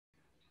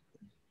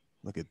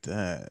Look at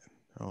that.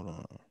 Hold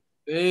on.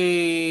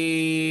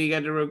 Hey,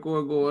 got the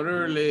record going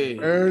early.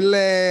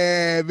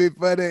 Early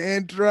before the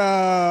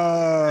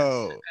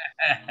intro.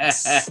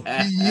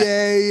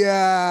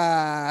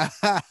 Yeah.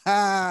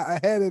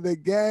 Ahead of the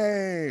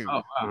game.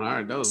 Oh, all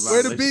right, that was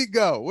Where the beat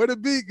go? Where the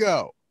beat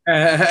go? All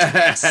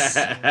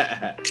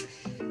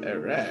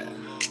right.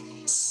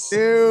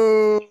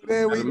 Ew,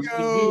 there we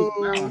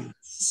go.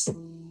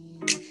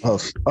 Oh,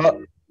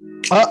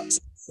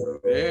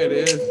 There it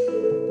is.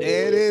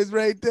 There it is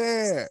right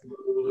there.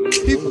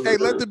 Hey,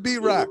 let the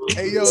beat rock.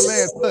 Hey, yo,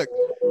 Lance, look.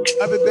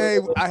 Other day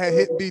I had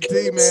hit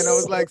BT, man. I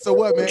was like, so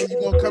what, man? You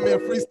gonna come in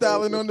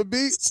freestyling on the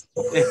beat?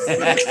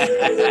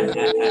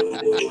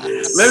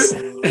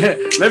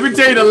 let me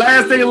tell you the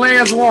last thing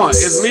Lance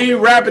wants is me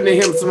rapping to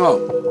him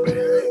smoke.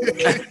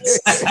 Rap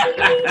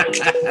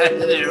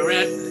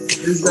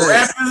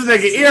this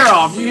nigga ear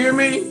off, you hear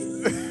me?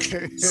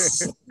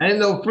 Ain't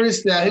no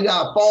freestyle. He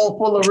got a phone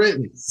full of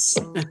written.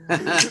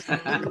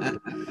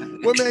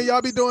 What, man?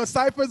 Y'all be doing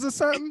ciphers or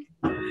something?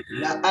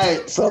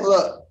 Hey, so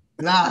look,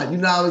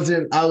 I was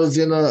in LA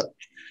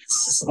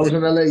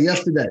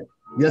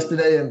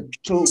yesterday and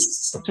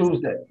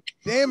Tuesday.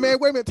 Damn, man,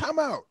 wait a minute, time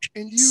out.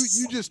 And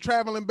you just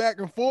traveling back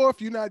and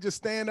forth? You not just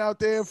staying out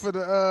there for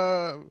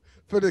the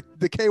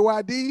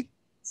KYD?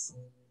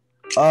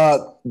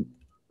 No,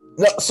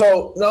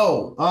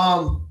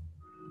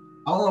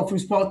 I don't know if we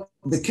spoke.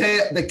 The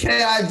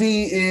KID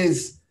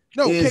is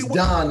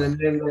done, and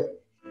then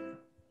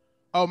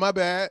oh, my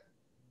bad.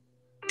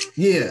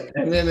 Yeah,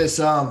 and then it's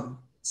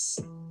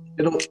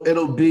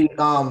it'll be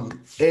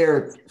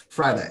aired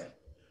Friday.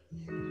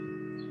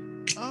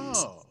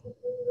 Oh,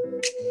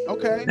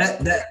 okay.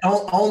 That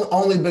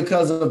only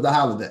because of the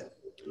holiday.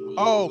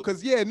 Oh,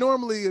 because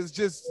normally it's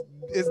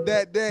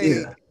that day.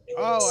 Yeah.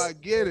 Oh, I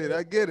get it.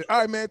 All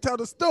right, man, tell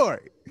the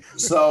story.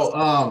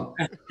 So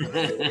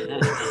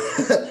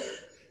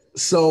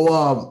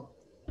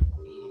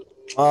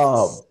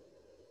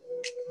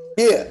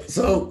yeah.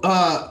 So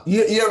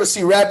you ever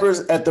see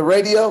rappers at the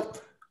radio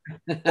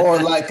or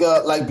like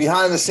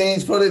behind the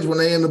scenes footage when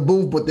they in the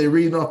booth but they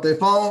reading off their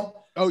phone?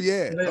 Oh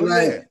yeah.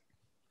 Yeah.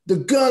 The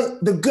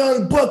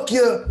gun buck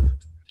you,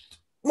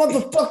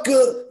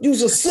 motherfucker,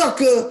 you's a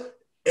sucker.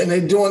 And they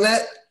doing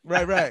that.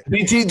 Right.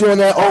 BT doing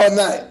that all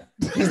night.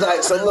 He's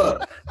like, so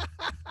look.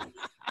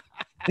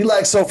 He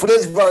like, so for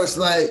this verse,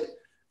 like,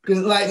 cause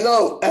like,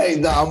 no, hey,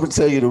 I'm gonna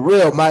tell you the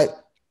real, Mike.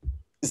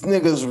 This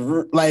nigga's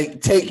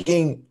like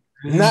taking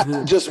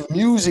not just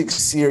music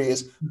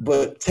serious,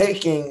 but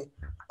taking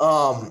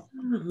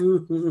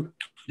the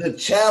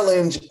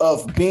challenge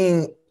of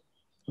being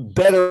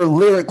better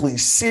lyrically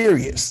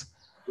serious.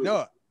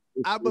 No,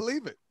 I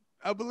believe it.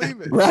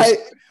 Right?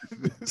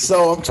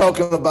 So I'm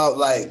talking about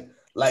like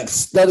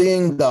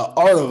studying the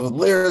art of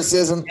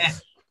lyricism.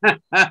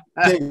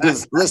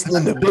 Niggas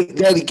listening to Big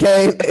Daddy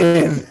Kane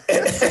and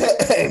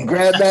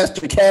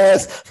Grandmaster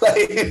Cass,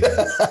 like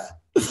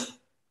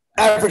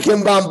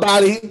African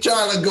Bombati,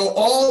 trying to go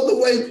all the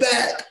way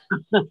back.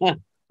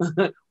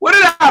 What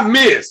did I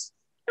miss?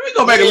 Let me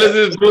go back and listen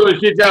to this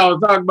bullshit y'all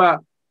was talking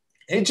about.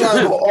 He trying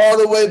to go all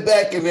the way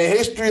back in the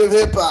history of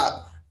hip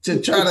hop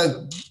to try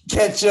to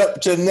catch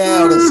up to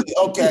now to see,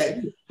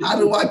 okay, how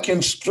do I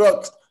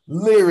construct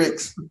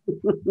lyrics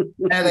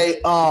at a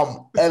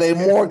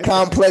more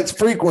complex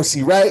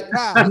frequency, right?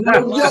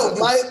 No joke,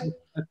 Mike.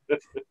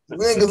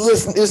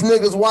 This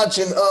nigga's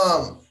watching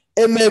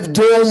MF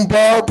Doom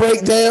bar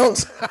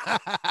breakdowns.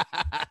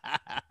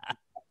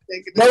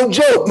 No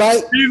joke,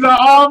 Mike. These are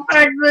all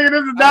facts, nigga.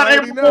 This is not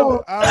April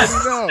Fool. I already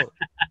know.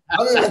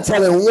 I'm even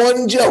telling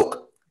one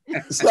joke.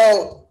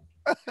 So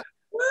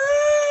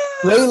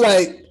they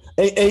like,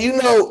 and you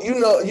know,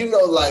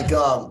 like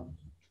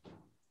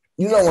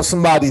when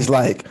somebody's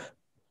like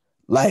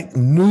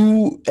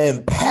new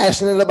and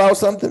passionate about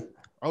something.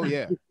 Oh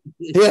yeah.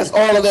 There's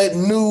all of that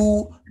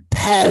new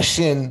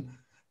passion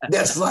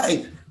that's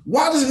like,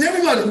 why doesn't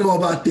everybody know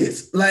about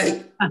this?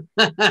 Like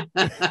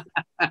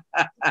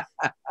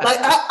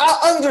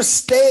I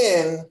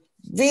understand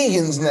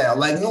vegans now,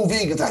 like new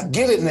vegans. I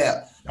get it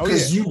now.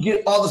 Because you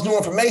get all this new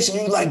information.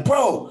 You're like,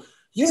 bro,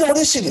 you know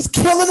this shit is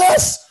killing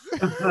us?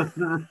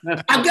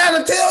 I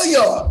gotta tell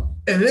y'all.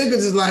 And niggas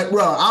is like,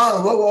 bro, I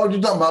don't know what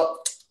you talking about.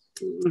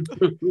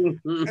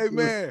 Hey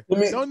man,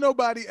 don't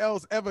nobody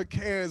else ever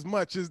care as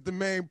much as the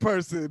main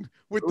person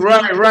with the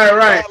right.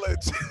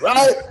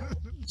 Right.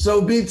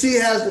 So BT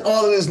has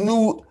all of this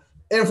new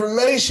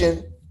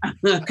information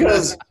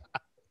because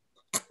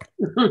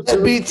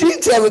BT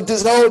telling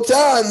this whole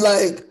time,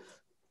 like,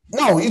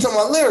 no, you talking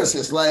about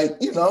lyricists, like,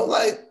 you know,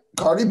 like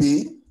Cardi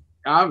B.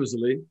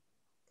 Obviously.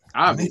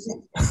 If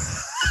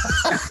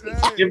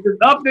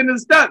it's up, then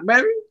it's stuck,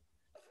 baby.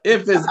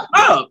 If it's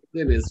up,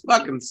 then it's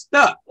fucking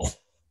stuck.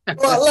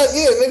 Well, like,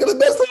 yeah, nigga, the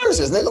best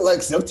lyricists, nigga,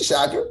 like Silk the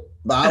Shocker,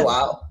 Bow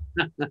Wow,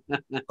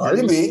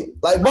 Cardi B,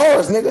 like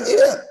bars, nigga,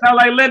 yeah. Sound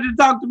like Legend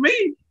talk to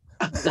me.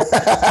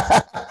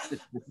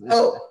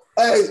 So,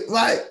 hey,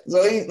 like,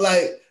 so he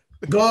like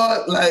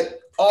God, like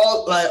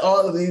all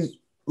of these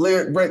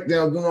lyric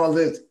breakdowns, doing all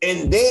this,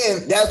 and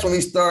then that's when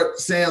he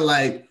starts saying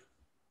like,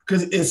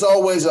 because it's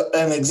always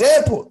an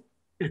example.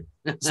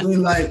 So we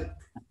like,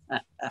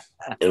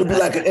 it'll be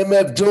like an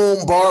MF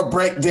Doom bar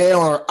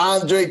breakdown or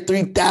Andre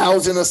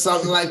 3000 or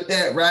something like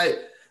that, right?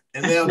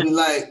 And they'll be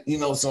like, you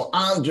know, so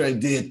Andre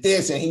did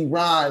this and he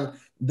rhymed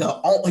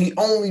he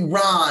only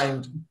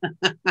rhymed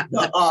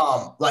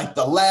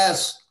the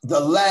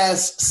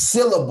last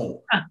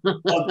syllable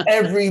of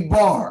every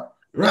bar,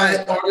 right?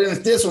 Or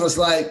then this one was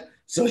like,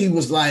 so he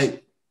was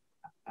like,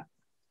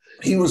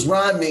 he was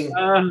rhyming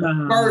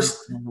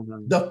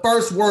the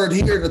first word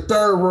here, the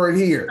third word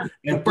here,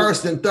 and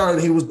first and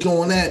third, he was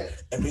doing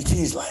that. And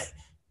BT's like,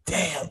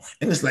 damn.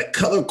 And it's like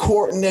color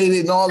coordinated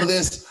and all of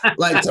this,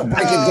 like to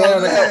break it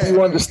down to help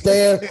you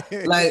understand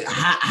like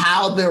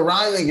how they're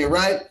rhyming it,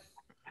 right?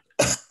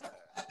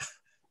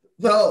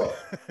 So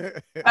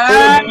it'll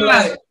be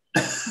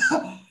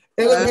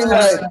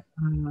like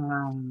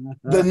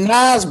the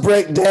Nas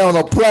breakdown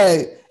will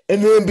play.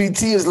 And then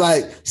BT is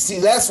like, see,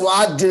 that's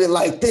why I did it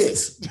like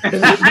this. Yo,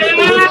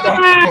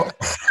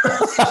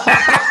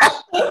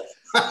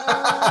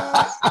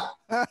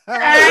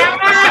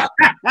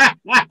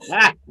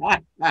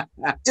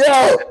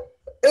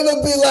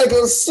 it'll be like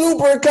a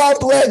super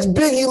complex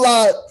Biggie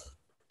line.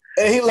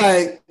 And he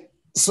like,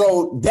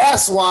 so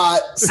that's why,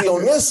 see,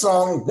 on this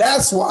song,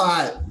 that's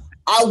why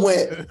I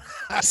went,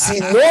 see,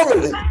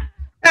 normally,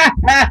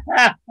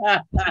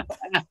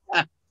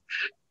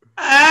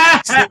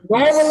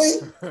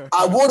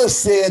 I would have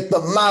said the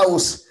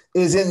mouse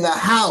is in the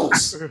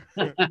house.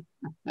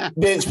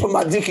 Bitch, put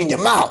my dick in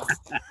your mouth.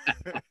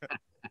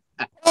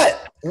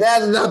 But now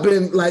that I've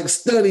been like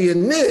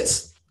studying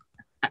this,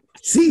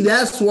 see,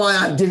 that's why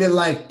I did it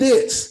like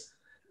this.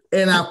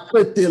 And I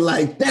flipped it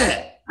like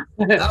that.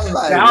 I'm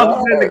like, I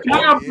was in the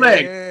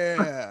complex.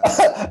 Yeah.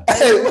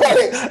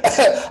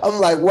 I'm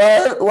like,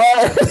 word.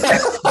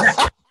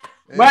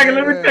 Michael,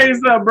 let me tell you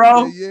something,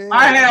 bro. Yeah.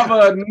 I have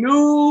a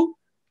new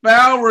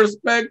found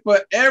respect for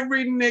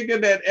every nigga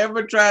that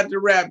ever tried to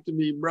rap to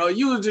me, bro.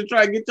 You was just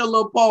trying to get your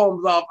little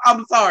poems off.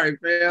 I'm sorry,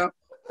 fam.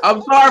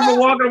 I'm sorry for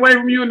walking away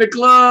from you in the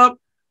club.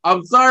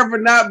 I'm sorry for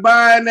not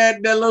buying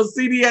that little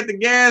CD at the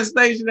gas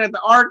station at the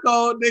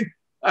Arco.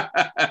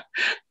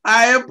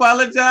 I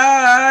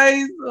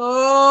apologize.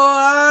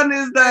 Oh,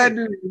 honest, I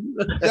do.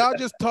 Y'all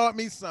just taught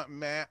me something,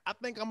 man. I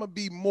think I'm gonna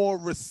be more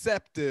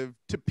receptive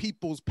to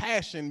people's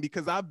passion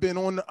because I've been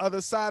on the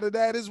other side of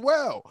that as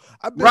well.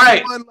 I've been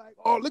one like,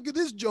 oh, look at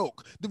this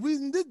joke. The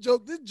reason this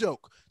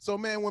joke. So,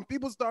 man, when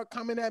people start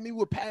coming at me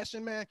with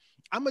passion, man,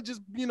 I'm gonna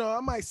just, I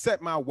might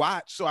set my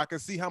watch so I can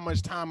see how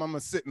much time I'm gonna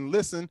sit and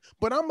listen,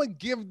 but I'm gonna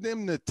give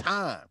them the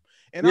time,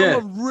 and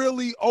I'm gonna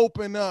really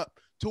open up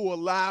to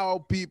allow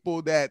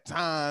people that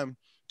time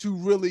to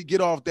really get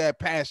off that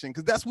passion,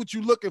 because that's what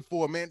you're looking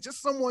for, man. Just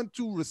someone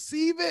to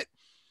receive it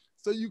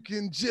so you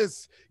can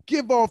just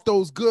give off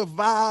those good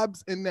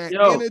vibes and that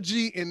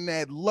energy and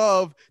that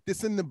love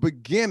that's in the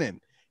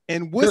beginning.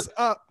 And what's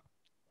up?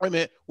 I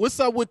mean, what's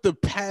up with the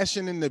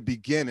passion in the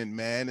beginning,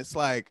 man? It's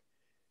like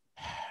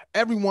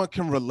everyone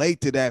can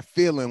relate to that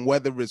feeling,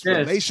 whether it's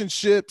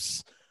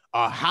relationships,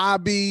 a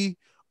hobby,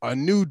 a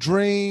new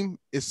dream.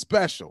 It's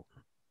special.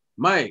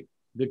 Mike,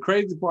 the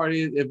crazy part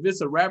is, if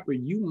it's a rapper,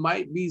 you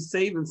might be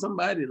saving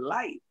somebody's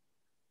life.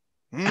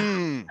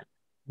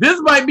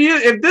 This might be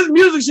it. If this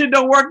music shit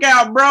don't work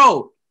out,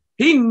 bro,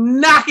 he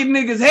knocking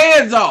niggas'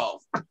 heads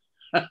off.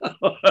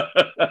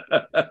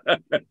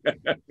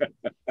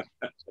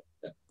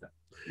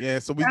 Yeah,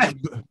 so we just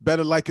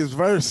better like his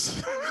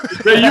verse.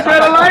 So you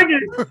better like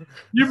it.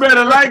 You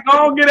better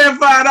go get that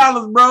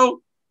 $5, bro.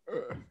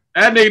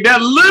 That nigga,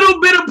 that little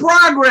bit of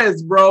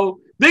progress, bro.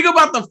 Think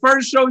about the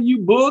first show you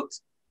booked.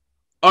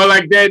 Or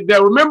like that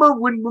remember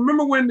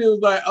when it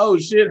was like, oh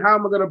shit, how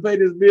am I gonna pay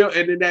this bill?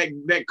 And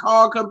then that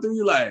call come through,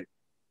 you like,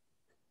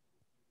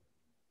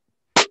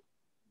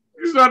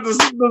 you start to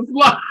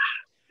slide.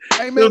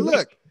 Hey man,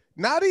 look,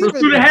 not even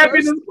the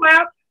happiness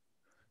clap.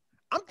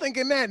 I'm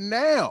thinking that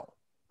now.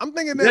 I'm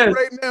thinking that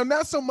right now,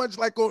 not so much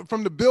like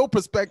from the bill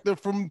perspective,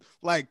 from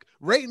like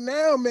right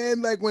now,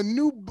 man, like when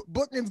new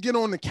bookings get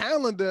on the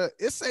calendar,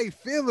 it's a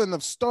feeling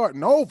of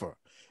starting over.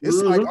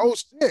 It's like, oh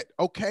shit,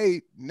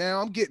 okay,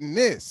 now I'm getting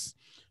this.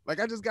 Like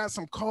I just got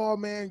some call,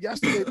 man,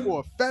 yesterday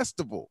for a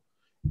festival.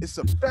 It's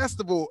a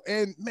festival,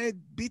 and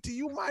man, BT,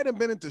 you might have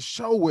been at the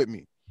show with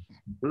me.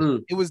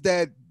 It was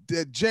that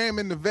Jam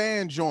in the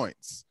Van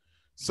joints.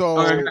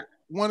 So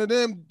one of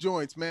them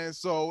joints, man.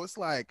 So it's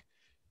like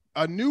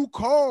a new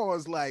call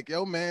is like,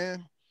 yo,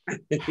 man,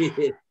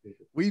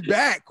 we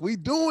back, we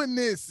doing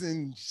this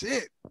and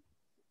shit.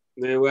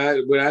 Man,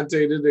 when I tell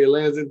you this, they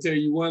Lance and tell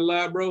you one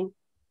lie, bro.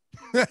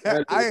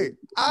 I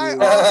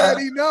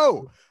already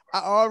know. I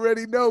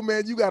already know,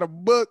 man. You got a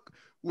book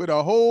with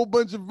a whole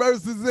bunch of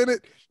verses in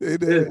it.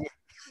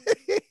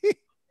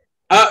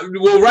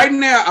 Well, right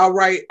now I'll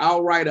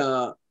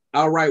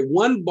write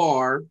one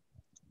bar,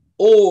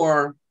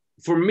 or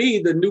for me,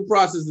 the new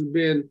process has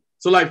been,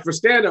 so like for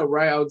stand-up,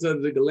 right? I was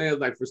telling the Lance,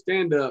 like for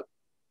stand-up,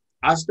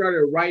 I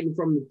started writing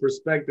from the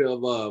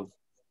perspective of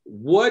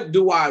what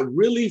do I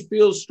really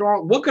feel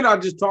strong? What could I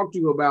just talk to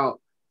you about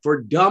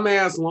for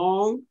dumbass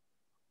long?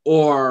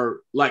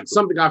 or like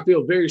something I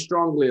feel very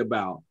strongly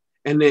about.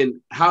 And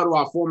then how do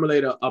I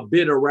formulate a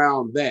bit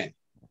around that?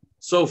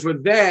 So for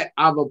that,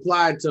 I've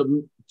applied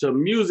to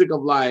music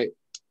of like,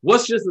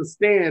 what's just a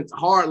stance,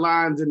 hard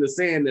lines in the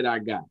sand that I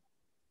got.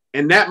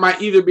 And that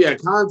might either be a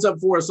concept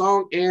for a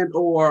song and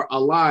or a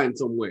line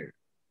somewhere.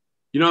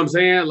 You know what I'm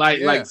saying?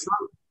 Like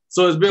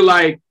so it's been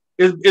like,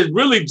 it's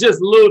really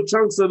just little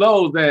chunks of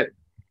those that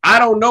I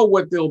don't know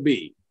what they'll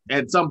be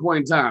at some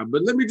point in time.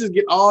 But let me just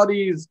get all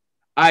these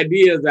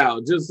ideas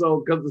out just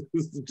so, because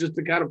just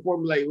to kind of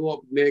formulate,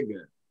 oh,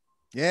 nigga.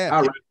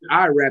 Yeah.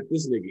 I rap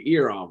this nigga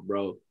ear off,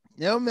 bro.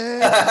 Yo,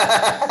 man.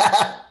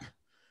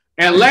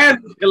 And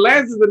Lance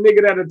is the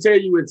nigga that'll tell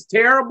you it's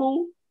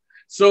terrible.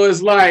 So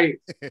it's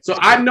like, so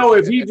I know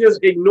if he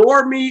just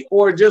ignore me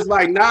or just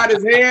like nod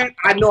his head,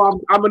 I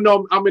know I'm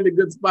in a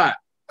good spot.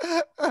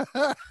 Cause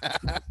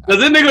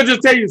this nigga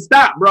just tell you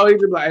stop, bro.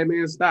 He's just like, hey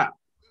man, stop.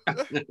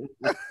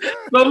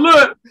 So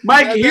look,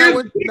 Mike,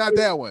 not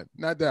that one.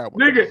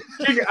 Nigga,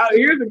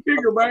 here's the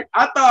kicker, Mike.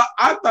 I thought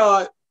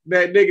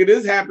that nigga,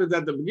 this happens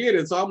at the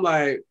beginning. So I'm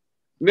like,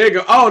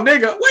 nigga,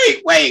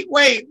 wait.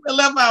 I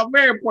left out a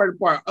very important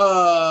part.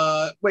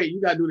 Wait, you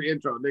gotta do the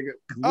intro, nigga.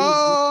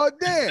 Oh,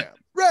 damn.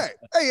 Right.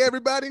 Hey,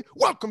 everybody.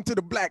 Welcome to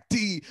the Black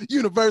Tea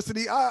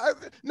University.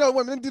 No,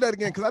 let me do that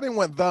again because I didn't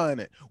want the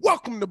in it.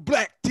 Welcome to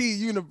Black Tea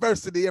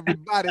University,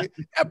 everybody.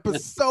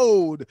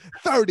 Episode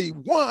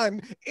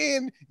 31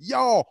 in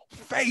y'all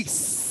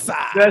face.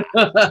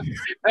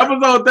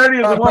 Episode 30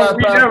 is the one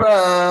we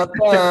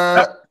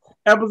never...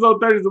 Episode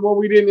 30 is the one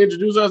we didn't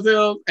introduce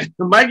ourselves.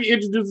 Mikey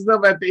introduced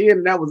himself at the end,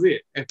 and that was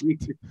it. Maybe,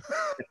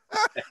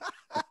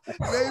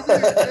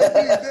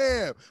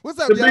 damn. What's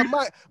up, y'all?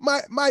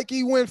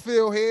 Mikey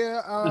Winfield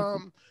here. I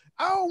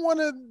don't want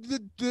to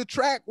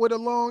detract with a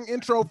long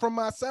intro from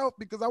myself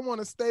because I want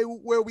to stay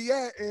where we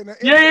at. And we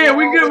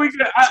good.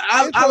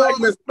 I like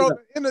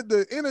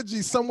the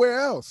energy somewhere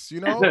else, you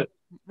know?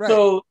 Right.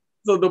 So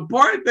the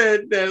part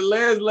that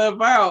Les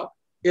left out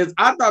is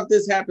I thought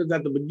this happens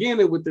at the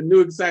beginning with the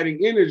new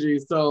exciting energy.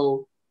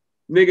 So,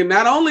 nigga,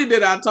 not only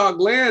did I talk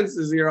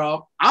Lance's ear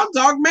off, I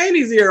talked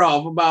Manny's ear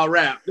off about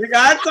rap.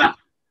 Nigga,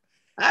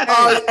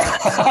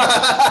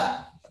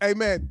 Hey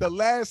man, the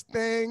last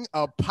thing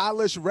a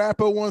polished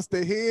rapper wants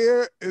to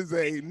hear is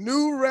a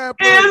new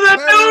rapper.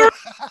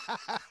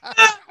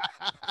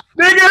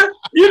 Nigga,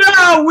 you know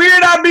how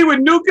weird I be with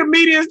new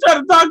comedians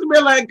trying to talk to me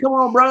like, come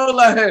on, bro,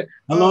 like,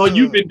 how long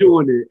you been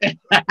doing it?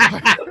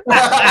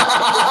 Man.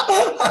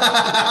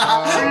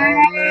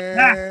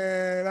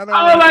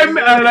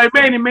 I'm like,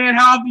 Manny, man,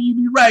 how often you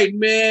be writing,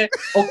 man?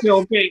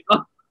 Okay.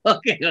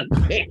 Okay.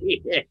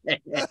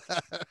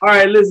 All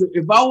right, listen,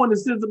 if I want to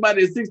send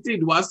somebody at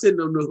 16, do I send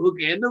them the hook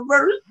and the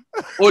verse?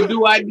 Or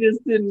do I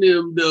just send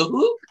them the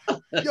hook?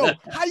 Yo,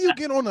 how you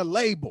get on a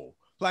label?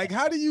 Like,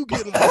 how do you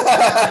get to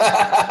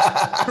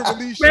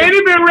release Man,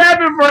 he been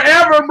rapping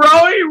forever,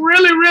 bro. He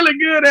really, really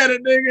good at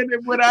it, nigga.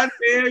 And when I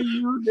tell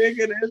you,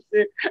 nigga, that's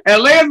it.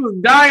 And Lance was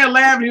dying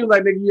laughing. He was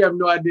like, nigga, you have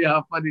no idea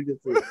how funny this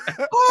is.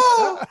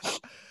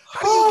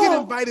 How do you get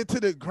invited to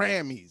the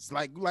Grammys?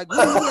 Like what do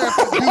you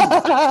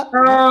have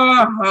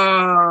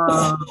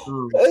to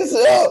do?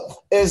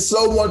 It's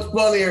so much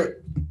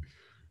funnier.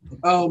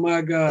 Oh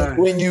my God.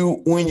 When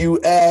you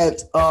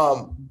add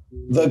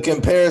the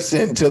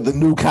comparison to the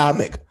new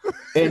comic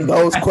in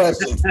those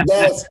questions,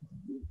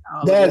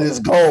 that is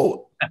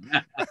gold.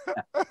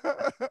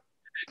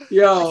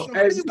 Yo,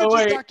 so you get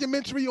your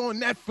documentary on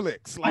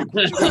Netflix. Like,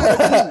 what you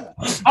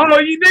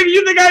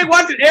you think I ain't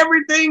watching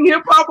everything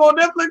hip hop on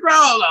Netflix?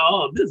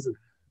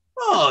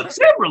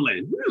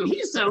 Timberland.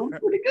 He sounds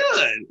pretty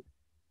good.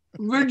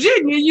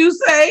 Virginia, you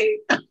say?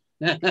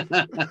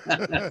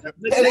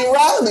 Eddie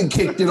Riley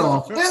kicked it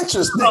off.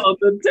 Interesting. Oh,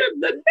 the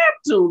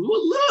Neptunes.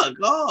 Well, look.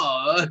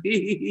 Oh,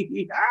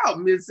 how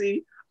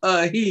Missy?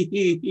 How?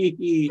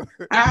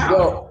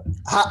 Yo,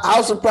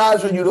 how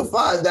surprised were you to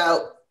find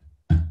out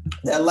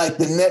that like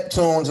the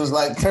Neptunes was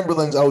like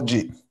Timberland's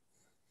OG?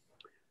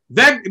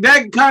 That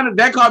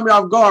caught me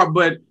off guard,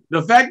 but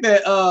the fact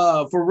that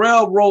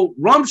Pharrell wrote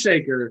Rum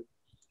Shaker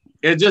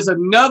is just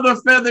another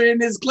feather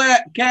in his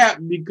cap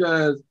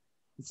because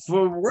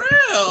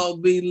Pharrell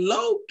be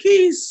low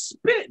key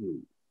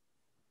spitting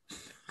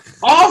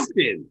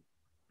often.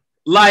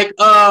 Like,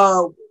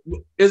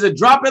 is it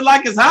Drop It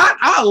Like It's Hot?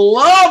 I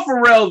love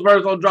Pharrell's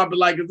verse on Drop It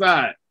Like It's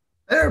Hot.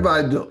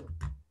 Everybody do.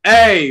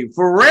 Hey,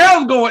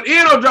 Pharrell's going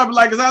in on Drop It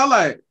Like It's Hot. I'm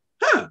like,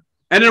 huh.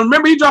 And then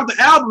remember he dropped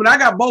the album and I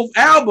got both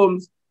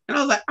albums. And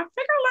I was like, I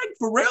think I like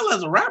Pharrell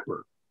as a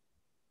rapper.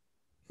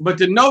 But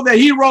to know that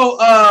he wrote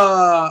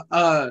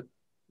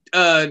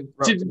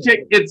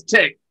it's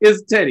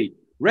Teddy.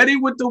 Ready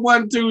with the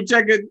 1, 2,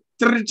 check it,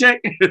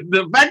 check.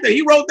 The fact that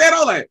he wrote that, I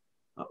was like,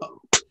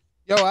 uh-oh.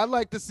 Yo, I'd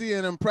like to see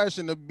an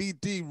impression of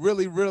BT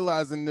really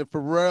realizing that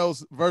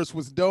Pharrell's verse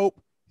was dope.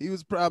 He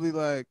was probably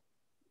like,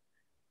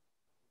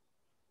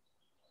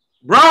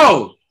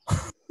 bro.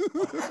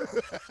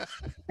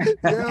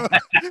 Yeah.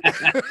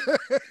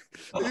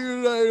 He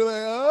was like,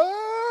 oh.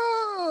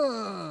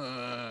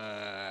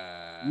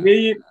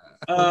 Me,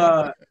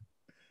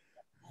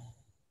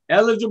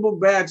 Eligible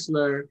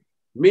Bachelor,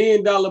 $1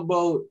 Million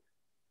Boat.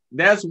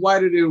 That's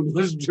whiter than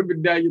what's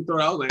dripping down your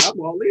throat. I was like, I'm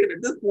all in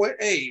at this point.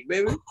 Hey,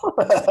 baby.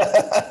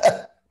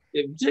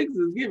 If chicks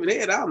is giving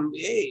head, I'm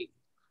hey.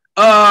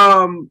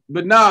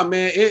 But nah,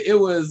 man, it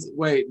was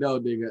wait, no,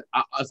 nigga.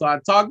 So I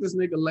talked this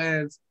nigga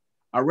Lance.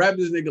 I rapped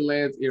this nigga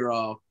Lance ear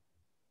off.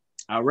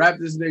 I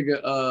rapped this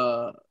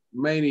nigga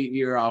Manny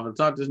ear off and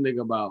talked this nigga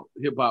about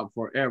hip hop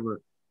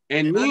forever.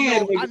 And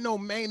then I know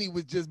Manny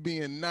was just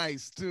being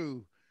nice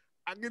too.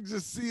 I could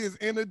just see his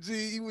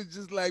energy. He was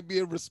just like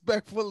being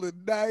respectful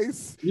and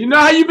nice. You know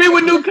how you be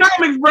with new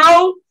comics,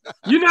 bro.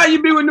 You know how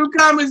you be with new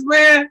comics,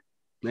 man.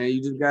 Man,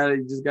 you just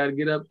gotta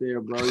get up there,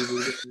 bro. He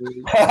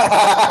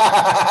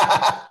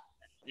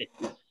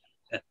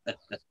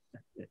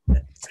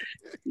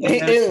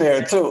in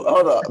there too.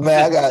 Hold up,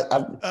 man.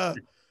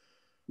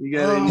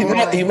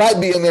 He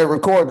might be in there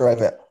recording right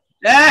now.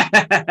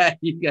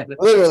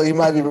 Literally, he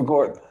might be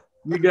recording.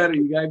 You gotta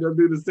go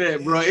do the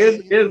set, bro.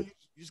 You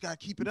just gotta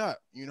keep it up,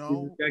 you know.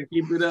 You just gotta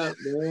keep it up,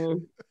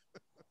 man.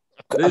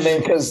 I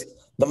mean, because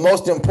the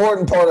most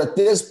important part at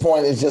this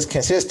point is just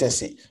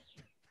consistency.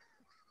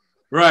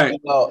 Right. You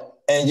know,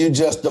 and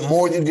the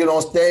more you get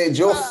on stage,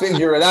 you'll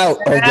figure it out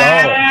on your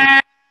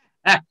own.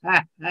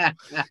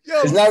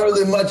 There's not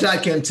really much I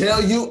can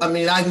tell you. I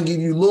mean, I can give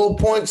you little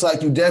points,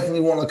 like you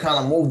definitely want to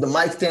kind of move the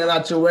mic stand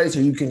out your way so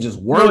you can just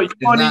work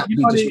and not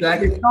be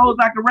distracted. Shows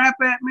I can rap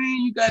at,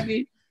 man. You got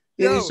the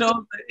shows.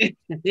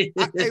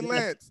 Hey,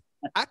 Lance,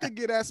 I could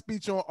get that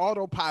speech on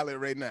autopilot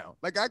right now.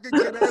 Like I could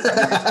get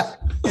that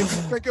speech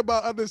and think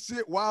about other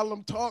shit while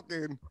I'm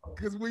talking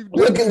because we've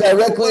looking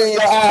directly in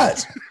your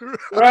eyes.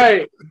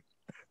 Right.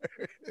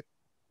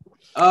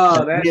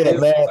 Oh, yeah,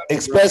 man.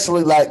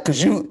 Especially like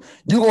because you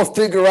gonna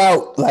figure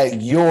out like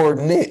your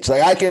niche.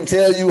 Like I can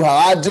tell you how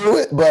I do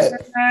it, but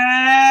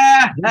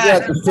you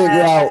have to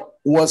figure out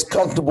what's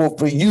comfortable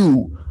for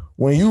you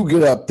when you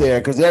get up there.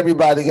 Because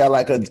everybody got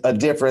like a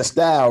different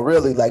style,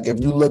 really. Like if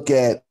you look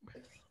at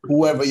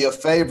whoever your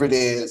favorite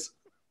is,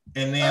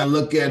 and then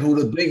look at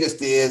who the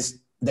biggest is,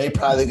 they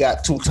probably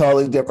got two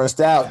totally different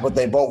styles, but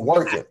they both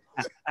working.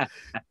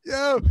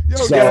 Yo,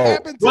 so, that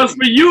happened to what's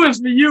me. For you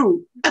is for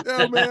you.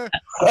 Yo, man.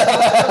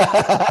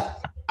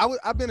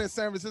 I've been in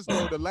San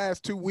Francisco the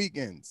last 2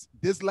 weekends.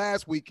 This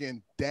last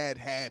weekend, that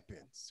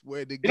happens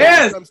where the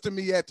guy comes to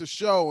me at the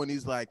show and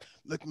he's like,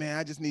 "Look, man,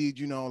 I just need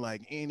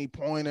like any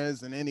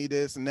pointers and any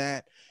this and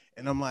that."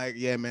 And I'm like,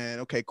 "Yeah,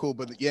 man, okay, cool,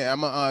 but yeah, I'm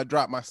gonna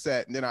drop my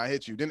set and then I'll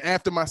hit you." Then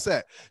after my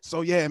set,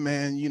 so yeah,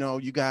 man,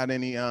 you got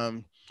any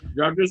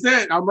Drop your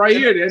set. I'm right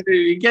here.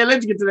 He can't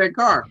let you get to that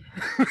car.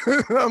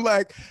 I'm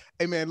like,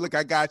 "Hey, man, look,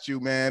 I got you,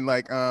 man.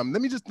 Like,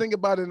 let me just think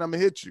about it and I'm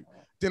gonna hit you."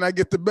 Then I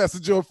get the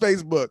message on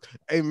Facebook.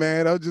 "Hey,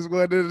 man, I just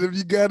wondering if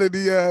you got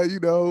any,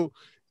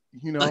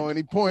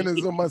 any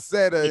pointers on my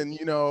set, and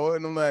and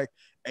I'm like,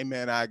 "Hey,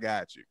 man, I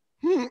got you."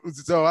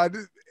 So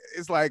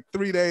it's like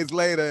 3 days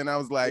later, and I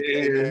was like,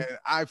 "Hey, man,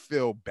 I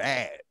feel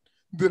bad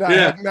that I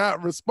have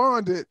not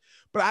responded,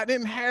 but I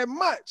didn't have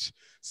much."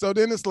 So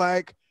then it's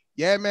like,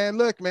 "Yeah, man,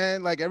 look,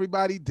 man, like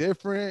everybody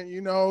different,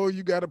 you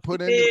got to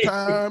put in the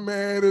time,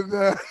 man." And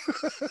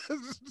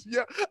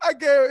yeah,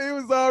 it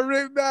was all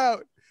written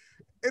out.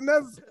 And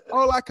that's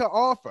all I can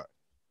offer.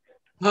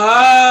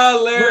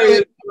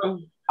 Hilarious.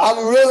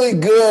 I'm really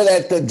good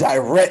at the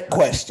direct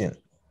question.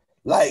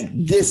 Like,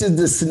 this is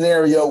the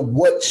scenario.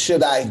 What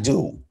should I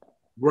do?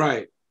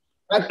 Right.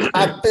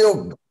 I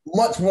feel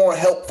much more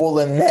helpful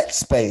in that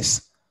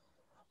space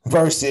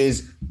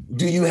versus,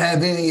 do you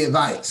have any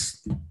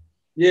advice?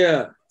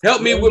 Yeah.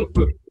 Help me with,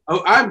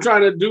 I'm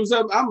trying to do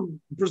something. I'm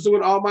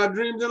pursuing all my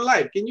dreams in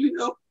life. Can you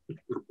help?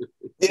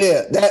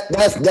 Yeah,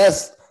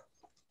 that's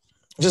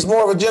just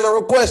more of a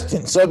general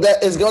question. So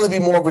that is going to be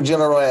more of a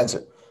general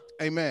answer.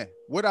 Amen.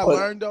 What I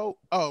learned though,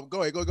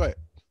 go ahead.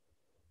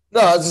 No,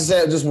 I was just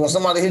saying, just when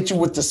somebody hit you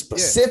with the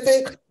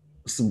specific,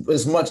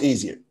 it's much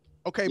easier.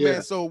 Okay,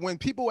 man. So when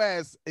people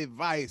ask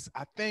advice,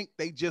 I think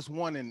they just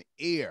want an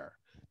ear.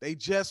 They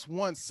just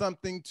want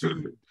something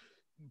to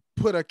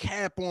put a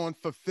cap on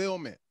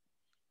fulfillment.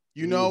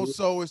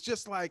 So it's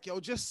just like,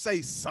 just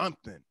say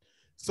something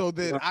so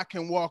that I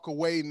can walk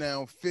away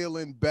now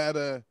feeling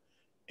better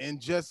and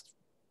just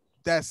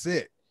that's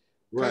it.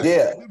 Right.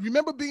 Yeah.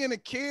 Remember being a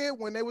kid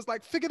when they was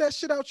like, figure that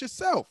shit out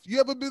yourself? You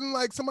ever been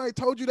like somebody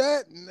told you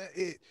that? And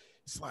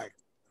it's like,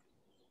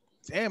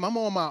 damn, I'm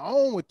on my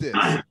own with this.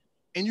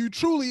 And you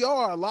truly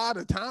are a lot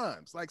of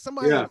times. Like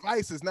somebody's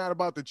advice is not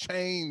about to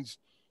change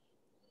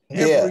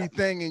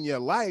everything in your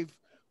life,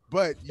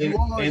 but you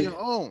are on your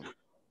own.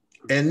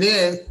 And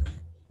then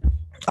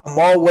I'm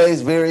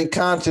always very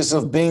conscious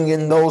of being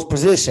in those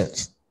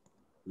positions.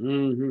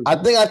 Mm-hmm. I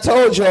think I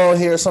told y'all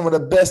here some of the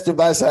best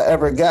advice I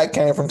ever got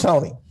came from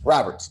Tony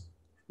Roberts.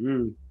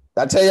 Did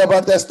I tell you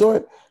about that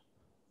story?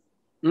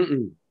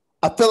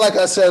 I feel like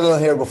I said it on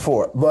here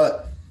before,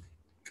 but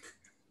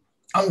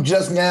I'm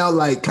just now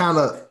like kind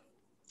of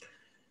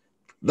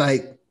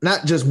like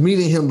not just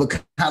meeting him, but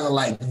kind of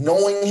like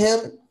knowing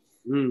him.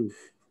 And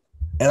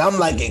I'm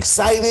like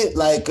excited,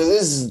 like,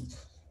 cause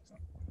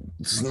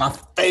this is my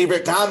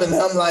favorite comment.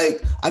 And I'm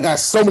like, I got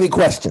so many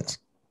questions.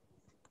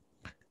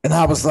 And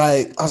I was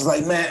like,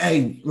 man,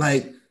 hey,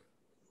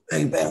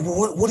 man,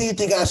 what do you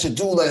think I should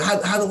do? Like,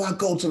 how do I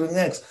go to the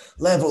next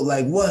level?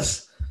 Like,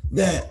 what's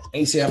that? And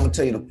he said, I'm gonna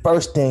tell you the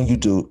first thing you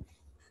do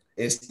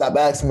is stop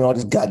asking me all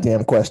these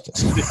goddamn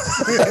questions.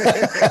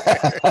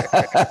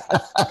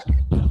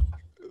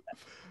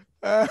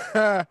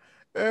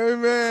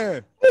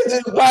 Amen. His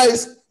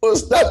advice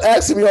was stop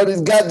asking me all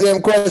these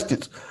goddamn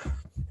questions.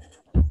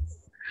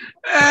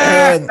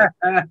 And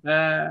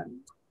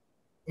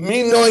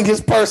me knowing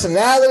his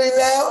personality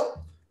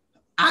now,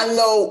 I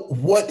know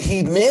what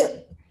he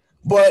meant,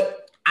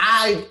 but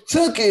I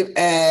took it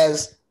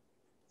as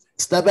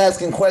stop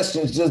asking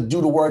questions, just do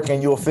the work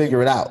and you'll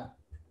figure it out.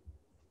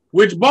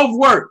 Which both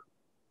work.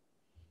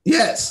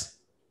 Yes.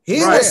 He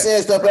was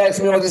saying stop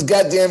asking me all these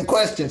goddamn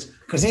questions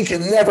because he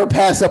can never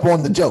pass up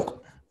on the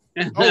joke.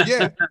 Oh,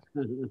 yeah.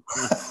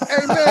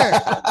 Hey,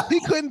 man, he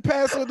couldn't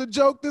pass on the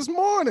joke this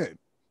morning.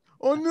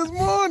 On this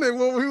morning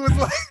when we was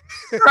like,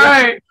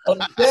 right.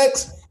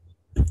 Next.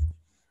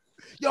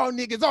 Y'all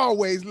niggas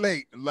always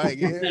late. Like,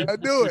 yeah, I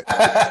do it.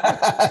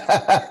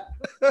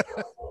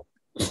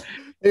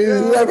 He's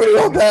never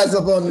gonna pass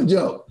up on the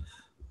joke.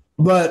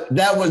 But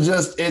that was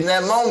just in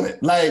that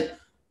moment. Like,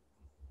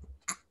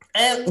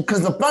 and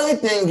because the funny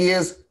thing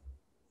is,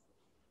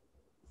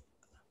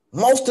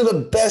 most of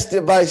the best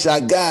advice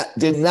I got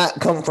did not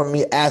come from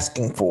me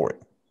asking for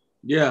it.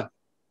 Yeah.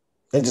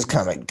 They just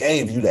kind of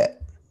gave you that.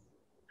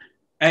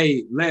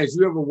 Hey, Lance,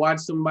 you ever watch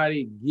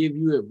somebody give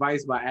you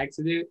advice by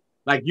accident?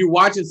 Like you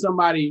watching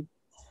somebody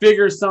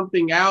figure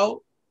something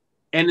out,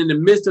 and in the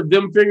midst of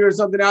them figuring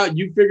something out,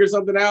 you figure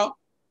something out?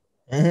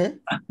 Mm-hmm.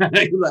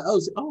 You're like,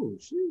 oh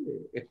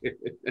shit.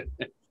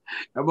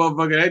 That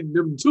motherfucker,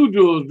 them two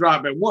jewels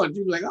drop at once.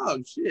 You're like,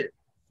 oh shit.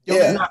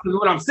 Yeah.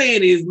 What I'm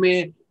saying is,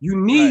 man, you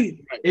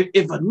need,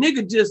 if a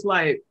nigga just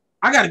like,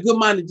 I got a good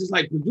mind to just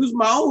like produce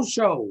my own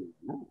show.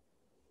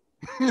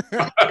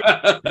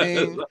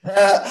 Hey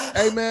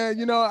man,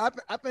 you know,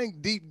 I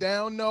think deep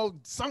down, no,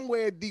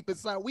 somewhere deep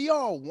inside, we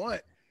all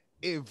want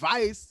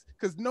advice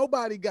because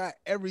nobody got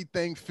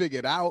everything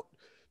figured out.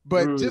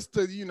 But just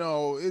to, you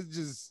know, it's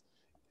just,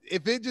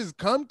 if it just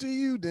come to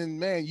you, then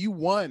man, you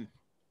won.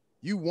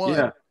 You won.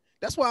 Yeah.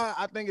 That's why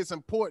I think it's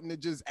important to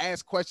just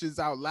ask questions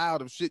out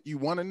loud of shit you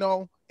want to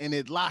know, and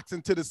it locks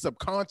into the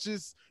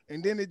subconscious,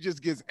 and then it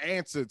just gets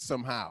answered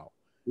somehow.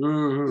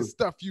 The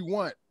stuff you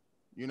want.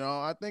 You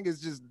know, I think it's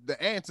just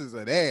the answers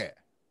are there.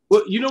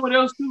 Well, you know what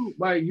else too?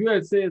 Like you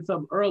had said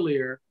something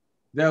earlier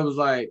that was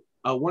like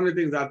one of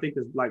the things I think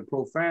is like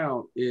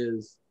profound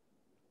is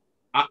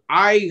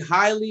I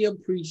highly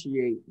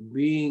appreciate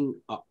being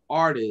an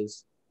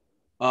artist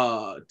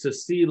to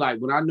see like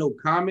when I know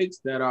comics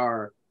that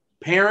are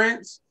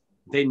parents,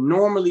 they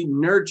normally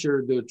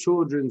nurture their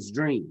children's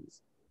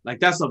dreams. Like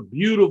that's a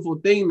beautiful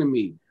thing to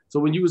me. So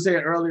when you were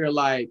saying earlier,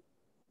 like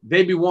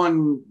they be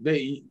one,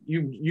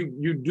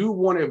 you do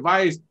want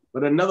advice,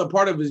 but another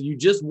part of it is you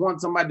just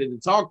want somebody to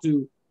talk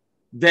to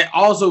that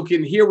also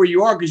can hear where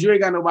you are because you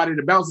ain't got nobody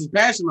to bounce his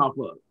passion off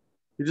of.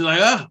 You're just like,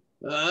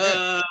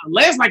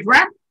 Lance like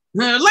rap,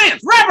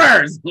 Lance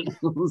rappers.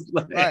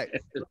 Right.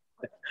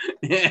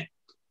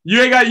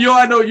 You ain't got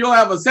you'll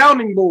have a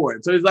sounding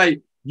board. So it's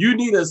like you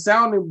need a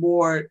sounding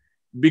board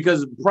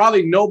because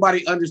probably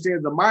nobody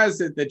understands the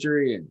mindset that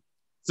you're in.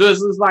 So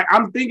it's just like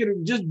I'm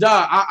thinking just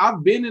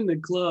I've been in the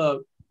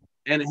club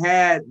and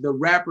had the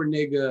rapper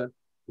nigga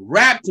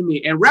rap to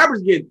me, and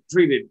rappers get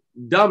treated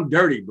dumb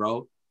dirty,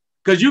 bro.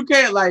 Because you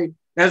can't like,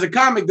 as a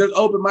comic, there's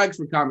open mics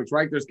for comics,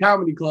 right? There's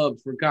comedy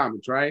clubs for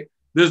comics, right?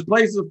 There's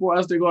places for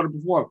us to go to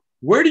perform.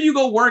 Where do you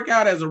go work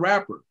out as a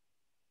rapper?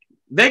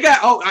 They got,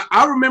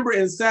 I remember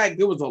in SAC,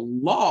 there was a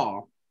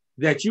law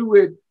that you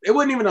would, it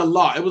wasn't even a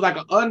law. It was like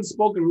an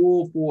unspoken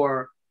rule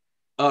for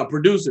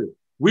producers.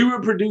 We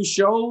would produce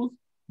shows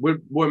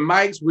with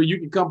mics where you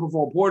can come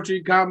perform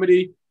poetry,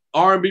 comedy,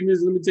 R&B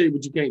music. Let me tell you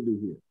what you can't do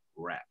here.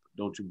 Rap.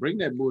 Don't you bring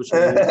that bullshit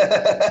in.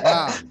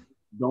 Wow.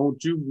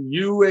 Don't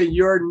you and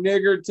your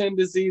nigger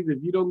tendencies,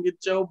 if you don't get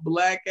your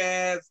black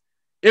ass.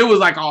 It was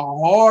like a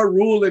hard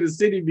rule in the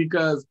city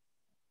because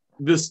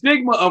the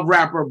stigma of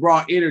rapper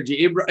brought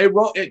energy. It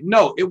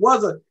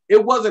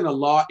wasn't a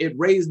law. It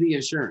raised the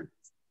insurance.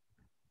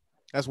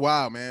 That's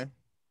wild, man.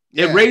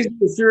 Yeah. It raised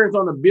the insurance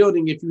on the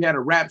building if you had a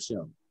rap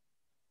show.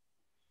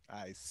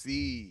 I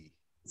see.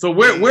 So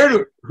where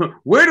do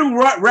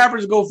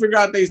rappers go figure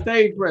out their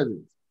stage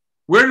presence?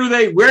 Where do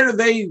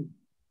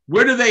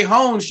they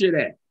hone shit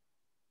at?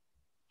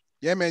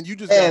 Yeah, man, you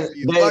just gotta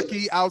be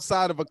lucky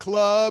outside of a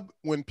club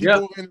when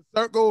people are in a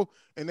circle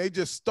and they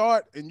just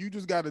start, and you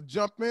just gotta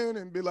jump in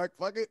and be like,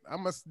 "Fuck it, I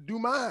must do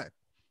mine."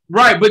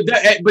 Right, but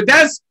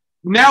that's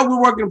now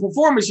we're working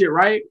performance shit,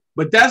 right?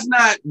 But that's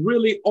not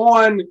really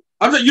on.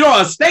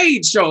 A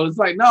stage show. It's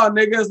like, no,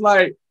 nigga, it's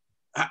like,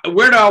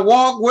 where do I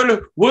walk? What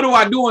do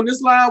I do on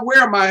this line? What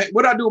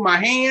do I do with my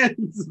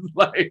hands?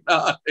 Like,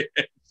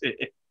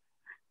 shit.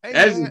 Hey,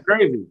 That's man, just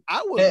crazy.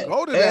 I would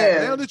go to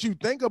that. Now that you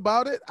think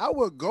about it, I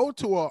would go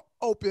to an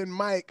open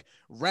mic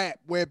rap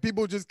where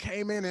people just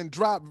came in and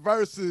dropped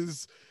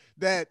verses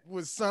that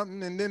was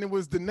something, and then it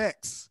was the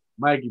next.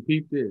 Mikey,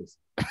 peep this.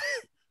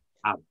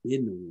 I've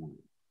been the one.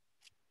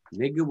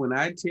 Nigga, when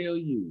I tell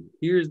you,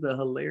 here's the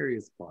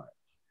hilarious part.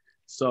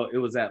 So it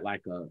was at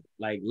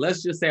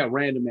let's just say a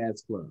random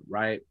ass club,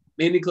 right?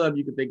 Any club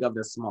you can think of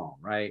that's small,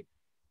 right?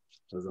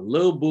 So it was a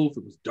little booth.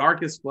 It was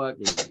dark as fuck.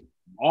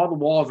 All the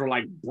walls were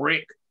like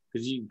brick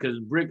because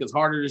brick is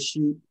harder to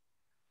shoot.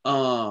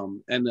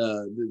 And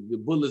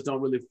the bullets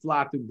don't really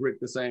fly through brick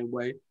the same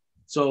way.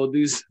 So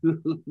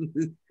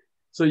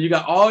so you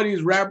got all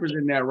these rappers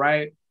in there,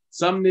 right?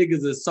 Some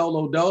niggas is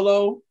solo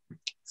dolo.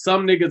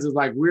 Some niggas is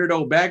like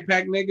weirdo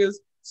backpack niggas.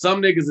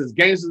 Some niggas is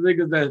gangster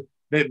niggas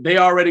that they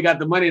already got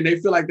the money and they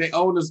feel like they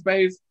own the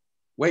space.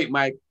 Wait,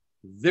 Mike,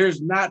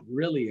 there's not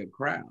really a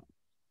crowd.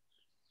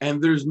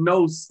 And there's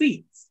no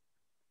seats.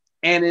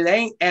 And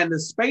the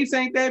space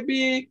ain't that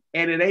big,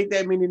 and it ain't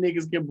that many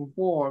niggas can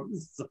perform.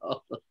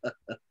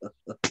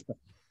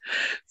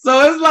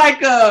 So it's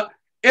like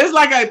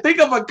I think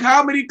of a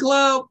comedy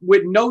club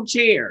with no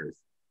chairs.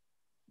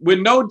 But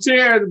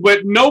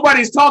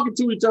nobody's talking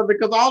to each other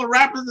because all the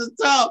rappers is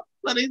tough.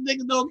 So these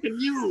niggas don't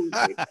confuse.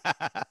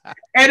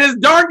 And it's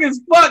dark as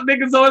fuck,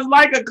 nigga. So it's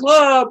like a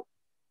club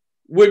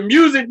with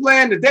music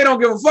playing that they don't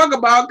give a fuck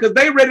about because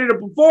they ready to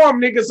perform,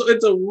 nigga. So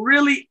it's a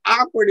really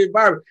awkward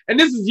environment. And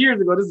this is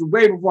years ago. This is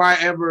way before I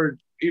ever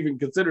even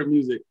considered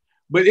music.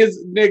 But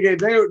it's nigga,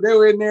 they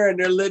were in there and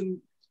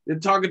they're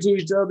talking to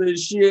each other and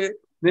shit.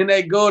 Then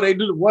they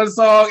do the one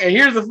song. And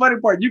here's the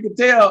funny part. You can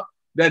tell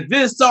that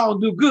this song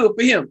do good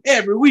for him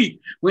every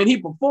week when he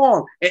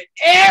performed. And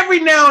every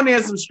now and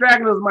then some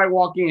stragglers might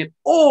walk in.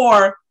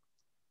 Or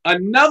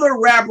another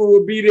rapper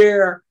would be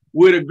there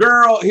with a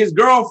girl, his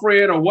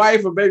girlfriend or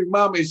wife or baby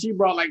mama, and she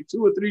brought like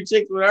 2 or 3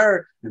 chicks with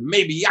her, and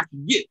maybe I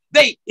can get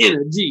they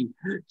energy.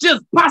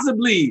 Just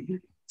possibly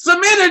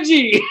some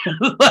energy.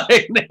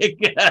 Like,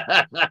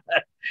 nigga,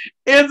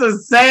 it's a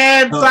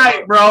sad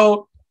sight,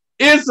 bro.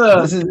 This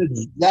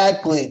is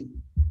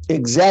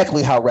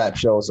exactly how rap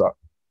shows are.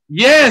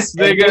 Yes,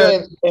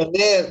 nigga. And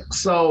then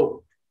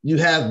so you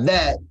have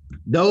that.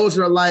 Those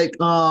are like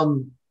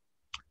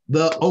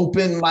the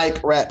open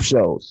mic rap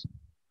shows.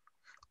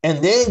 And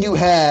then you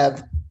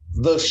have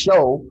the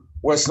show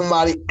where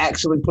somebody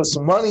actually put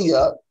some money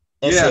up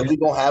and said, we're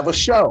going to have a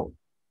show.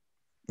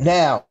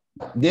 Now,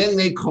 then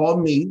they call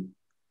me,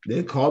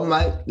 they call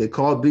Mike, they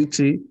call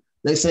BT.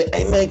 They say,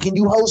 hey man, can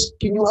you host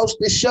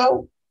this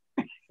show?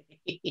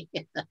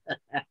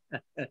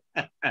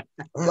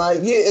 I'm like,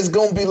 yeah, it's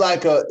gonna be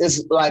like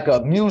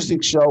a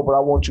music show, but I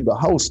want you to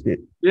host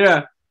it.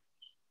 Yeah.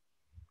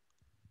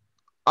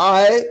 All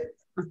right.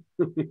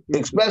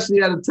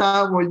 Especially at a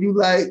time where you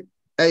like,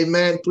 hey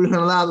man,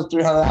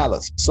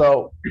 $300.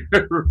 So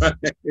right.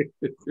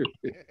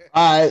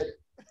 All right.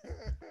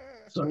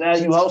 So now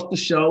you host the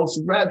show. It's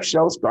a rap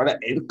show. Start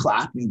at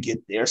 8:00. You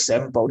get there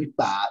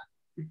 7:45.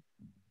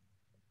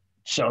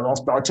 Show don't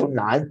start till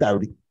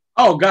 9:30.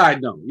 Oh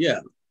God, no.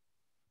 Yeah.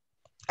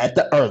 At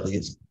the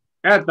earliest.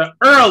 At the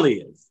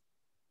earliest,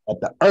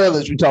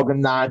 we're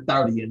talking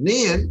 9:30.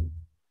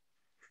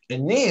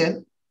 And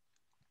then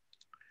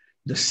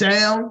the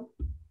sound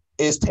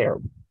is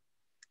terrible.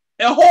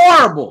 And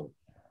horrible.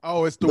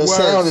 Oh, it's the worst.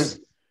 The sound is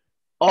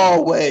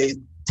always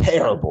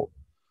terrible.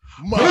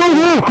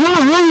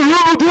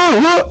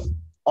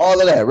 All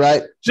of that,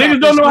 right? Niggas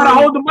don't know how to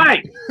hold the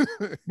mic.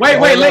 Wait,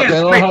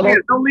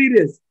 Lance, don't leave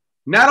this.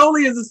 Not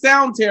only is the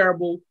sound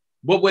terrible,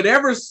 but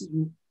whatever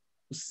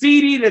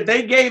CD that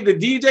they gave the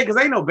DJ, because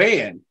ain't no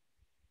band,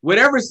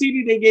 whatever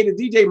CD they gave the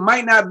DJ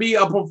might not be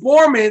a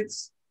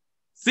performance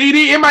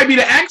CD. It might be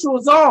the actual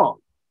song.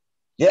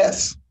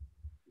 Yes.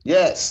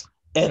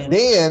 And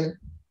then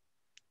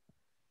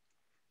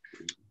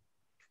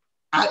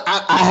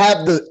I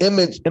have the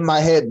image in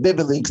my head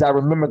vividly because I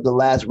remember the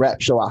last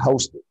rap show I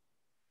hosted.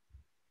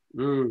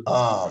 And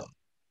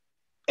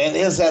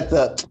it's at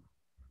the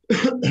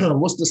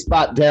what's the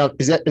spot down?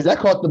 Is that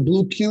called the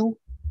Blue Q?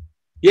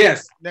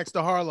 Yes. Next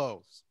to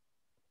Harlow's.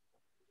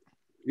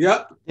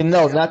 Yep.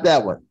 No, not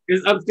that one.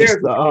 It's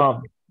upstairs.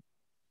 No,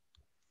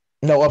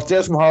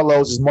 upstairs from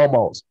Harlow's is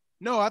Momo's.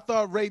 No, I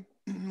thought right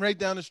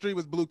down the street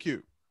was Blue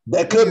Q.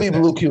 That could be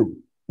Blue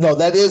Q. No,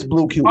 that is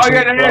Blue Q. Oh,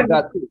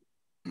 yeah,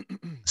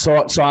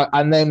 so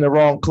I named the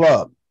wrong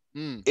club.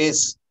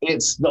 It's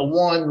the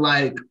one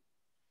like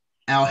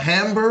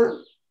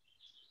Alhambra.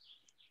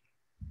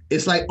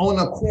 It's like on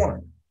a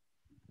corner.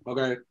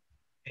 Okay.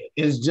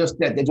 It's just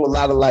that they do a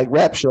lot of like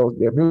rap shows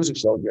there, music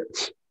shows there.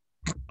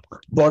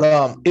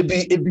 But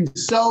it'd be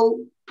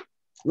so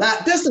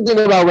like that's the thing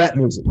about rap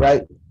music,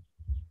 right?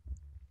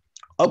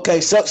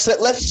 Okay, so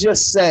let's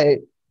just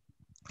say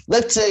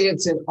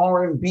it's an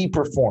R&B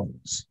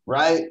performance,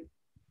 right?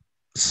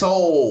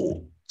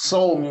 Soul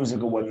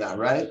music or whatnot,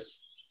 right?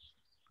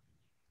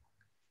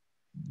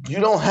 You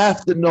don't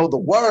have to know the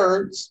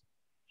words,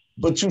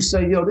 but you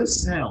say, yo,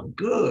 this sounds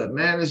good,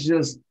 man. It's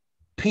just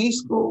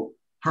peaceful.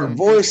 Her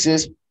voice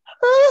is,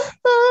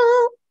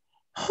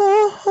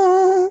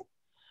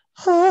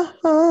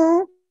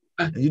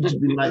 You just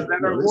be like,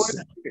 her voice?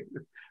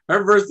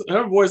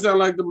 Her voice sound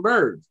like the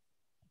birds.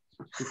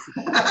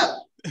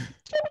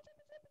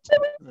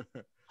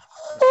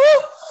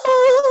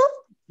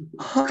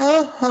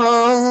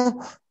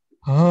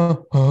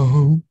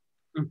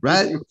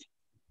 Right?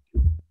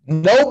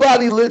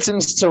 Nobody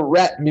listens to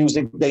rap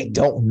music they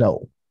don't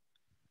know.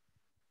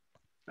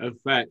 That's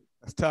fact.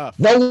 That's tough.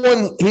 No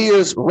one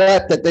hears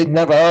rap that they've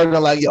never heard and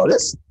they're like, yo,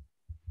 this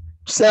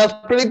sounds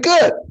pretty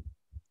good.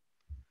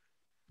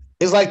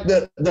 It's like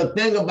the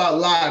thing about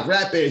live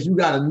rap is you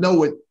got to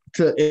know it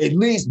to at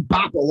least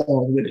bop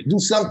along with it, do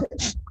something.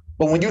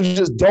 But when you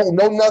just don't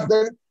know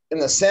nothing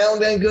and the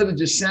sound ain't good, it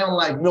just sounds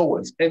like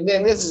noise. And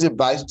then this is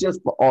advice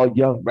just for all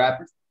young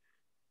rappers.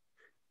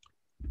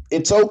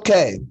 It's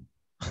okay.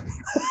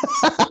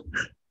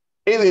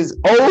 It is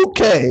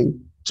okay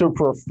to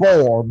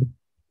perform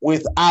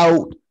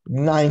without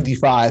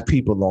 95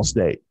 people on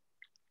stage.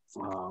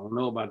 Oh, I don't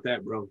know about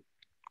that, bro.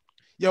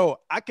 Yo,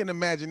 I can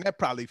imagine that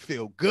probably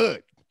feel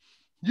good.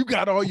 You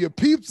got all your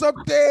peeps up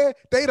there.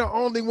 They the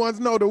only ones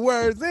know the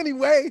words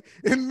anyway.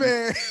 And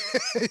man,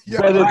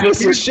 but if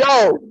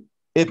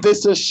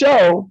it's a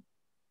show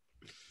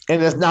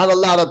and there's not a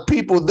lot of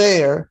people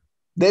there,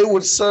 they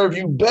would serve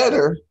you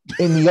better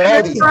in the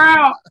audience.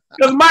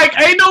 Because Mike,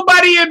 ain't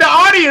nobody in the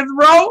audience,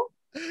 bro.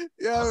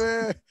 Yeah,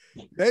 man.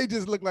 They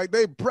just look like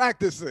they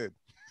practicing.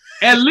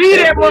 And leave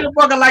that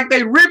motherfucker like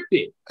they ripped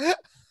it.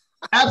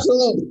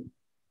 Absolutely.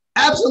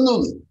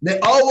 Absolutely. They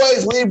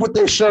always leave with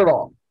their shirt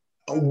on.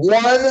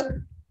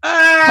 100%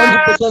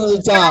 of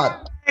the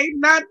time. Hey,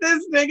 not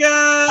this nigga.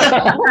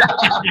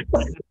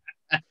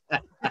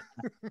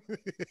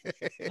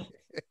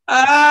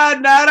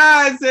 Not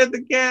I, said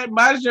the cat.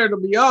 My shirt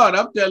will be on.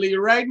 I'm telling you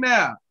right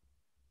now.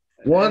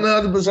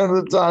 100%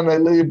 of the time they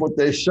leave with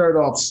their shirt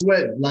off,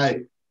 sweating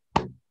like.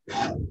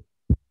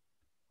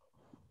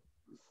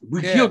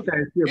 We killed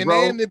that shit, and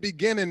bro. they're in the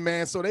beginning,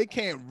 man, so they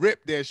can't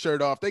rip their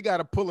shirt off. They got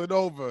to pull it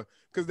over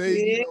because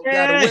they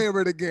got to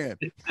wear it again.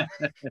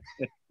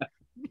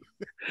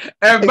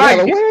 And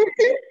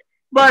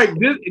Mike,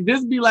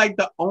 this be like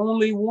the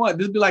only one.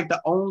 This be like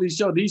the only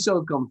show. These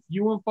shows come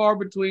few and far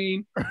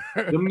between.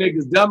 Them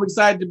niggas dumb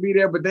excited to be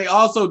there, but they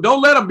also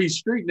don't let them be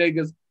street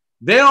niggas.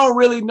 They don't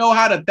really know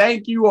how to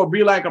thank you or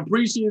be like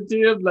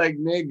appreciative. Like,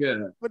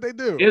 nigga. What they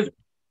do? It's,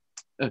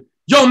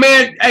 yo,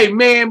 man, hey,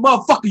 man,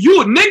 motherfucker,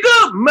 you a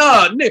nigga?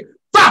 Nigga.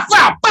 Five,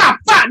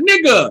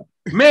 nigga.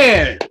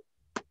 Man.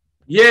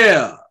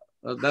 Yeah.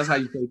 That's how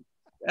you say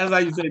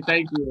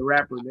thank you to a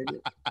rapper,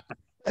 nigga.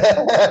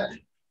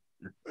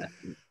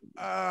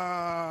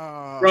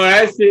 Bro,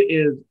 that shit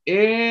is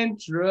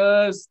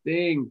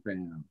interesting,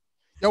 fam.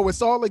 Yo,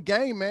 it's all a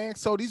game, man.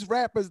 So these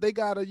rappers, they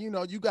gotta,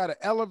 you gotta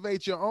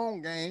elevate your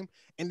own game,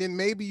 and then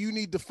maybe you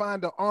need to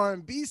find an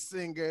R&B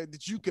singer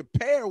that you could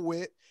pair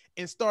with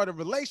and start a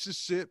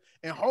relationship,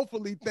 and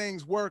hopefully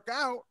things work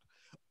out.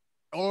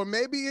 Or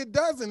maybe it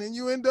doesn't, and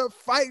you end up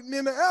fighting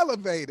in the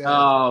elevator.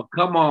 Oh,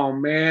 come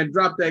on, man.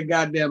 Drop that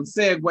goddamn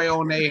segue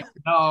on their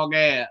dog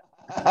ass.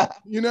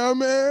 You know,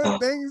 man,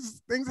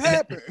 things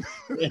happen.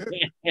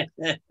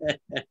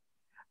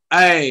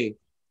 Hey,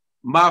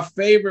 my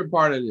favorite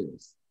part of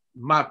this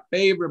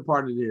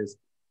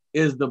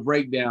is the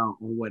breakdown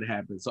on what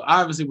happened. So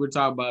obviously we're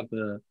talking about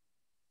the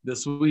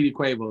Sweetie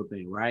Quavo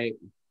thing, right?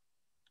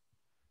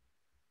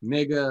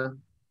 Nigga.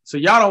 So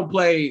y'all don't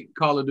play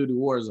Call of Duty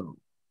Warzone.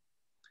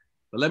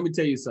 But let me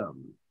tell you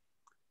something.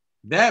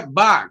 That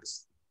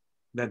box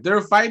that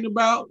they're fighting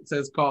about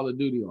says Call of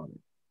Duty on it.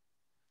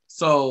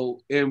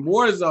 So in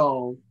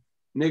Warzone,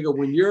 nigga,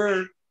 when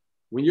you're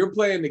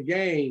playing the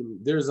game,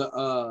 there's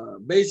a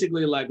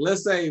basically like,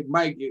 let's say,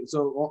 Mike,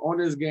 so on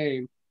this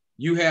game,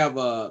 you have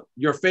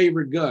your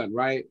favorite gun,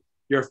 right?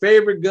 Your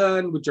favorite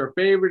gun with your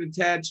favorite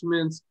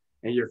attachments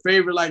and your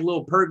favorite like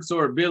little perks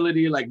or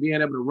ability, like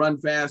being able to run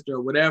faster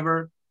or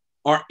whatever,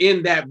 are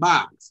in that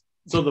box.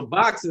 So the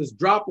boxes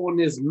drop on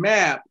this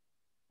map,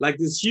 like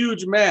this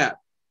huge map.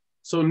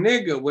 So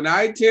nigga, when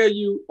I tell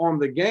you on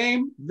the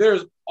game,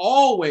 there's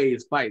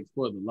always fights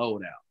for the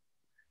loadout.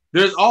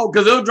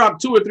 Because they'll drop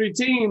 2 or 3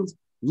 teams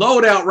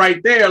loadout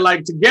right there,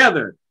 like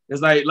together.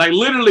 It's like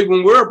literally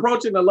when we're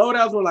approaching the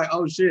loadouts, we're like,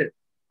 oh shit,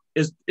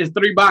 it's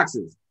 3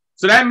 boxes.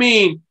 So that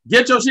means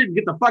get your shit and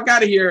get the fuck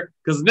out of here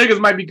because niggas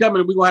might be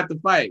coming and we're gonna have to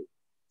fight.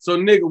 So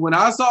nigga, when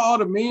I saw all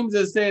the memes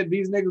that said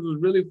these niggas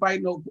was really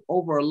fighting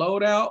over a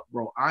loadout,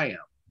 bro, I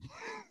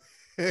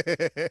am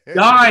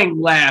dying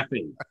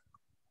laughing.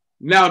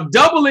 Now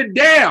double it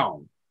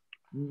down.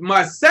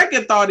 My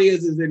second thought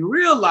is in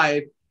real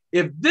life,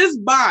 if this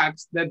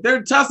box that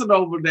they're tussling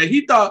over that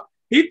he thought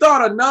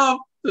enough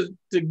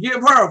to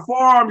give her a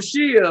forearm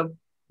shield,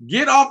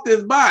 get off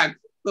this box.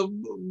 So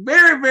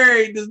very,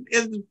 very,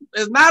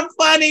 it's not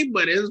funny,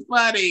 but it's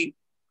funny.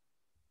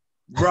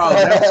 Bro,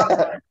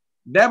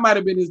 that might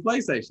have been his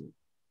PlayStation.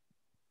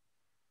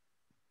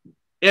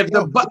 If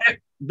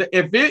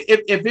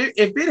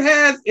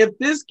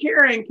this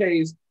carrying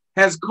case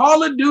has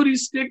Call of Duty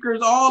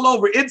stickers all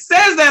over, it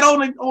says that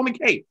on the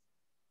case.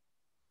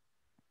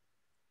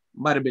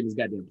 Might have been his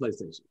goddamn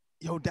PlayStation.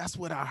 Yo, that's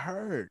what I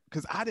heard.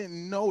 Cause I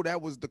didn't know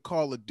that was the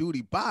Call of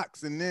Duty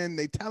box. And then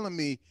they telling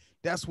me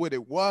that's what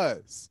it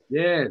was.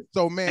 Yeah.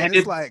 So man, and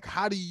it's like,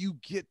 how do you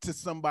get to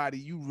somebody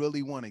you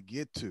really want to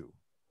get to?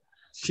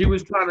 She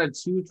was trying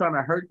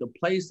to hurt the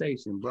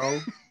PlayStation, bro.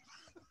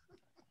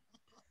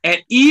 And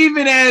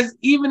even as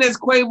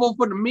Quavo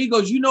for the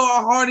Migos, you know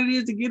how hard it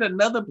is to get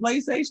another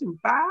PlayStation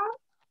 5?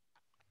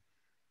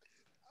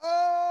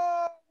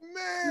 Oh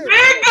man.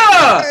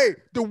 Nigga! Hey,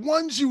 the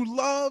ones you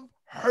love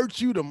hurt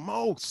you the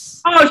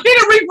most. Oh, she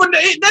didn't reach for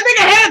that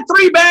nigga had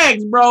 3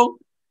 bags, bro.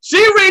 She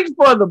reached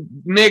for the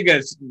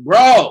niggas,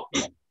 bro.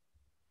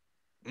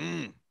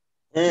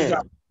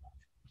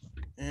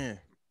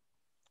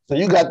 So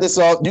you got this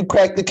all, you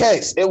cracked the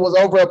case. It was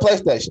over a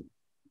PlayStation.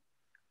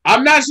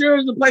 I'm not sure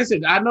it was a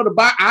PlayStation. I know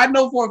I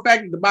know for a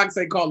fact that the box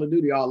say Call of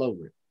Duty all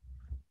over it.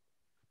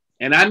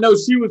 And I know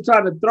she was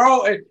trying to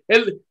throw it.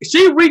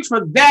 She reached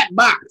for that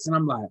box. And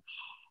I'm like,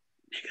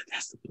 nigga,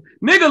 that's the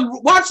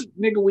nigga. Watch,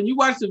 nigga, when you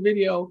watch the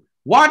video,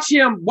 watch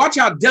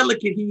how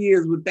delicate he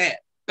is with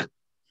that.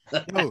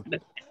 Yo, he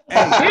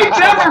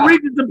never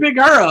reaches to pick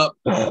her up.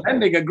 That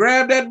nigga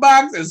grabbed that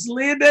box and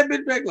slid that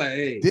bitch back like,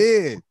 hey.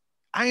 Did.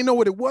 I didn't know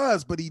what it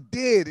was, but he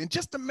did. And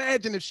just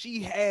imagine if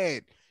she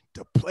had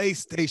the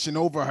PlayStation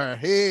over her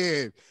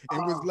head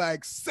and was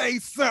like, say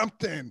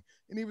something.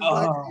 And he was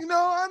like, you know,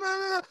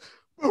 I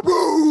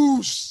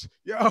boosh.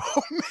 Yo,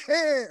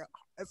 man,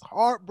 that's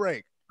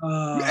heartbreak.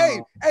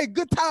 Hey,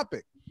 good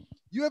topic.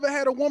 You ever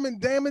had a woman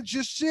damage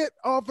your shit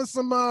off of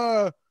some,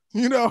 off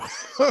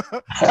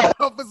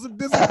of some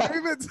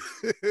disagreements?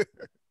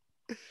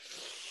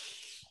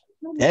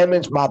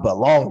 Damage my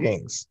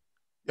belongings.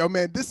 Yo,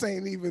 man, this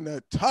ain't even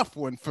a tough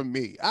one for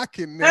me. I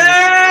can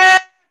name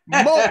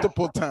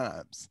multiple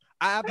times.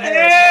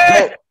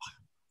 I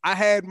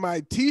had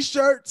my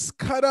t-shirts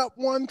cut up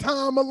one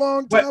time a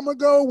long time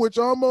ago, which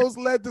almost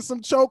led to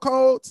some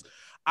chokeholds.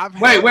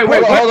 Wait.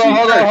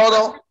 Hold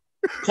on.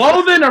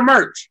 Clothing or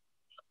merch?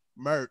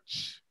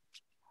 Merch.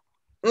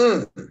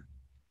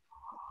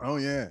 Oh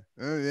yeah.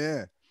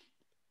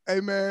 Hey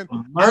man.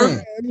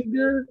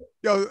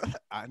 Yo,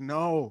 I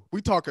know.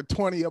 We talking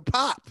 20 a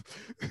pop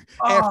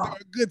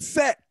after a good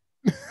set.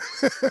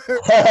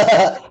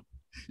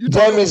 You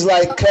damage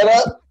like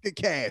cut up?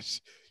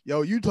 Cash.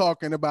 Yo, you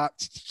talking about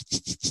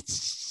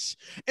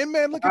and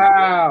man, look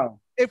at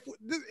if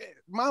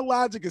my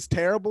logic is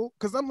terrible,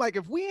 because I'm like,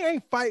 if we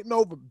ain't fighting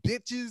over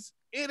bitches,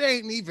 it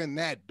ain't even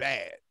that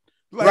bad.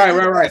 Like,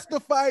 right. That's the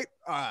fight.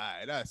 All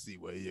right, I see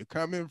where you're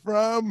coming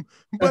from.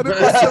 But if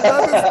it's some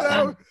other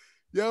stuff,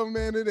 yo,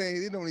 man,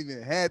 it don't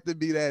even have to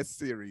be that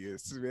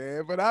serious,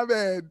 man. But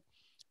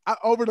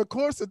over the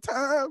course of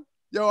time,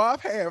 yo,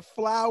 I've had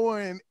flour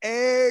and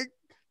egg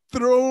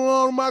thrown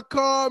on my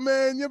car,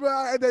 man. You remember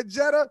I had that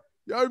Jetta?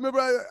 Y'all remember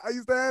I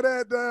used to have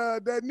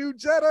that new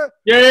Jetta?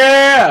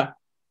 Yeah.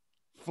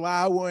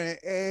 Flour and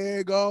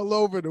egg all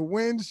over the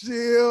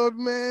windshield,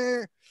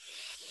 man.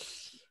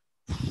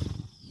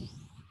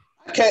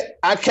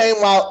 I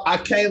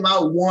came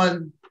out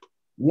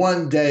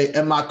one day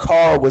and my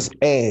car was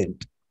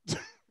egged.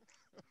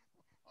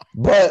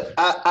 But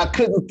I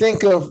couldn't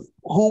think of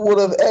who would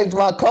have egged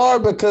my car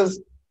because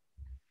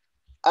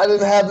I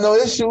didn't have no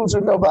issues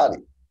with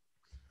nobody.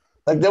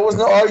 Like there was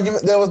no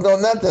argument, there was no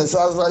nothing. So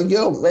I was like,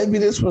 yo, maybe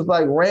this was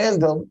like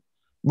random,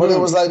 but it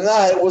was like,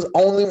 nah, it was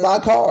only my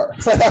car. I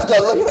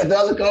started looking at the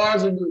other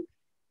cars in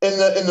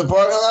the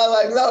parking lot,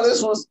 like, no,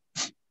 this was,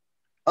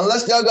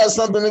 unless y'all got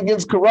something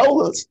against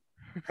Corollas.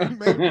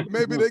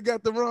 maybe they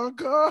got the wrong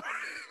car.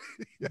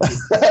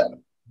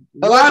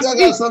 Unless y'all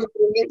got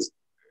something against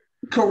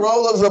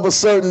Corollas of a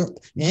certain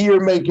year,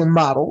 make, and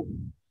model.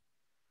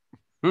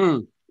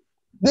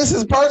 This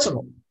is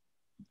personal.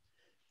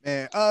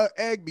 Man,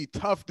 egg be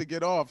tough to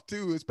get off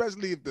too,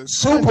 especially if the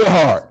super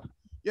hard.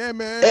 Yeah,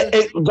 man.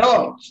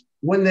 Dogs,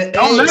 when the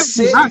egg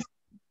sits,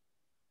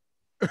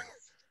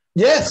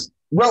 yes,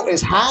 bro,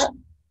 it's hot.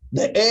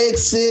 The egg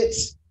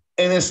sits,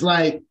 and it's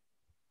like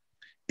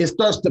it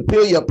starts to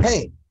peel your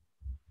paint.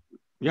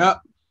 Yep.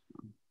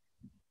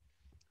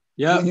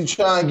 When you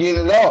try and get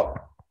it off.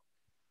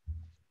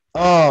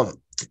 And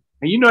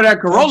you know that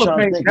Corolla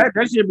paint,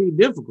 that should be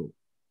difficult.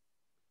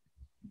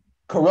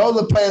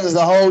 Corolla paint is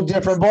a whole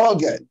different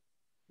ballgame.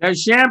 That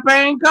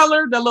champagne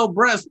color, that little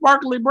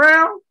sparkly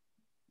brown.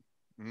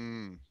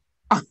 And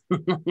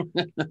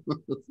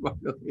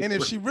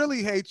if she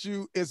really hates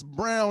you, it's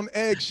brown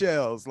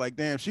eggshells. Like,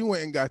 damn, she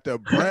went and got the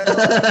brown.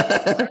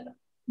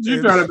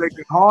 She's trying to make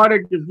it hard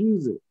and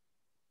confuse it.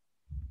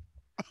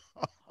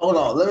 Hold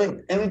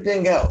on,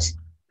 anything else?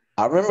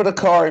 I remember the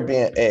car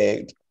being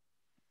egged.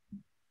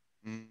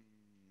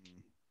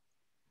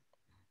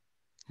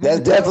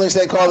 That's definitely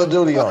say Call of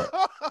Duty on it.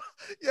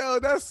 Yo,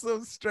 that's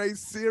some straight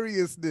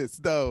seriousness,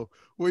 though.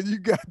 When you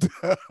got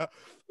the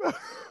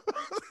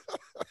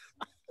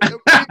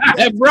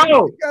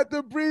bro, you got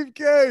the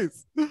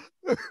briefcase.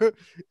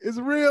 It's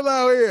real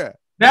out here.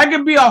 That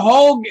could be a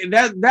whole.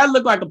 That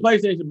looked like a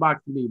PlayStation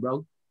box to me,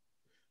 bro.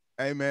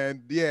 Hey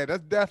man, yeah,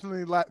 that's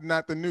definitely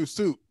not the new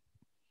suit.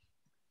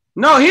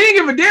 No, he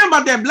didn't give a damn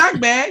about that black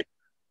bag.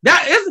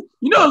 That is,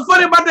 you know what's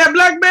funny about that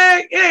black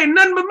bag? It ain't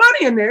nothing but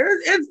money in there.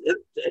 It's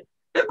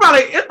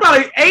probably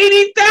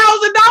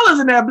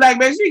 $80,000 in that black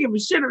bag. She didn't give a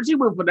shit. She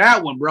went for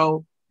that one,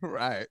 bro.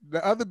 Right.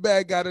 The other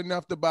bag got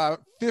enough to buy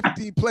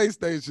 50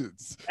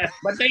 PlayStations.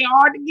 But they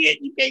hard to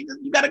get. You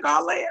gotta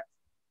call Lance.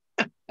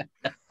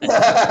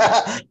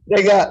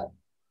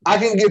 I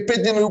can get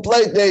 50 new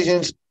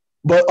PlayStations,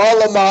 but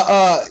all of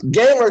my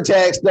gamer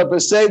tag stuff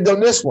is saved on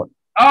this one.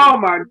 Oh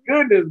my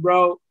goodness,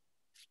 bro.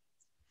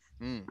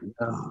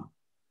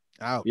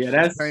 Ouch. Yeah,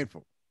 that's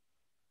painful.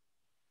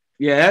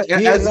 Yeah,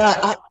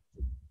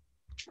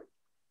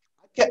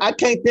 I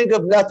can't think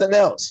of nothing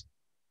else.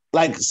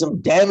 Like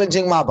some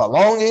damaging my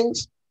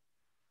belongings.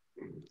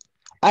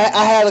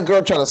 I had a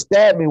girl try to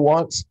stab me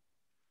once.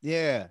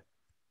 Yeah.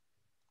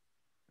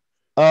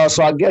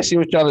 So I guess she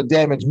was trying to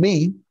damage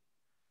me.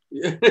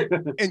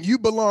 And you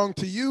belong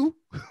to you?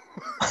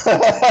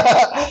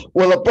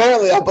 Well,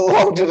 apparently I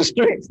belong to the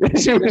streets.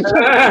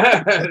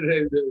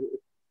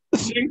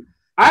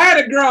 I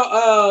had a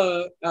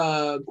girl,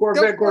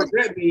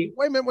 Corvette me.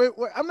 Wait a minute,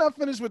 wait. I'm not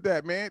finished with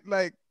that, man.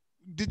 Like,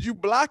 did you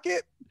block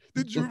it?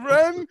 Did you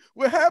run?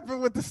 What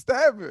happened with the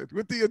stabbing,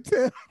 with the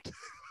attempt?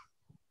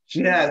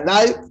 She had a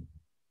knife,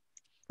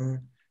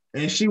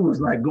 and she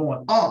was like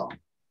going, "Oh,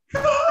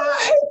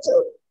 I hate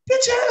you,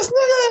 bitch ass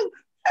nigga,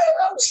 and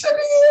I'm sitting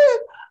here."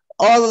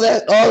 All of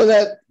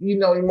that, you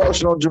know,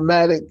 emotional,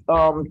 dramatic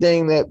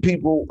thing that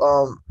people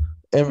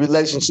in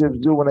relationships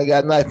do when they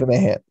got a knife in their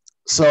hand.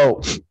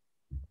 So,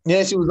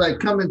 yeah, she was like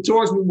coming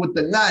towards me with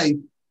the knife.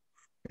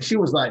 She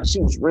was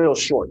real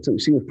short too.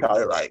 She was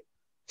probably like,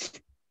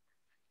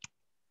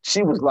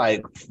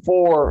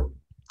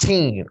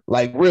 14,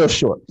 like real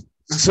short.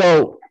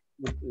 So,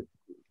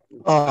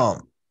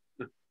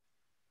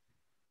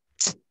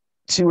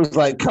 she was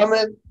like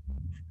coming,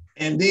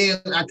 and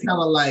then I kind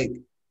of like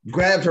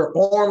grabbed her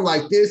arm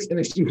like this, and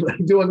then she was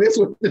like doing this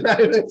with the knife,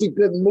 and she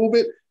couldn't move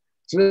it.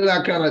 So then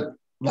I kind of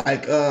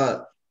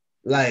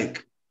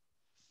like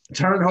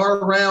turned her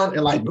around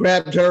and like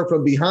grabbed her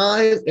from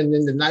behind, and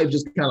then the knife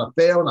just kind of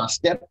fell, and I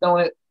stepped on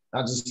it.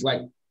 I just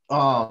like,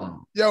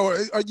 Yo,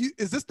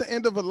 is this the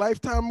end of a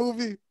Lifetime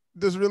movie?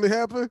 This really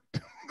happened?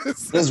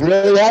 This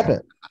really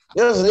happened.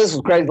 This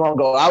was crazy long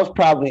ago. I was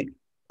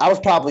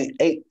probably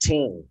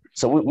 18.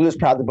 So we was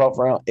probably both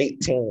around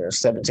 18 or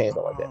 17,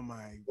 something like that. Oh my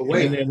God.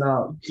 Wait, and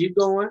then keep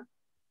going.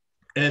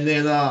 And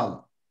then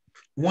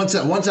once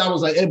I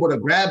was like able to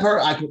grab her,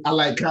 I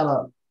like kind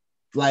of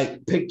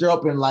like picked her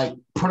up and like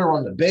put her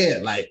on the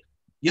bed, like,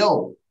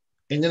 yo.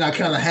 And then I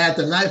kind of had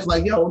the knife,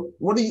 like, yo,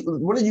 what are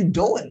you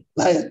doing?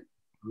 Like,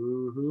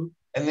 and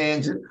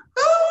then just,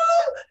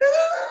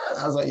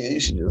 I was like, yeah, you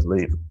should just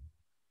leave.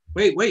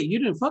 Wait, you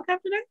didn't fuck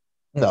after that?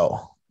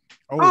 No.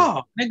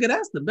 Oh, nigga,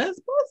 that's the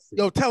best pussy.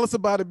 Yo, tell us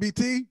about it,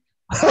 BT.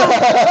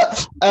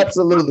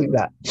 Absolutely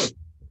not.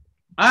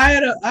 I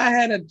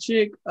had a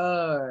chick,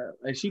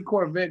 like she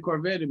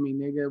Corvetted me,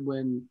 nigga,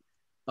 when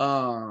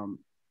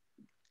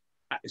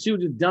she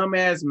was just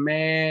dumbass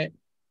mad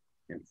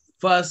and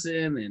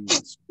fussing and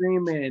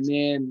screaming, and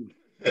then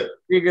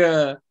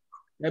nigga,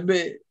 that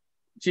bitch,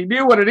 she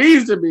did what it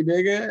needs to be,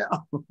 nigga.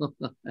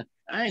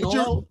 I ain't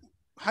gonna.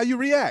 How you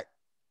react?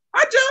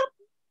 I jumped.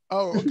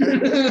 Oh,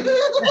 okay.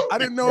 I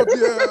didn't know if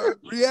your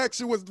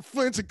reaction was to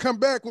flinch and come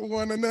back with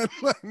one or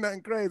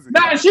nothing crazy.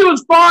 Nah, she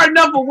was far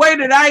enough away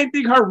that I didn't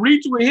think her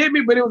reach would hit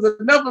me, but it was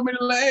enough for me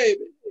to like, hey,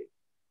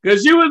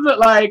 because she was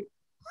like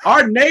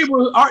our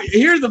neighbor.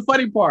 Here's the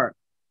funny part: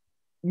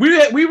 we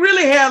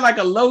really had like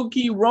a low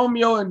key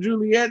Romeo and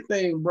Juliet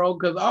thing, bro.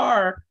 Because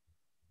our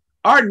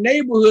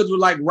neighborhoods were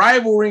like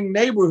rivaling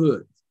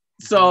neighborhoods.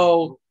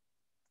 So,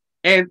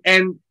 and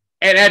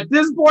at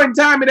this point in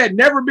time, it had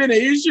never been an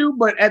issue.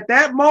 But at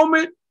that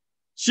moment,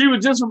 she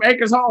was just from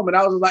Acres Home, and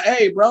I was like,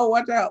 "Hey, bro,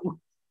 watch out!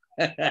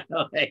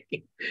 Like,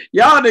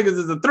 y'all niggas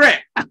is a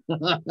threat.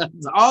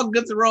 It's all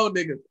Guts and Road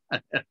niggas."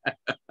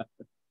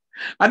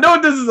 I know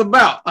what this is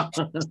about.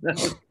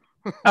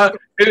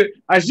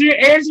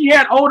 She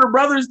had older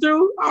brothers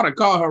too. I ought to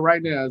call her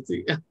right now.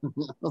 See,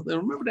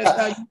 remember that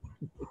time?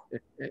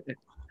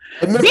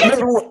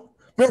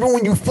 Remember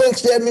when you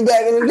flinched at me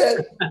back in the day?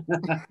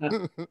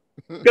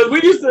 Because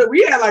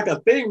we had like a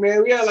thing,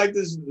 man. We had like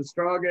this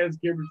strong ass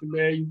chemistry,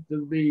 man. Used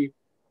to be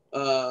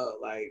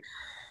like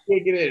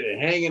kicking it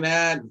and hanging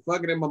out and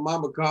fucking in my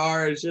mama's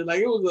car and shit.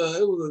 Like it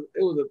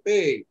was a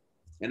thing.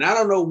 And I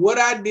don't know what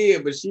I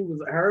did, but she was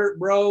hurt,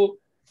 bro.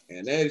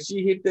 And then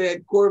she hit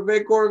that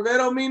Corvette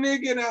on me,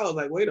 nigga. And I was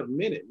like, wait a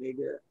minute,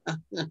 nigga.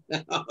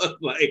 I was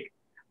like,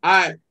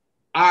 I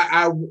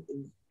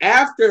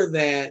after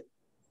that,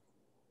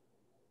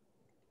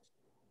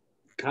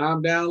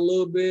 calm down a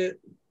little bit.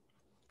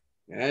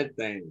 That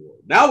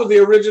was the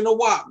original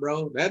WAP,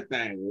 bro. That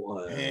thing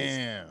was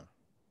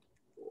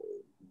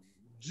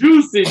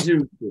juicy.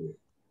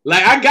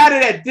 Like I got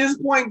it at this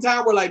point in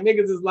time where like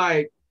niggas is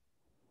like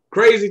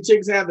crazy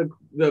chicks have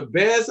the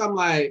best. I'm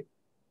like,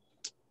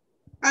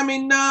 I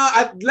mean,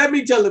 let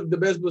me tell you, the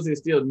best pussy is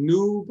still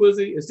new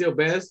pussy. It's still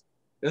best.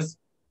 That's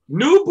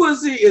new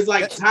pussy is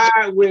like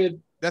tied with.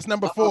 That's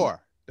number 4.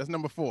 That's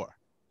number 4.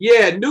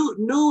 Yeah,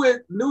 new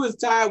is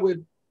tied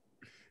with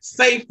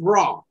Safe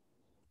Raw.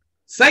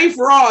 Safe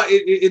Raw,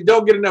 it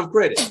don't get enough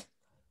credit.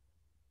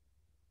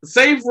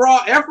 Safe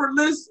Raw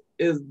Effortless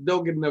is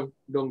don't get enough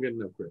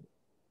credit.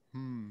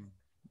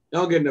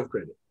 Don't get enough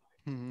credit.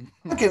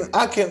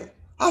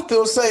 I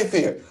feel safe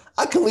here.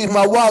 I can leave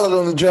my wallet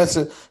on the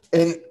dresser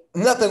and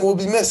nothing will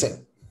be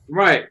missing.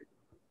 Right.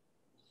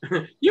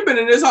 You've been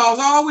in this house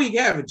all week,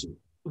 haven't you?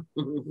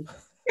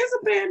 It's a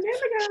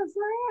pandemic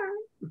outside.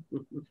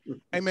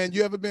 Hey man,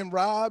 you ever been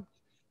robbed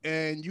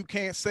and you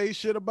can't say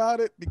shit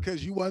about it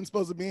because you wasn't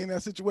supposed to be in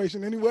that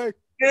situation anyway?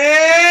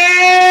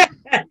 Yeah.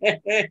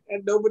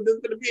 No, but this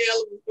is gonna be a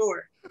hell of a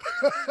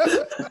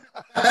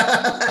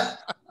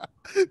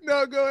story.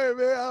 No, go ahead,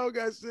 man. I don't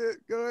got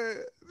shit. Go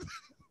ahead.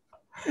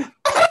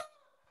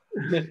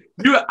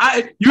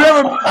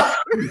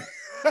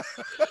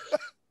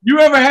 You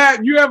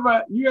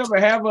ever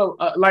have a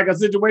like a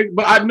situation?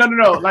 But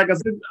no. Like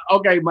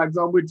okay, Mike,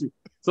 so I'm with you.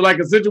 So like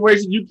a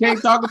situation you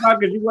can't talk about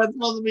because you wasn't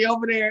supposed to be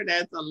over there.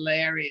 That's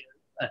hilarious.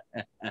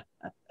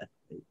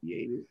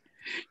 You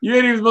ain't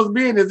even supposed to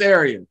be in this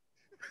area.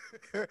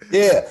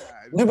 Yeah,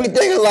 you be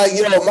thinking like,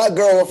 my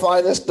girl will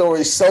find this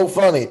story so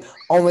funny.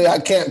 Only I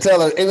can't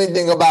tell her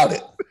anything about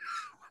it.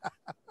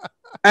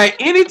 Hey,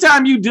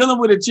 anytime you dealing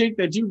with a chick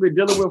that you've been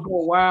dealing with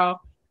for a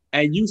while,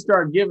 and you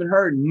start giving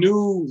her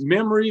new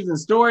memories and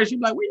stories,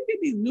 she's like, "Where you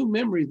get these new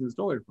memories and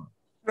stories from?"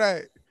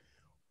 Right.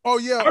 Oh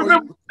yeah.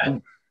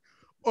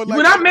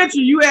 When I met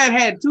you, you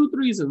had 2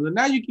 threesomes, and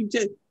now you keep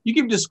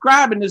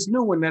describing this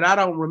new one that I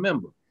don't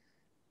remember.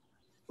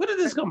 Where did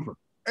this come from?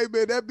 Hey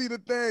man, that be the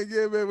thing,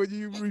 yeah, man. When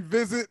you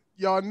revisit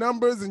your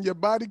numbers and your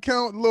body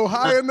count a little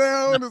higher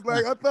now, and it's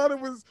like I thought it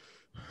was.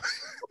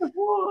 I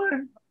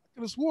could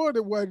have sworn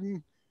it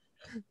wasn't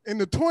in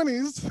the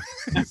 20s.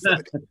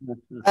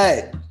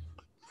 Hey,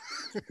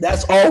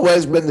 that's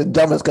always been the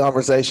dumbest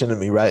conversation to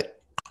me, right?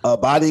 A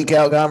body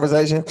count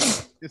conversation.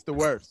 It's the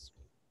worst.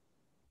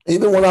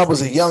 Even when I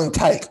was a young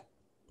tyke,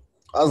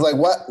 I was like,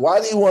 "What?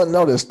 Why do you want to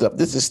know this stuff?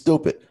 This is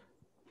stupid."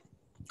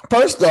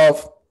 First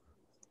off,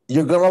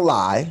 you're gonna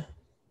lie.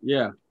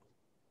 Yeah.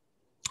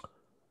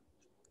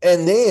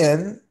 And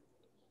then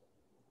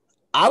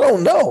I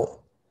don't know.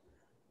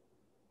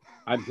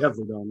 I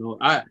definitely don't know.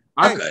 I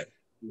definitely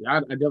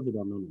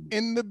don't know.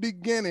 In the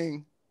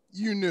beginning,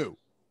 you knew.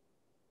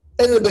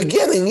 In the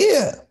beginning,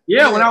 yeah.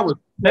 Yeah, when I was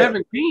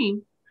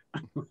 17.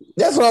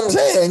 That's what I'm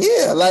saying.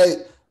 Yeah,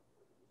 like,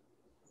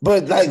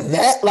 but like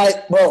that,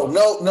 like, bro,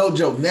 no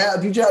joke. Now,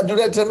 if you try to do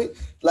that to me,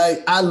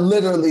 like, I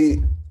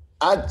literally,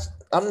 I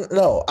don't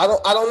know.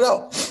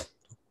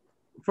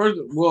 First,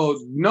 well,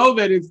 know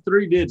that it's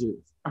 3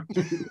 digits.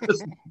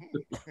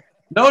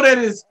 know that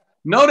it's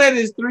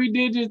 3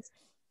 digits,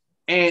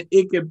 and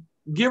it could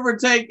give or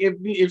take.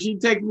 If she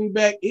takes me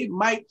back, it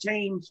might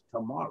change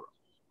tomorrow.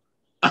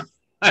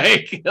 Yeah, I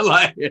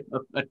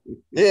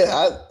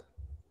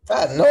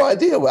had no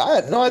idea. I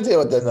had no idea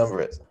what that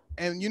number is.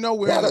 And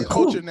we're in a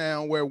culture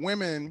now where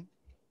women,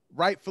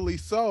 rightfully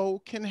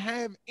so, can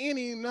have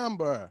any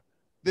number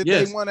that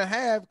they want to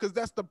have, because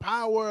that's the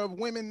power of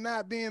women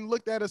not being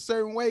looked at a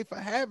certain way for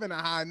having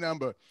a high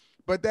number.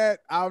 But that,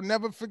 I'll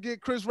never forget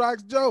Chris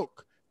Rock's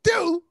joke.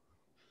 Do.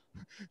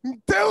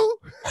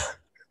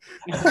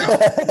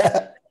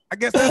 I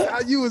guess that's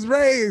how you was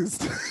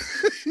raised.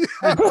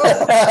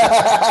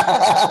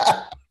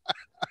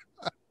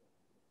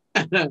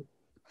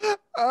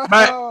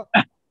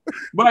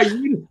 But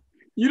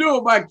you know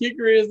what my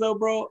kicker is though,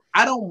 bro?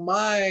 I don't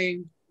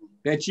mind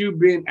that you've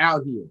been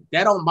out here.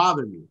 That don't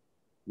bother me.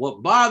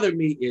 What bothered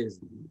me is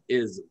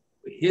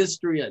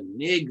history of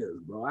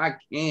niggas, bro. I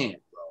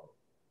can't, bro.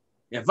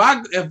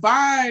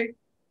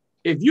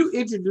 If you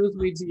introduce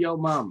me to your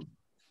mama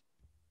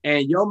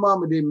and your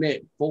mama did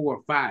met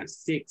 4, 5,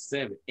 6,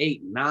 7,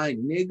 8,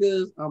 9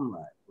 niggas, I'm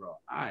like, bro,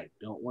 I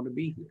don't want to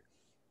be here.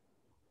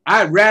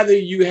 I'd rather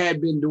you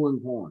had been doing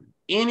porn.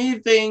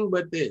 Anything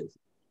but this.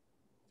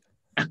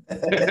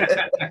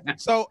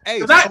 So,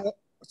 hey,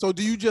 so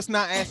do you just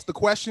not ask the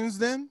questions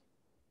then?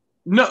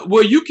 No,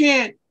 well, you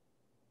can't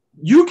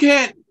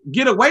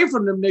get away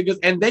from them niggas,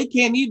 and they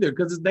can't either,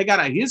 because they got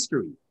a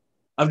history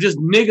of just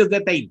niggas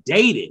that they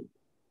dated.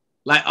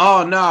 Like,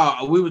 oh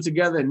no, we were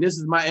together and this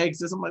is my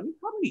ex. I'm like,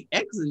 how many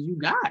exes you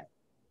got?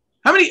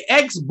 How many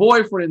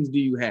ex-boyfriends do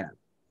you have?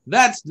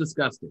 That's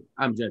disgusting.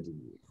 I'm judging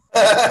you.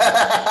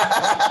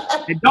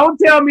 And don't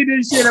tell me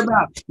this shit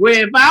about, well,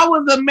 if I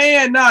was a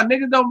man, nah,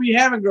 niggas don't be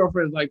having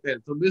girlfriends like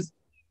that. So this,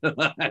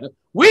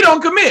 we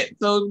don't commit.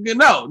 So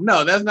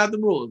no, that's not the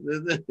rules.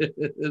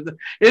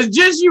 It's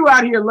just you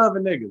out here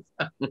loving niggas.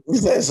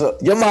 So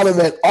your mama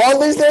met all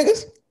these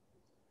niggas?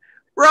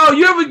 Bro,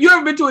 you ever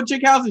been to a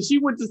chick house and she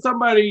went to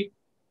somebody?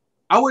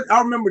 I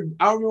remember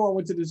I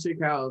went to this chick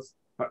house.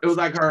 It was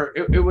like her,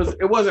 it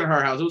wasn't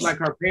her house, it was like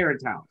her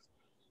parents' house.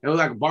 It was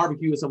like a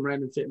barbecue or some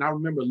random shit. And I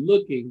remember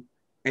looking,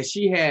 and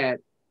she had,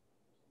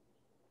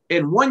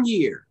 in 1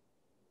 year,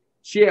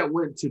 she had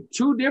went to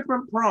 2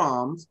 different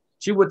proms.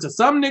 She went to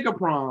some nigga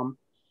prom,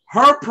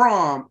 her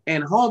prom,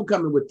 and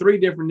homecoming with 3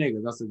 different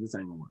niggas. I said, this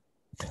ain't gonna work.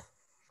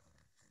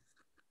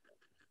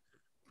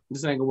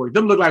 This ain't gonna work.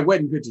 Them look like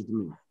wedding pictures to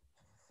me.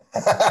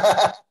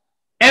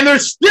 And they're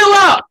still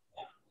up.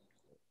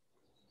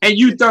 And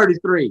you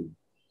 33.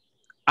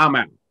 I'm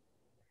out.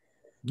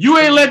 You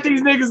ain't let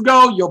these niggas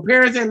go. Your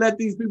parents ain't let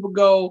these people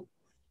go.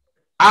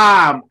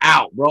 I'm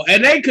out, bro.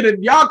 And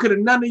y'all could have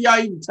none of y'all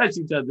even touched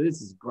each other.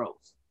 This is gross.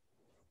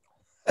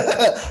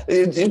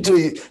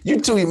 You're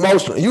too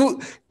emotional. You're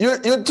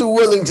too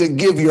willing to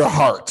give your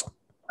heart.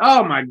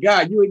 Oh my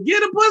God. You would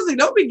get a pussy.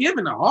 Don't be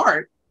giving a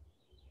heart.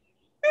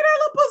 Get that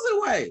little pussy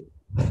away.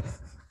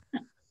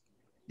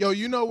 Yo,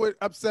 you know what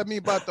upset me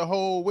about the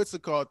whole what's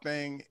it called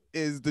thing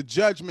is the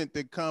judgment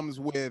that comes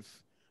with,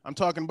 I'm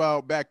talking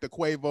about back to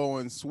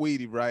Quavo and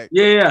Sweetie, right?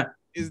 Yeah.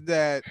 Is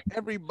that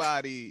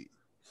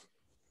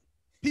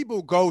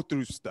people go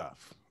through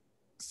stuff.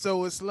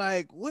 So it's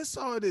like, what's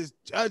all this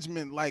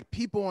judgment? Like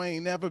people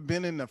ain't never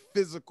been in a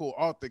physical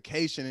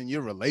altercation in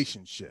your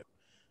relationship.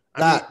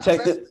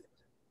 Check it.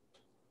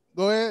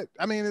 Go ahead.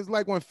 I mean, it's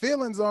like when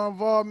feelings are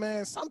involved,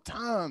 man,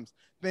 sometimes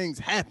things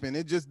happen.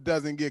 It just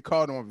doesn't get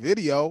caught on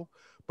video.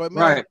 But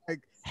man, right.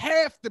 Like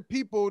half the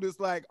people that's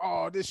like,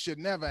 oh, this should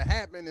never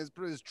happen is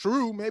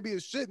true. Maybe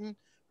it shouldn't,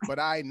 but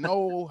I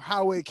know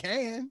how it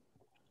can.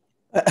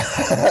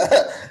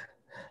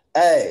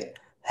 Hey,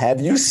 have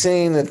you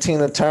seen the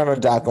Tina Turner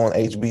doc on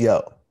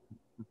HBO?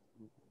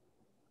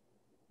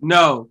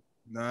 No.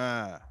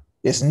 Nah.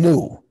 It's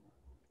new.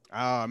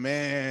 Oh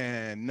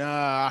man,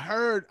 nah.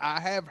 I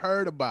have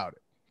heard about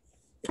it.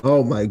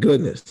 Oh my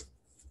goodness.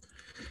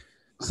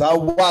 So I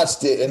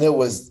watched it and it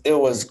was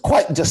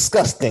quite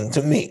disgusting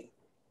to me.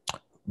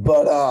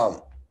 But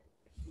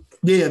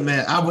yeah,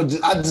 man, I would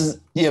just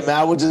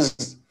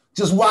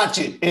watch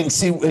it and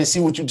see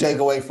what you take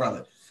away from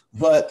it.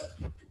 But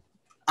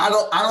I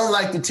don't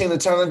like the Tina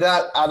Turner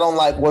doc. I don't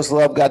like What's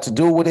Love Got to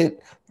Do with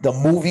It. The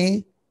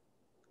movie.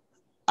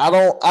 I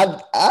don't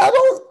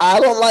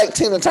like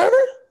Tina Turner.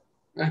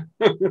 Yeah,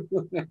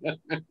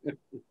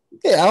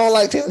 I don't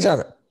like Tina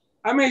Turner.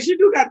 I mean, she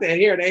do got that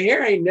hair. That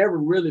hair ain't never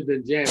really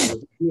been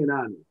jamming, being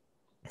honest.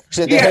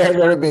 Said that hair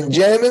never been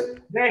jamming?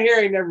 That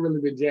hair ain't never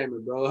really been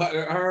jamming, bro.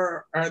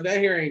 Her that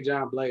hair ain't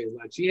John Blaze.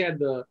 Like she had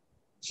her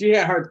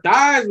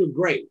thighs were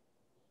great.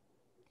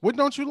 What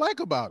don't you like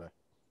about her?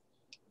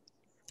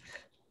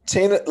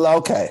 Tina,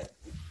 okay.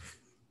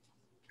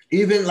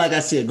 Even like I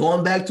said,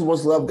 going back to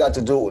What's Love Got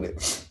to Do with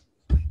It.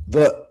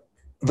 The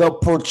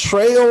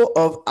portrayal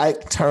of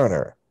Ike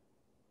Turner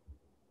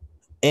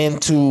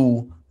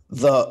into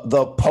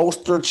the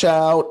poster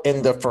child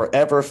and the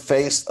forever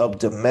face of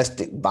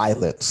domestic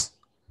violence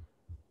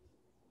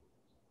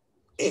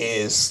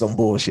is some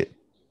bullshit.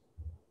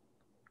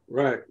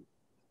 Right.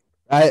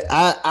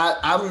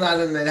 I'm not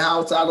in the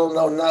house. I don't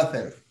know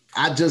nothing.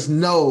 I just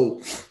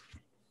know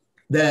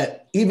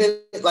that even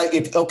like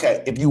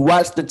if you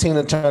watch the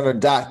Tina Turner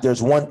doc,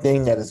 there's one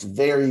thing that is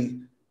very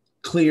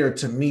clear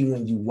to me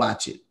when you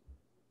watch it.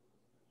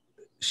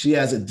 She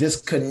has a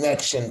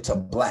disconnection to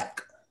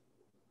Black.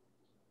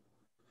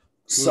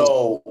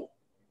 So,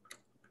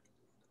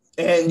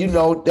 and you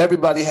know,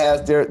 everybody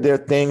has their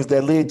things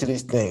that lead to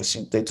these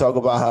things. They talk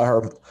about how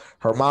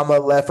her mama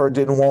left her,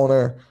 didn't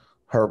want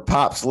her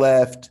pops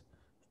left,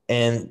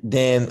 and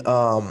then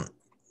a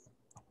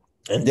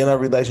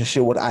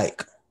relationship with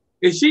Ike.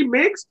 Is she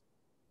mixed?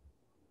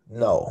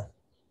 No.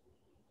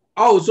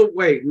 Oh, so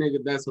wait,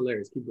 nigga, that's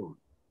hilarious. Keep going.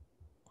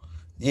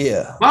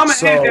 Yeah. Mama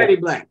and daddy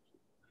Black.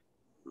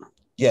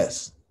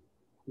 Yes.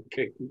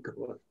 Okay, keep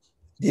going.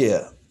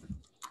 Yeah.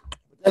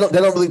 They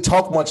don't really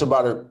talk much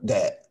about her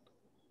dad.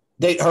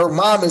 Her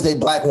mom is a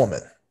Black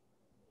woman.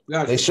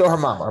 Gotcha. They show her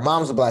mom. Her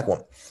mom's a Black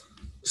woman.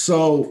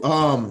 So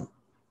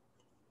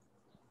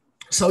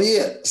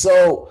yeah.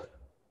 So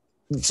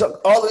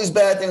all of these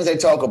bad things they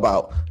talk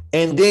about.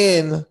 And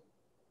then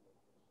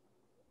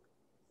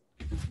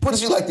put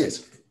it like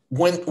this.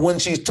 When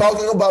she's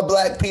talking about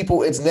Black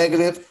people, it's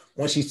negative.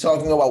 When she's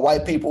talking about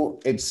white people,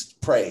 it's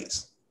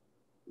praise.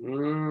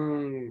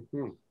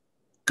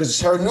 Because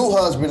her new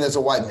husband is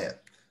a white man.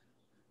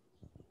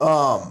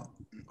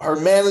 Her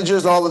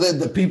managers, all of that,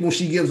 the people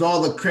she gives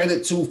all the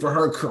credit to for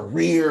her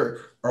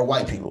career are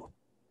white people.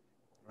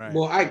 Right.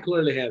 Well, Ike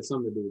clearly had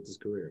something to do with his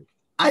career.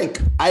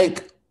 Ike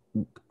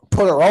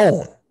put her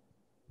on.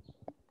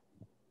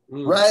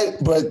 Right?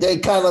 But they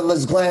kind of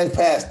let's glance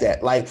past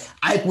that. Like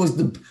Ike was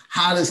the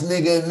hottest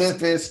nigga in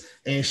Memphis,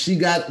 and she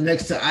got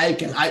next to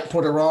Ike, and Ike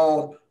put her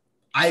on.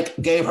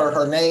 Ike gave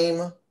her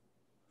name.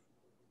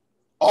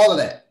 All of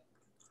that.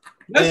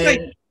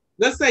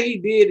 Let's say he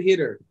did hit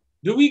her.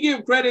 Do we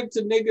give credit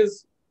to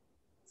niggas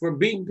for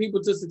beating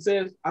people to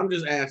success? I'm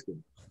just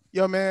asking.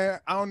 Yo, man,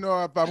 I don't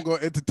know if I'm going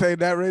to entertain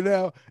that right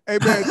now. Hey,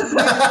 man,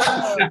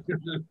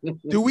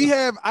 do we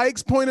have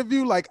Ike's point of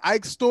view, like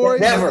Ike's story?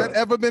 Never. Has that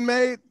ever been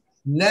made?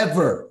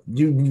 Never.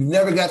 You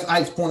never got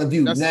Ike's point of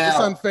view. That's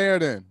unfair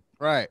then.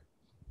 Right.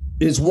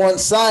 It's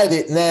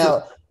one-sided.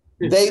 Now,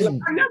 I never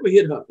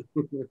hit her.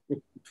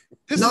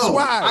 This is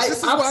why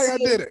I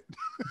did it.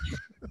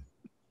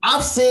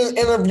 I've seen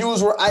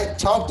interviews where Ike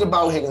talked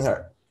about hitting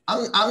her.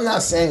 I'm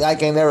not saying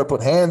Ike ain't never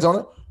put hands on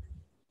her.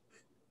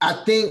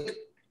 I think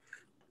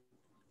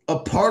a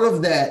part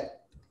of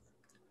that,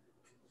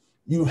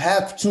 you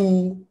have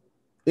to,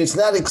 it's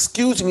not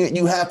excusing it,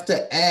 you have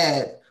to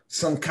add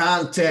some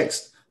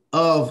context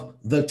of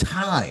the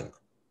time.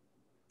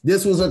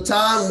 This was a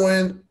time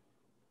when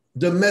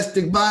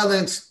domestic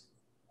violence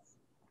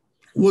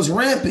was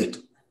rampant.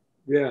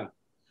 Yeah.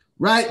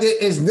 Right?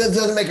 This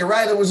doesn't make it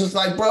right. It was just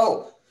like,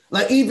 bro,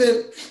 like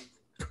even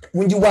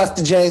when you watch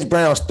the James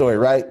Brown story,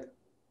 right?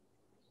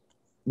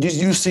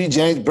 You see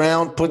James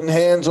Brown putting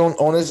hands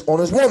on his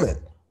woman.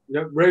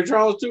 Yep, Ray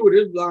Charles too with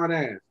his blonde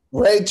ass.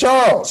 Ray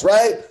Charles,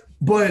 right?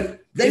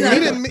 But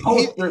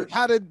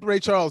how did Ray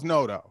Charles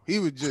know though? He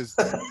was just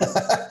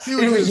he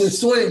was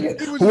just swinging.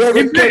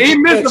 He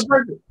missed the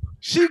first.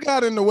 She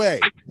got in the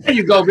way. There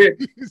you go,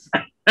 bitch.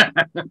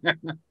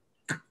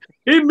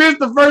 He missed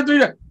the first three.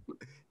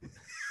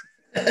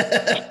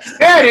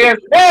 There it is.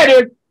 There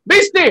it is.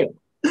 Be still.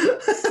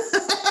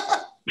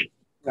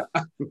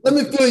 Let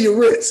me feel your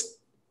wrist.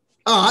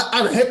 Oh,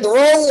 I hit the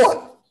wrong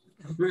one.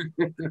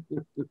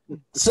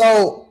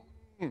 So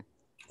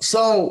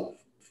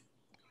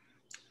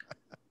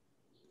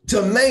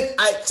to make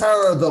Ike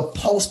Turner the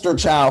poster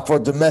child for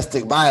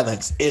domestic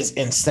violence is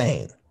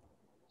insane.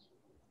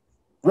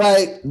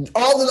 Right?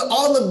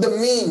 All of the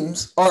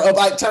memes are of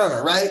Ike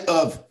Turner, right?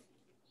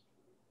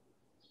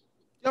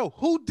 Yo,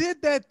 who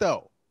did that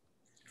though?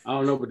 I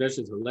don't know, but that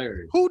shit's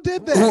hilarious. Who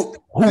did that? Who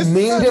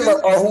memed him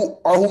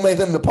or who made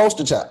him the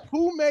poster child?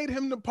 Who made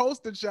him the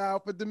poster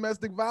child for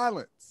domestic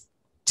violence?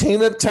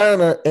 Tina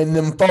Turner and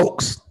them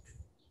folks.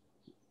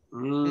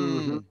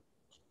 Mm-hmm.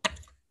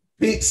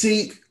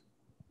 See,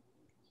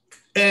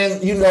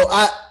 and you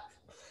know,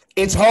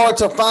 it's hard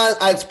to find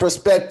Ike's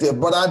perspective,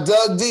 but I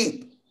dug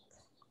deep.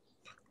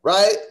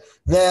 Right?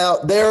 Now,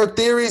 there are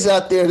theories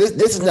out there. This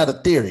is not a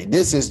theory.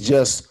 This is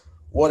just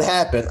what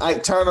happened.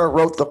 Ike Turner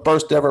wrote the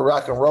first ever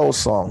rock and roll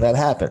song. That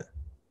happened.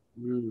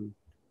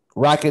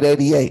 Rocket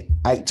 88.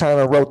 Ike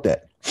Turner wrote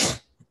that.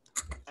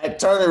 Ike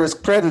Turner is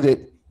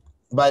credited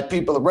by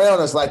people around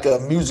us like a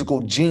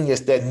musical genius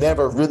that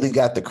never really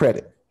got the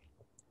credit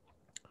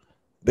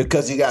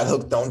because he got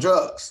hooked on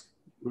drugs.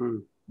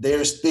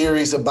 There's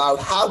theories about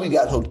how he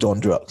got hooked on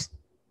drugs.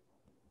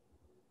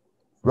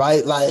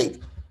 Right? Like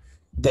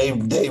they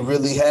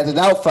really had it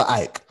out for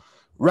Ike.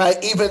 Right?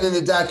 Even in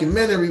the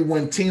documentary,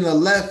 when Tina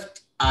left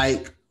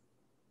Ike,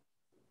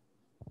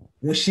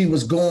 when she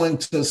was going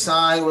to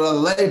sign with other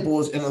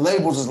labels, and the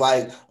labels was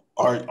like,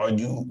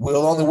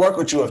 we'll only work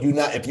with you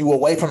if you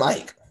away from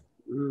Ike.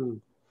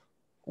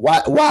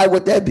 Why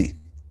would that be?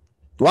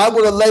 Why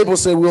would a label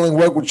say we only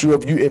work with you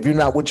if you're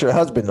not with your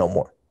husband no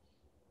more?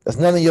 That's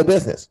none of your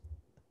business.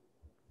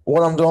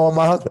 What I'm doing with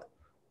my husband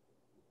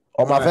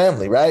or my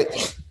family,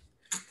 right?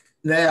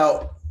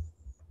 Now,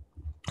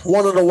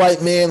 one of the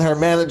white men, her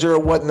manager or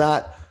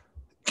whatnot,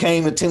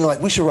 came to Tina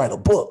like, we should write a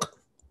book.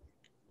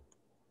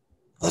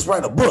 Let's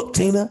write a book,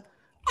 Tina.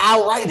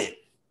 I'll write it.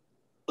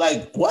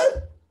 Like,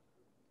 what?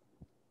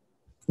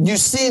 You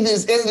see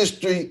this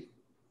industry,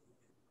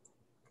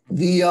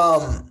 the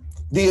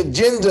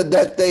agenda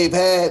that they've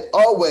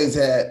always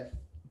had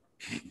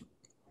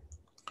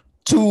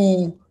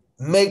to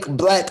make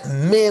black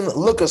men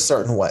look a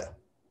certain way.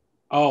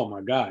 Oh my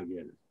God,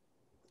 yeah.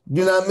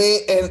 You know what I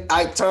mean? And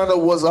Ike Turner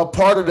was a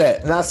part of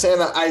that. Not saying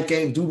that Ike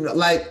can't do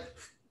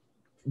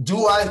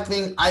do I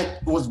think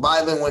Ike was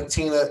violent with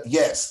Tina?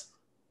 Yes.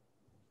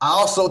 I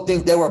also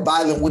think they were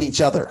violent with each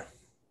other.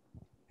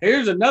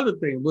 Here's another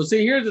thing. Well,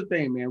 see, here's the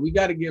thing, man. We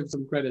got to give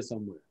some credit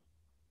somewhere.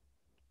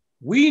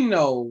 We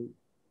know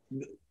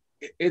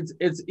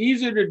it's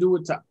easier to do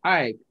it to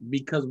Ike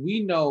because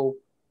we know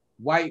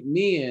white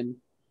men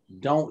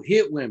don't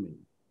hit women.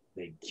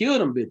 They kill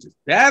them bitches.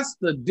 That's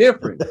the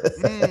difference.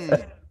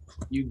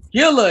 You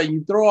kill her,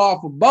 you throw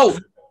off a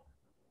boat.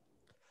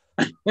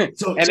 And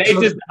they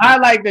just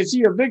highlight that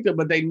she a victim,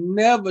 but they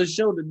never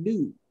show the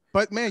dude.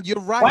 But man, you're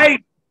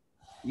right.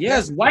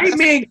 White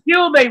men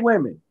kill their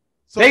women.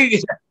 So,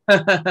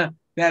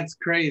 that's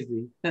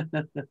crazy. So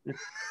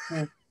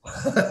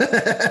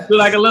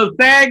like a little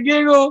sad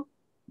giggle.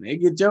 They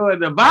get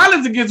the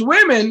violence against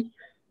women.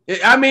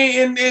 I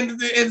mean,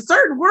 in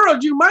certain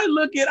worlds, you might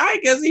look at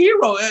Ike as a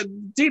hero.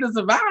 Tina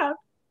survived.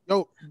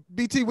 No,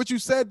 BT, what you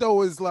said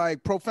though is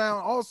like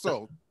profound.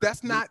 Also,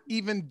 that's not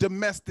even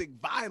domestic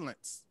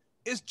violence.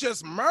 It's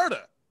just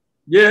murder.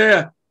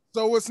 Yeah.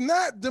 So it's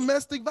not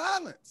domestic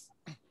violence.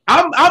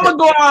 I'm gonna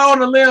go out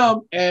on a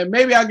limb, and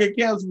maybe I'll get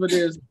canceled for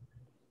this,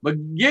 but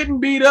getting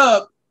beat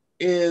up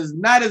is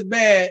not as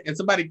bad as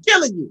somebody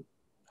killing you.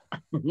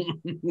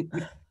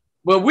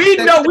 But we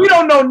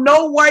don't know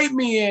no white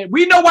men.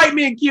 We know white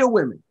men kill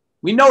women.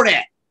 We know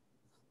that.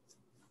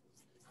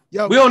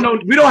 Yo, we don't know.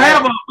 We don't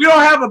have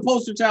a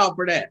poster child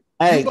for that.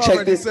 Hey, you've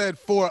already said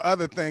 4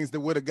 other things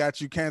that would have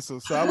got you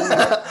canceled. So I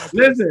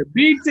listen.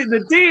 BT,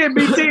 the T and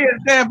BT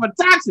is stand for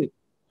toxic.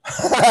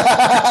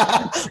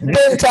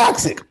 Ben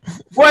toxic.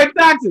 Boy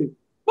toxic.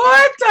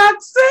 Boy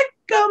toxic.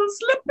 Come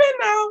slipping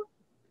out.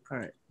 All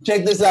right.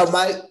 Check this out,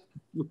 Mike.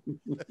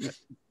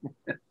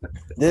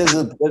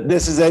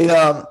 This is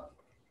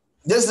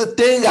a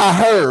thing I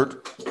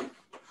heard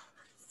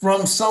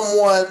from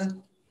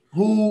someone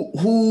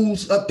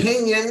whose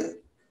opinion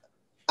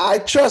I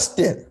trust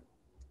in.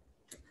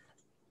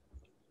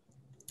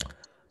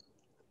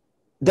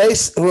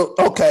 There's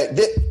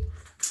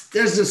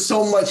just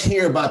so much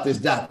here about this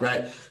doc,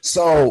 right?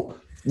 So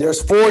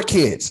there's 4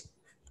 kids.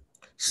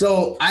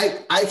 So I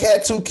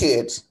had 2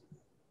 kids,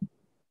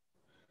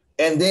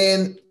 and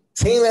then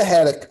Tina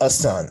had a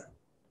son,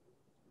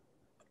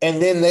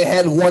 and then they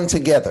had one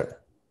together,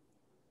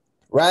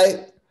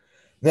 right?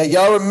 Now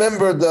y'all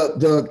remember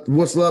the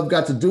What's Love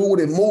Got to Do with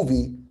It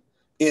movie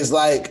is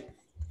like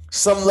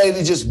some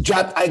lady just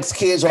dropped Ike's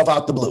kids off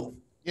out the blue.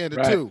 Yeah,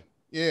 the 2.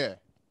 Yeah.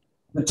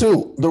 The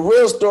 2. The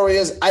real story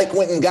is Ike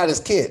went and got his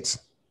kids.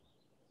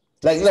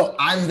 Like, no,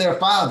 I'm their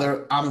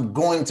father. I'm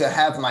going to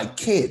have my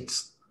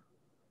kids.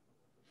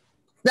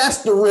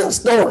 That's the real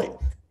story.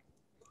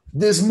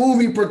 This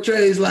movie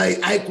portrays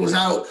like Ike was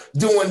out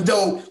doing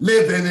dope,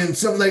 living, and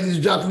some ladies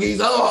dropping keys.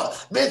 Oh,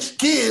 bitch,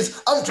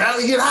 kids, I'm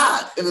trying to get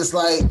hot. And it's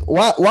like,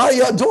 why are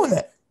y'all doing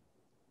that?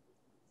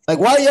 Like,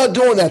 why are y'all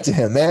doing that to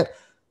him, man?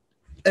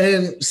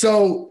 And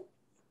so,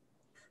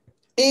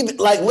 even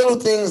like little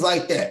things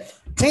like that.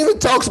 Tina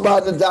talks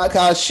about in the doc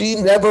how she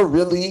never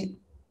really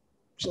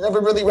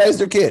raised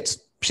her kids.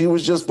 She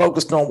was just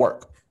focused on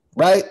work,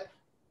 right?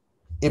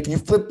 If you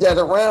flip that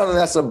around and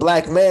that's a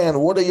black man,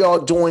 what are y'all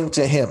doing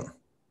to him?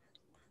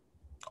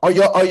 Are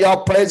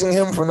y'all praising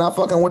him for not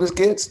fucking with his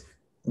kids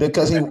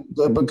because he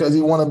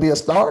want to be a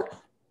star?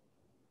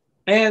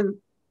 And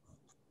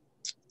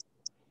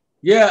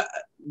yeah,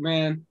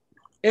 man,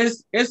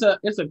 it's a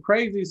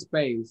crazy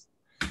space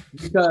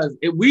because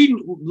if we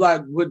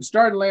like would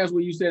start last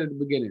what you said at the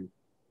beginning.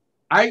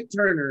 Ike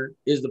Turner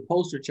is the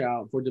poster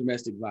child for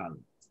domestic violence.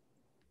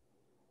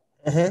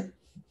 Mm-hmm.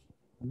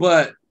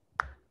 But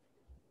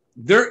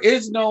there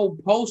is no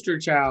poster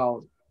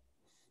child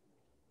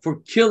for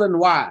killing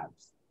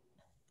wives.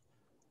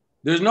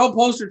 There's no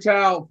poster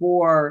child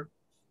for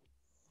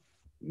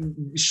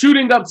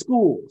shooting up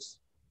schools.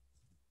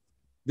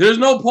 There's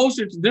no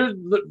poster.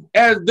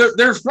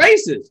 There's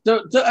faces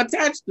to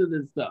attach to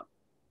this stuff.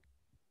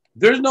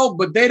 There's no,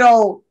 but they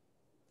don't.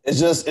 It's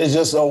just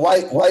a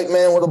white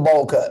man with a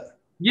bowl cut.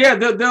 Yeah,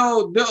 they'll a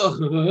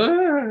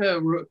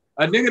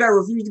nigga that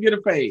refused to get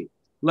a fade.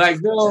 Like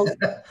they'll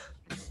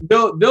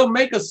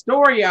make a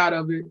story out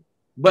of it,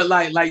 but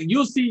like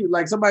you'll see,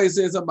 like somebody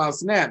said something about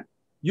Snap.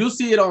 You'll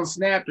see it on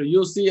Snap, or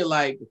you'll see it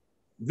like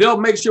they'll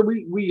make sure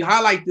we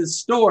highlight this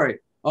story.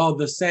 Oh,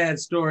 the sad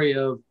story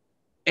of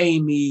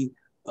Amy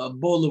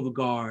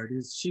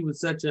Beauregard. She was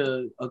such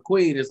a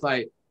queen. It's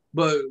like,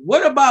 but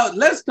what about?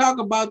 Let's talk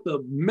about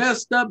the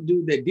messed up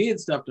dude that did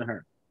stuff to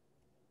her.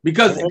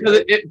 Because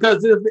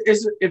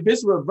if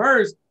it's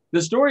reversed,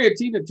 the story of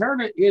Tina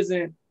Turner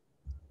isn't.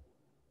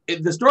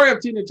 The story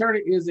of Tina Turner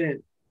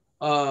isn't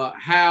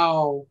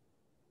how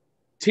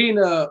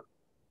Tina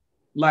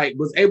like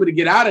was able to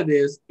get out of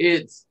this.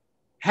 It's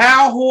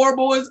how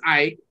horrible is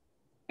Ike,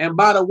 and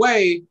by the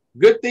way,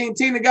 good thing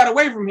Tina got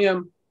away from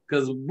him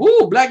because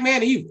woo, black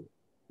man evil,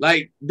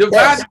 like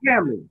divide the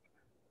family.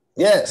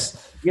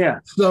 Yes. Yeah.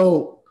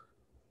 So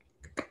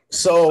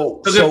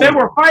if they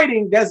were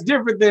fighting, that's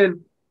different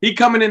than he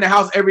coming in the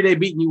house every day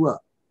beating you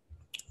up.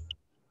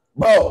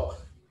 Bro,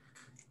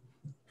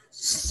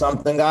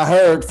 something I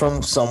heard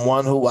from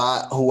someone who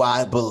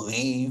I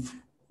believe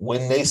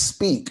when they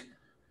speak,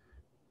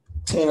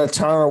 Tina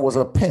Turner was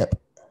a pimp.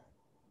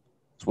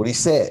 That's what he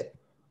said.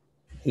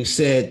 He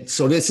said,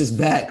 so this is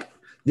back.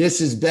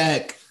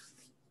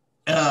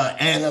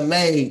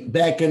 Anime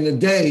back in the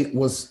day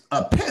was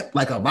a pimp,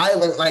 like a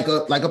violent, like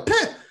a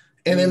pimp.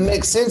 And it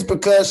makes sense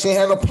because she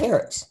had no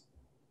parents.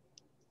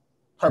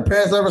 Her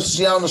parents ever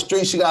she out on the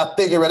street, she gotta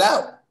figure it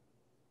out.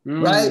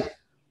 Right?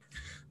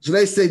 So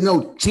they say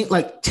no,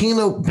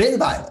 Tina been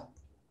violent.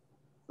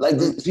 Like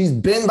she's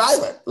been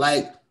violent.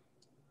 Like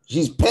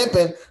she's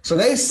pimping. So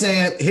they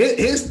saying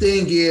his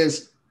thing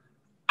is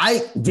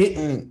Ike took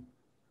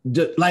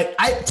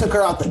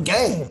her out the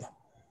game.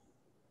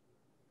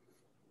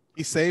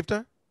 He saved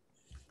her?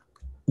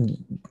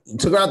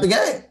 Took her out the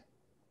game.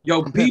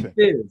 Yo, peep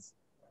this.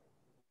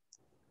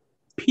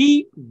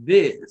 Peep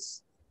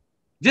this.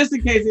 Just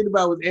in case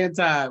anybody was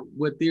anti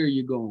what theory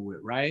you're going with,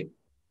 right?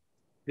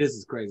 This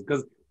is crazy.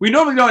 Because we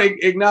normally don't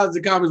acknowledge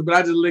the comments, but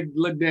I just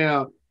look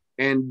down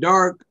and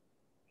Dark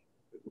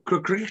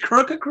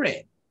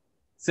Crooked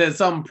said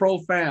something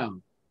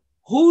profound.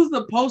 Who's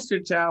the poster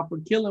child for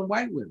killing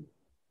white women?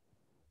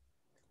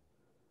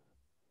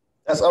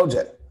 That's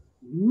OJ.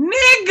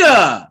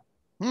 Nigga!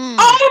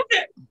 OJ!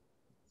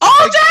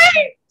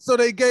 So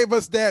they gave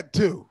us that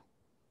too.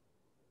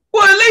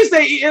 Well, at least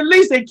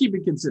they keep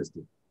it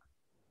consistent.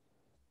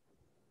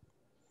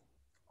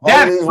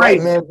 All these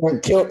white men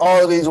killed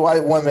all of these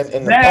white women,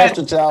 and the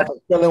poster child for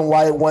killing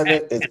white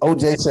women is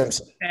O.J.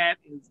 Simpson. That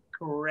is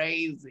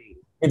crazy.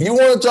 If you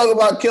want to talk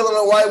about killing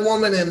a white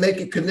woman and make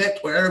it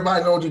connect where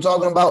everybody knows what you're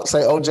talking about,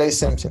 say O.J.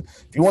 Simpson.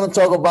 If you want to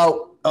talk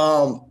about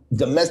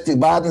domestic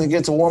violence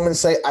against a woman,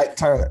 say Ike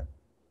Turner.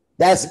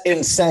 That's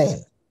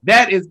insane.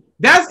 That's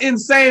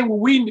insane.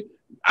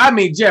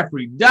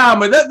 Jeffrey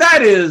Dahmer.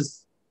 That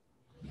is.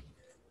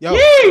 Yo,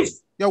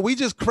 Yo, we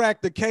just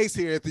cracked the case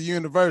here at the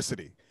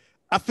university.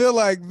 I feel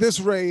like this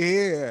right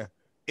here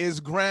is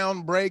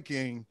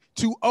groundbreaking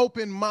to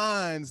open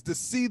minds to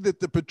see that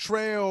the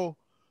portrayal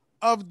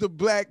of the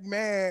black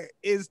man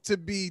is to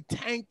be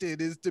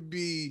tainted, is to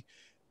be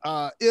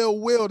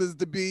ill-willed, is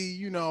to be,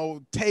 you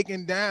know,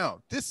 taken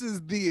down. This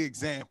is the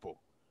example.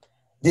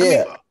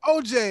 Yeah. I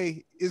mean,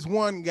 OJ is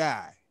one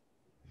guy.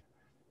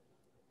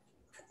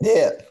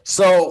 Yeah.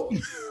 So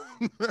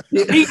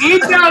he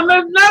down,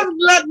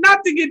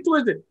 not to get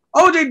twisted.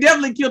 OJ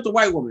definitely killed the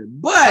white woman,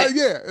 but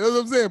yeah, that's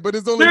what I'm saying. But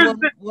it's only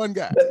one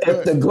guy.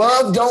 If the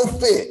glove don't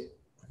fit,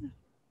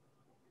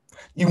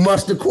 you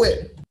must have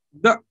quit.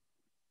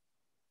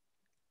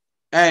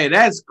 Hey,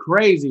 that's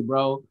crazy,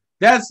 bro.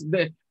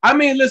 I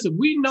mean, listen,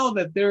 we know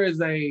that there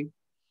is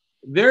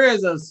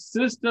a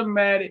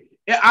systematic.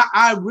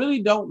 I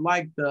really don't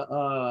like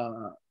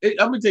the.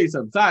 Let me tell you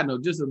something. Side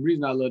note, just the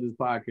reason I love this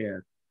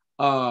podcast.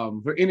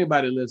 For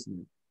anybody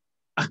listening,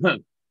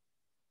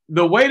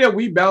 the way that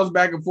we bounce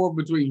back and forth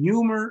between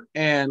humor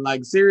and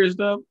like serious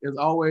stuff is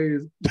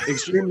always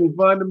extremely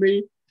fun to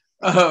me.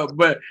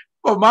 But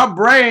my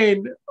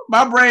brain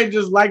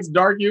just likes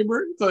dark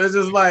humor, so it's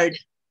just like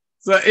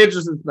it's an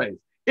interesting space.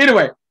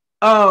 Anyway,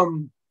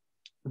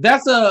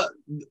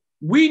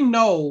 we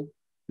know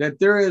that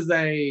there is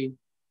a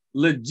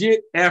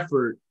legit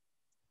effort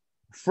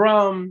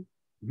from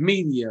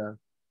media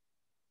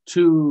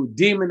to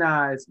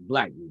demonize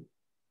black men.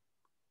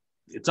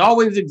 It's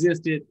always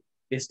existed.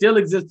 It still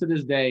exists to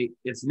this day.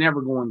 It's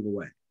never going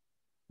away,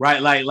 right?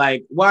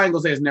 Like, well, I ain't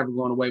gonna say it's never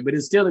going away, but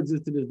it still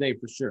exists to this day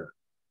for sure,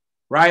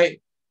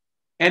 right?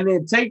 And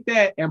then take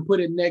that and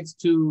put it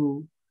next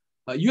to,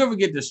 you ever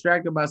get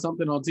distracted by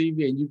something on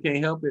TV and you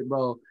can't help it,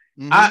 bro?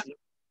 Mm-hmm.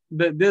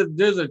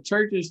 There's a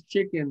Church's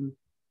Chicken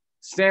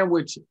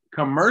sandwich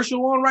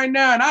commercial on right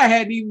now, and I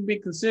hadn't even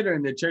been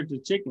considering the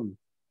Church's Chicken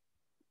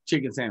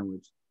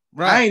sandwich.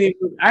 Right.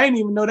 I ain't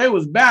even know they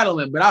was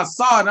battling, but I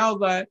saw it and I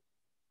was like,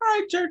 all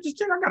right, Church's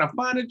Chicken, I gotta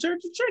find a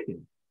Church's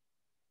Chicken.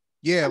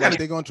 Yeah, like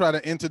they're gonna try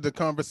to enter the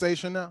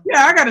conversation now.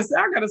 Yeah, I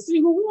gotta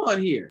see who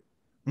won here.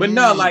 But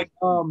no, like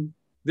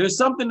there's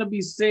something to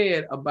be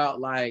said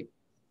about like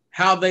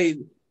how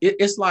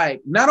it's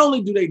like not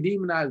only do they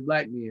demonize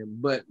black men,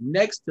 but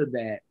next to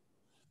that,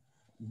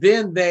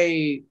 then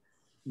they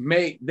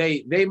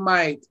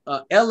might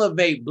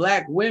elevate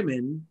black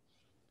women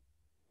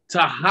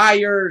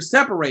to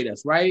separate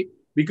us, right?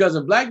 Because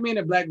if black men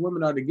and black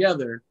women are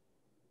together,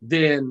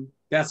 then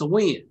that's a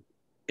win.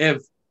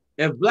 If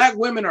black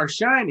women are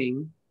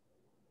shining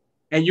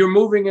and you're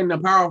moving in the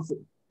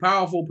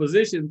powerful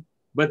positions,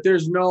 but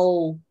there's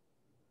no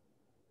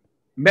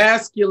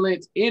masculine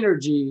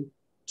energy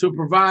to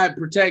provide,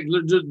 protect,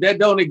 that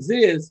don't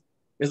exist.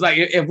 It's like,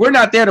 if we're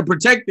not there to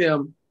protect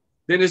them,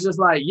 then it's just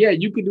like, yeah,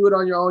 you can do it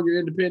on your own. You're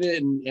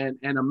independent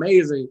and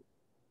amazing,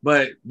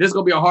 but this is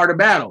going to be a harder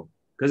battle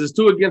because it's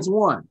 2 against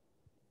 1.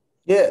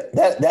 Yeah,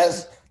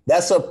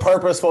 that's a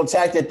purposeful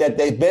tactic that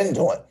they've been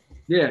doing.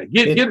 Yeah,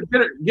 get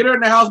her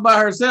in the house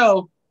by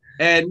herself,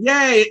 and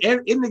yay,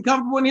 isn't it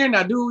comfortable in here?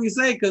 Now do what we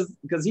say,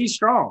 because he's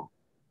strong.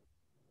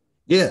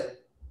 Yeah,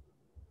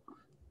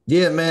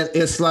 man.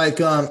 It's like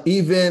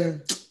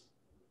even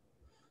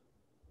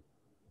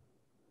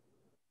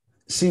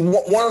see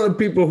one of the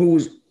people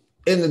who's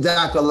in the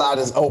doc a lot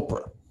is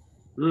Oprah,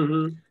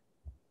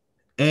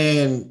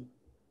 and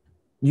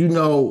you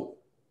know,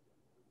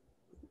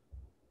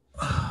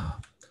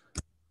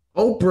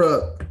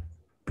 Oprah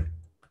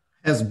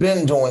has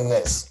been doing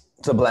this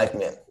to black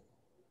men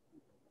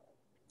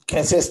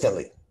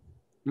consistently.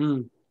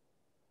 You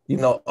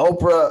know,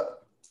 Oprah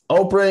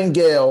and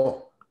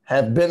Gail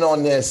have been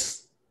on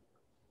this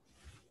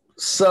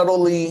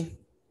subtly,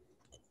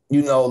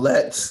 you know,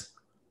 let's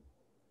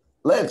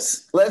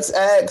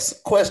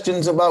ask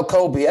questions about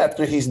Kobe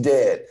after he's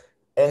dead.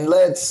 And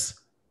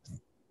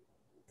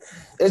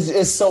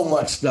it's so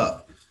much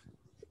stuff.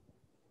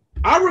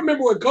 I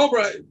remember when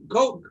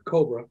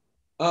Cobra.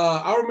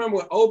 I remember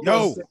when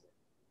Oprah said,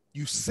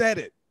 you said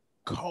it,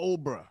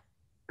 Cobra.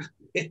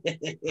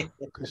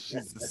 Because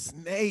she's a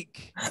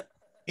snake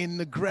in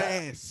the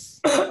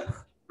grass.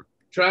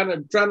 Trying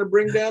to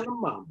bring down the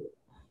mamba.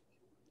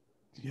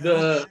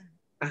 Yeah.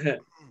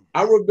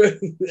 I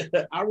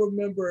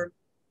remember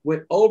when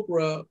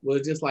Oprah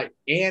was just like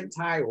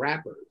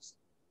anti-rappers.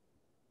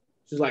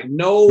 She's like,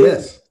 no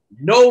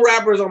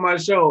rappers on my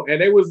show.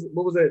 And it was,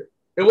 what was it?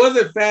 It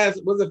wasn't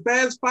Fast. Was it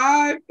Fast 5?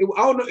 I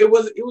don't know. It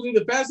was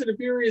either Fast and the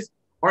Furious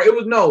or it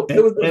was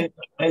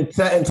and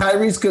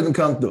Tyrese couldn't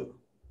come through.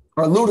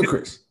 Or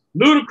Ludacris.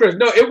 No,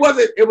 it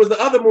wasn't. It was the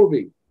other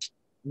movie.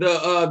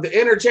 The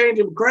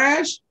interchangeable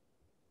Crash.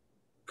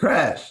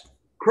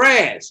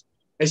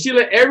 And she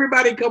let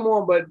everybody come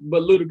on but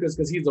Ludacris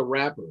because he's a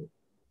rapper.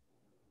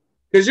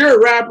 Because you're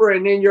a rapper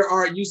and then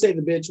you say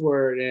the bitch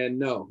word and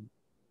no.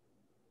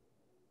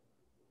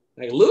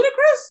 Like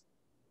Ludacris?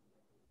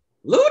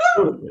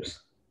 Ludacris.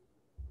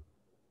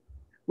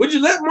 Would you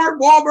let Mark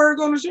Wahlberg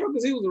on the show?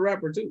 Because he was a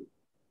rapper too.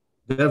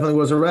 Definitely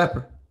was a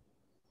rapper.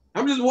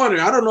 I'm just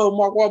wondering. I don't know if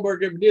Mark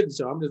Wahlberg ever did the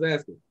show. I'm just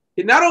asking.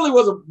 It not only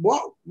was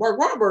Mark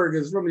Wahlberg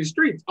is from these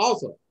streets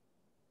also.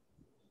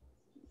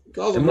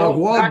 And Mark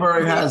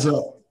Wahlberg has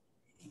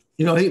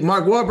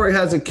Mark Wahlberg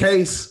has a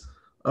case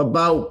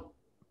about,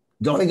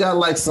 don't he got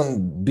like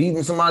some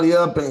beating somebody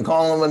up and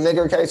calling him a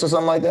nigger case or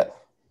something like that?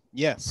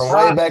 Yes. From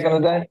way back in the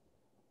day?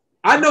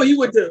 I know he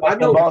went to,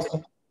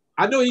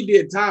 I know he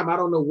did time. I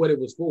don't know what it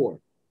was for.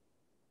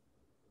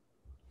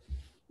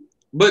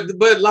 But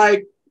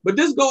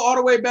this go all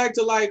the way back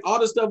to like all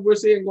the stuff we're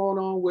seeing going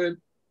on with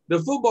the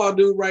football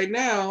dude right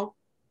now,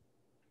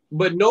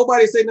 but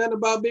nobody say nothing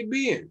about Big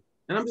Ben.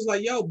 And I'm just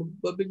like, yo,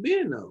 but Big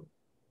Ben though.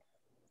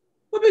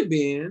 But Big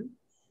Ben.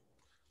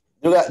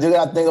 You got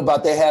to think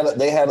about they had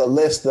a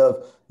list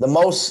of the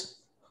most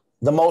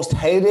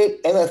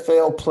hated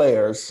NFL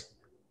players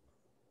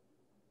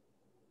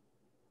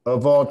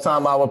of all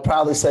time. I would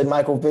probably say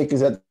Michael Vick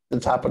is at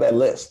the top of that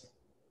list.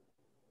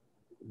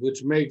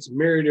 Which makes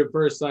Married at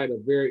First Sight a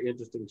very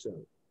interesting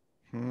show.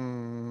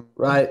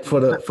 Right, for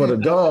the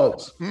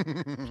dogs. Mike,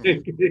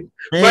 you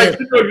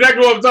know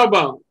exactly what I'm talking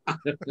about.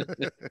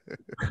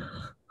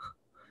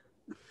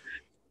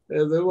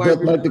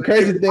 But the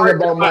crazy thing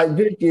about Mike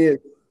Vick is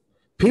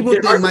people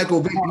think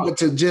Michael Vick went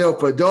to jail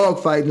for dog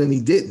fighting and he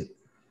didn't.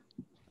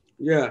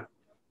 Yeah.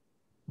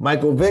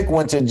 Michael Vick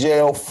went to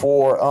jail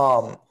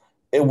for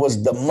it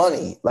was the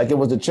money, like it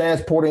was the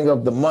transporting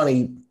of the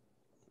money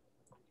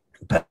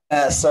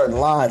past certain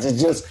lines.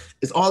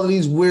 It's all of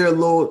these weird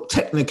little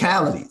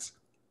technicalities.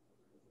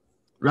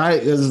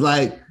 Right? It's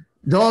like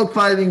dog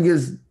fighting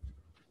is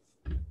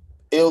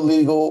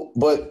illegal,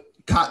 but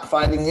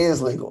cockfighting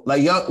is legal.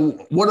 Like,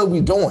 what are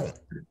we doing?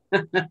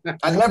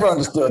 I never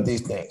understood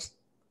these things.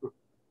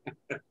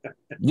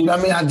 You know what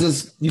I mean? I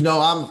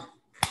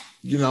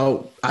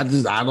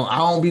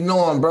don't be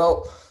knowing,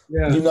 bro.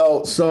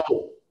 Yeah.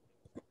 So,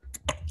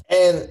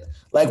 and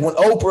like when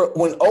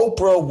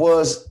Oprah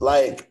was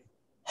like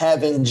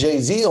having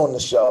Jay-Z on the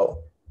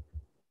show,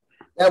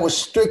 that was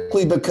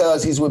strictly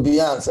because he's with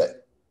Beyonce.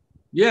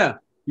 Yeah,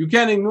 you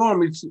can't ignore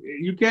him.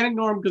 You can't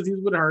ignore him because he's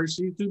with her.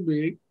 She's too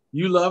big.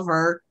 You love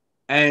her.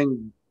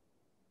 And,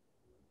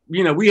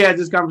 we had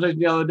this conversation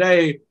the other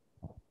day.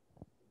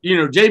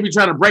 JB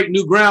trying to break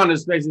new ground in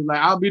space. He's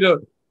like,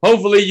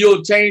 hopefully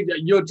you'll change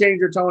your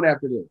tone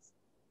after this.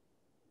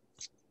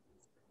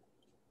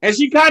 And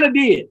she kind of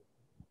did.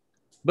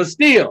 But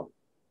still,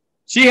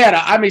 she had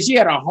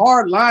a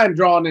hard line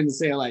drawn in and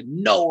saying like,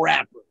 no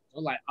rapper.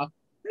 I'm like,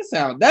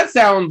 that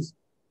sounds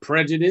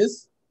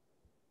prejudiced.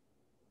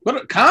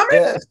 But Common?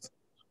 Yes.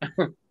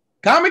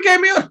 Common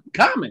gave me a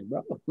comment,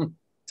 bro.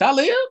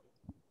 Talib?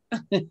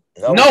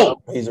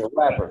 No. He's a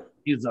rapper.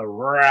 He's a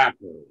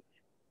rapper.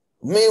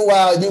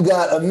 Meanwhile, you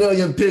got a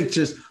million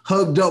pictures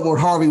hugged up with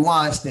Harvey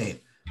Weinstein.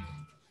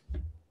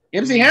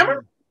 MC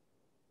Hammer?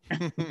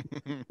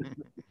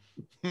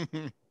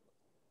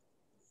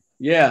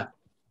 Yeah.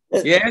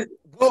 Yeah.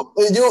 You're going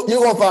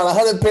to find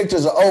 100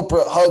 pictures of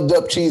Oprah hugged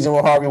up cheesing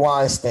with Harvey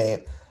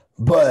Weinstein.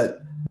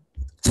 But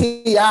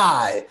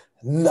T.I.,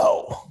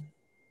 no.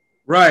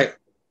 Right.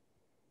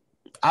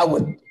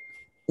 Harvey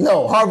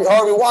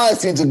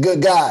Weinstein's a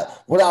good guy,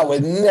 but I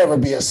would never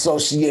be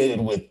associated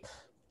with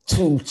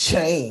 2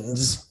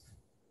 Chainz.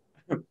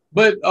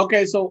 But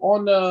okay, so I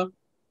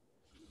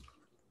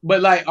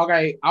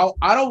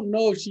don't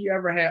know if she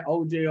ever had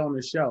OJ on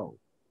the show,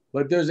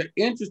 but there's an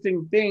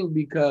interesting thing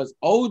because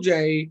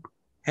OJ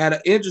had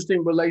an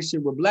interesting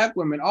relationship with black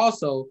women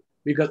also,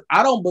 because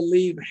I don't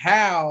believe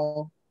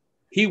how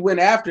he went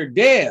after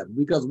Deb,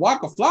 because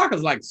Waka Flocka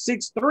is like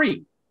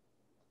 6'3",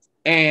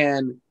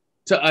 and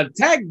to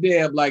attack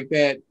Deb like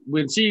that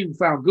when she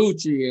found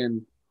Gucci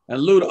and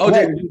Luda,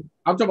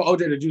 I'm talking about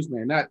OJ the Juice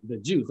Man, not the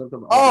Juice. I'm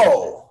talking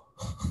about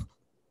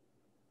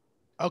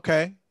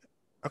OJ.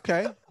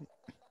 Okay.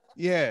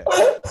 Yeah.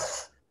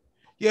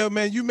 Yeah,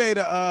 man, you made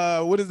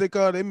a what is it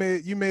called?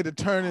 You made a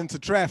turn into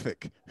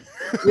traffic.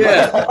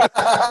 Yeah.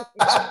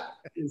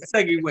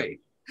 Segway.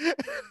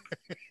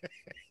 Okay.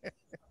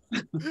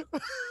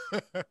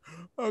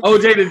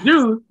 OJ the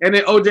Juice and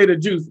then OJ the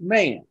Juice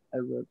Man.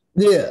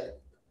 Yeah.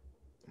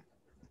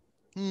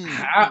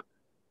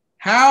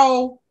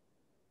 How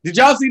did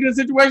y'all see this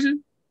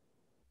situation?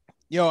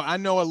 Yo, I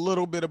know a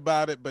little bit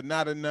about it, but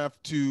not enough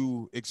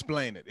to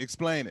explain it.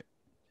 Explain it.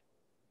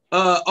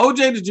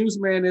 OJ the Juice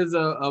Man is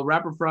a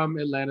rapper from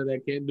Atlanta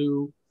that can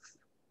do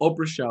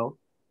Oprah's show.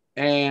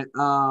 And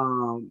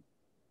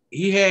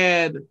he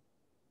had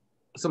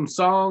some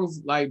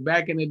songs like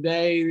back in the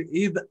day.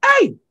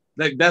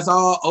 Like that's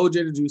all OJ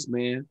the Juice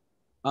Man.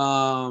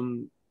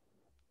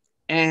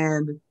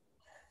 And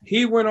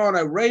he went on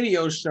a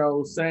radio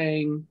show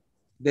saying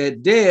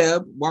that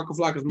Deb, Waka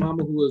Flocka's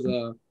mama, who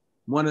was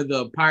one of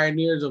the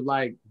pioneers of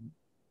like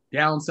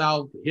down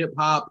south hip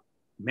hop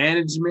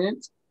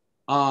management,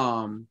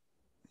 kind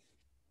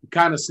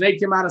of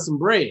snaked him out of some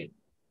bread.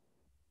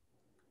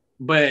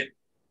 But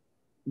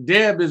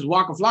Deb is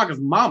Waka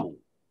Flocka's mama.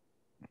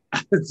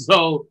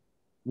 So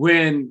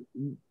when,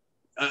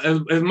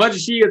 as much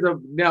as she is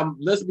now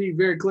let's be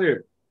very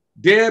clear,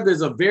 Deb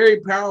is a very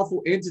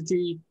powerful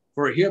entity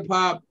for hip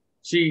hop.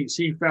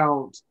 She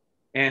found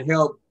and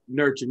helped,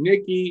 nurture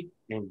Nicki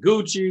and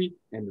Gucci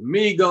and the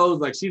Migos.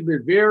 Like she's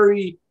been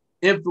very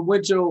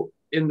influential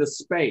in the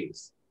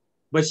space,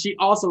 but she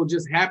also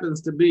just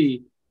happens to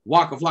be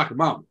Waka Flocka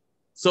mama.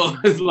 So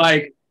it's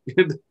like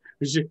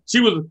she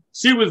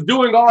was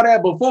doing all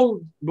that before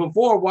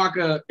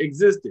Waka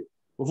existed,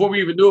 before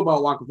we even knew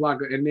about Waka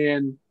Flocka. And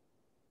then,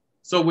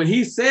 so when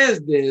he says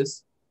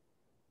this,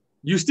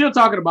 you still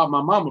talking about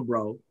my mama,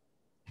 bro.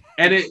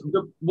 And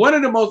one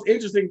of the most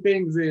interesting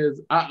things is,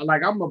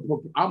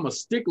 I'm a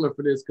stickler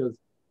for this because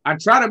I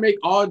try to make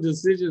all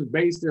decisions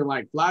based in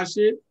like fly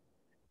shit.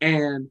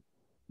 And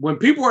when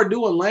people are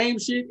doing lame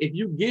shit, if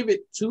you give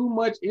it too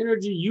much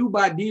energy, you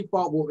by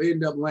default will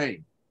end up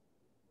lame.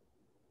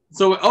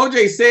 So when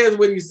OJ says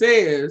what he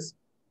says,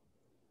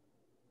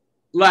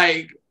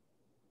 like,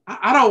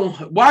 I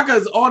don't,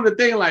 Waka's on the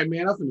thing like,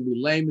 man, I'm gonna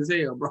be lame as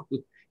hell, bro.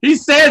 He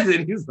says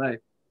it. He's like,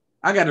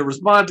 I got to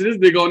respond to this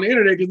nigga on the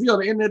internet because he's on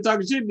the internet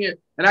talking shit in here,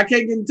 and I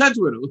can't get in touch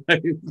with him.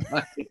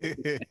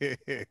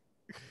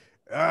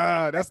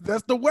 That's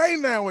the way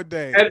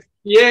nowadays. And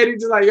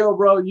he's just like, yo,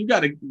 bro, you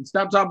got to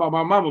stop talking about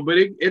my mama. But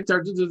it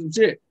turns into some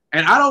shit.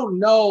 And I don't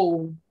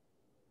know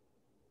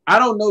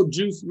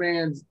Juice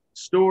Man's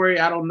story.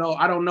 I don't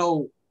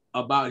know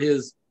about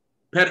his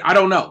I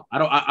don't know. I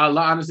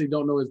honestly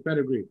don't know his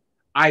pedigree.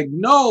 I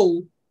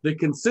know the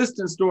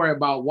consistent story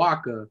about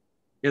Waka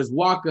is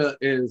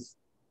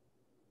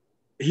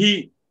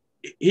he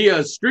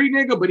a street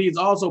nigga, but he's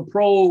also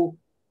pro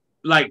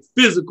like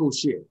physical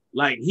shit.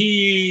 Like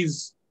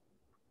he's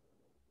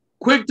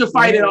quick to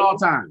fight at all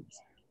times,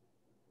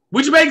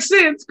 which makes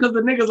sense because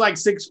the nigga's like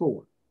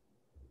 6'4".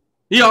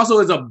 He also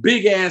is a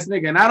big ass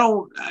nigga, and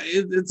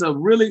it's a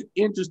really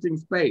interesting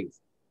space.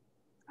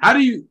 I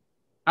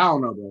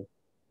don't know, bro.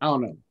 I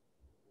don't know.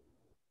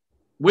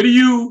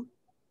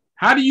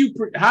 How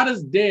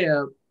does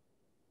Deb,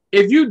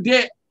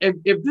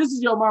 if this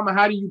is your mama,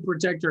 how do you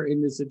protect her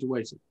in this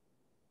situation?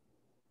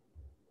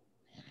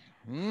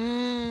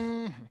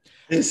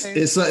 It's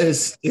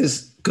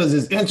because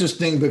it's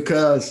interesting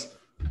because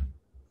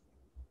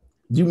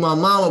you my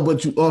mama,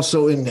 but you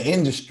also in the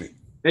industry.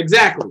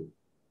 Exactly.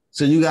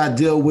 So you got to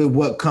deal with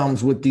what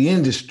comes with the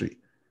industry.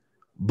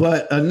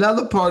 But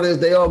another part is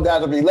they all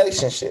got a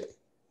relationship.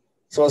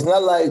 So it's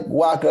not like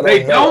Waka.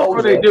 They don't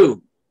or they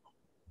do?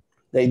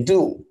 They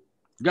do.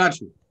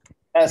 Got you.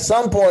 At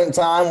some point in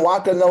time,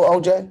 Waka know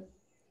OJ.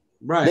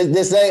 Right.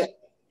 This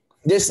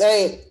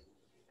ain't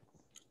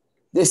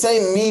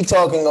me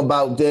talking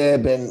about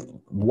Deb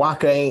and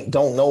Waka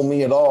don't know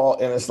me at all.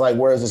 And it's like,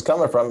 where is this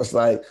coming from? It's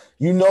like,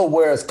 you know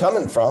where it's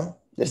coming from.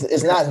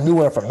 It's not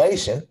new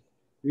information.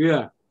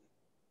 Yeah.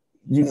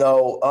 You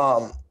know,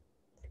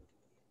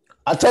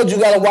 I told you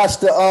got to watch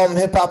the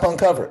Hip Hop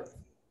Uncovered.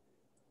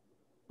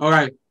 All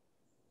right.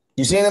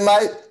 You seen it,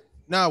 Mike?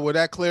 No, will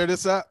that clear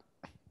this up?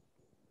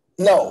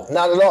 No,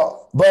 not at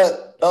all.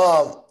 But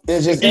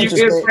it's just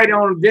interesting. You get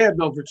on Deb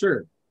though, for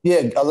sure.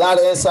 Yeah, a lot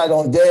of insight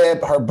on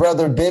Deb, her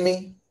brother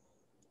Bimmy,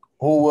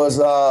 who was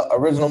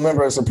original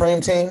member of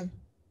Supreme Team.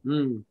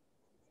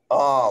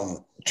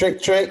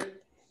 Trick,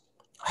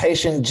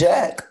 Haitian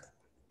Jack,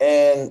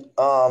 and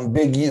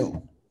Big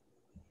U.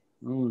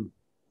 You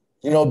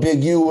know,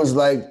 Big U was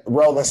like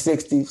rolling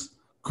 60s,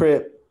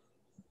 Crip.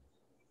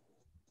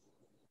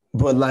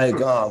 But like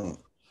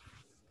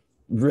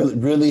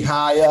really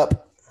high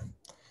up.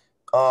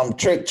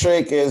 Trick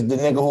is the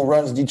nigga who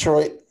runs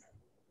Detroit.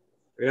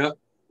 Yeah.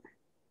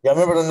 Y'all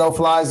remember the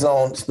no-fly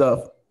zone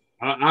stuff?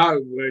 I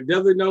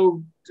definitely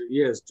know.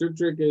 Yes, Trick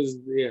is,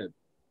 yeah.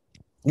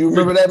 You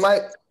remember that,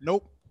 Mike?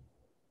 Nope.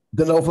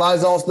 The no-fly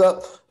zone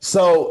stuff?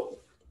 So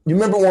you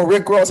remember when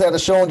Rick Ross had a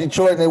show in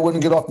Detroit and they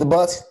wouldn't get off the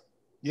bus?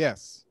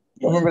 Yes.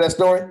 You remember that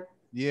story?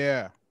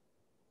 Yeah.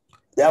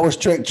 That was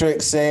Trick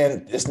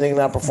saying, this nigga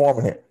not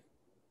performing here.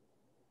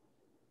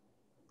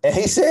 And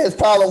he said his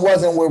problem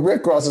wasn't with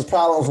Rick Ross, his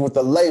problem was with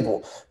the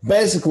label.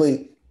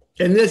 Basically,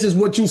 and this is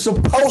what you're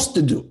supposed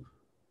to do.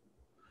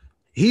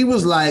 He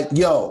was like,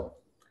 yo,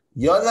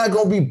 y'all not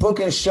going to be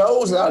booking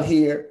shows out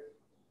here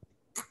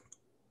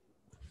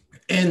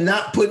and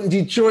not putting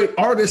Detroit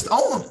artists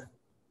on them.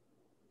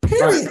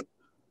 Period. Right.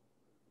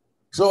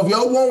 So if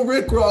y'all want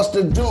Rick Ross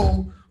to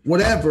do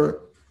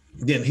whatever,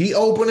 then he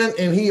open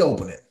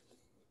it.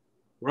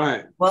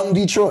 Right. From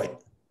Detroit.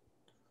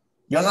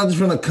 Y'all not just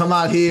going to come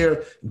out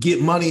here,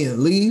 get money, and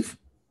leave?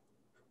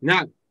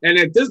 Not. And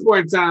at this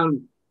point in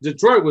time,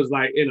 Detroit was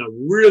like in a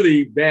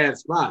really bad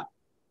spot.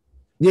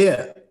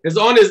 Yeah. It's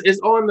on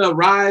the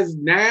rise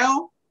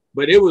now,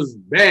 but it was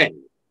bad.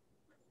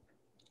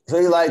 So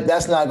you're like,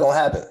 that's not going to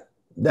happen.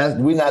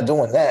 We're not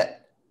doing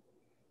that.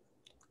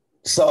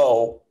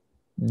 So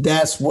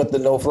that's what the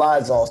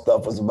no-fly zone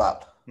stuff was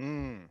about.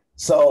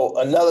 So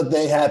another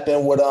thing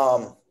happened with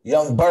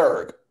Young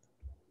Berg.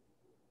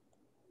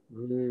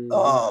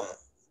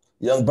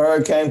 Young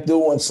Berg came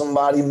through when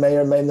somebody may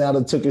or may not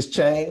have took his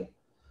chain,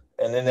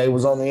 and then they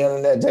was on the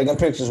internet taking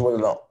pictures with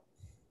it on.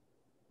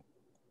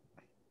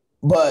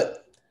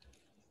 But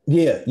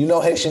yeah, you know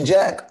Haitian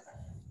Jack.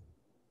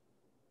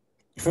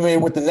 You familiar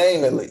with the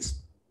name at least?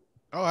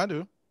 Oh, I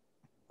do.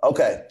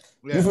 Okay.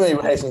 Yeah. You familiar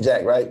with Haitian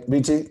Jack, right?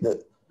 BT?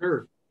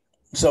 Sure.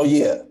 So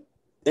yeah,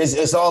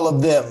 it's all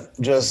of them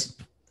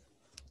just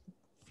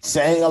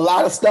saying a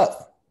lot of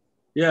stuff.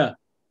 Yeah.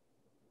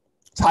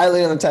 It's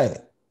highly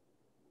entertaining.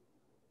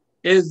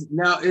 Is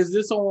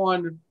this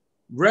on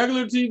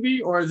regular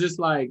TV or is this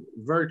like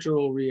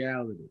virtual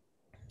reality?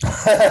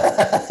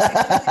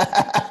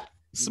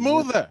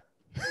 Smoother.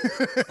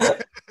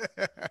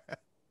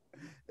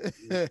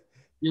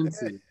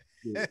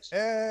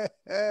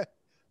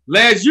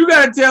 Lance, you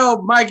gotta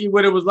tell Mikey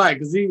what it was like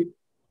because he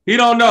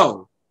don't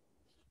know.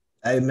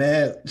 Hey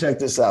man, check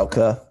this out,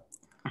 cuz.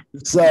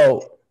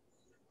 So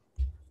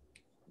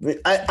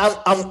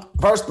I'm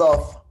first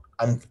off,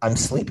 I'm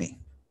sleepy.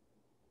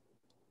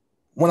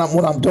 When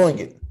I'm doing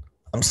it,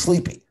 I'm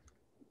sleepy.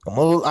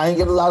 I ain't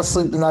get a lot of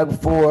sleep the night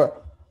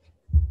before.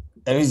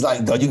 And he's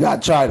like, "Yo, you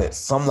gotta try this."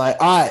 So I'm like,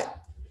 all right.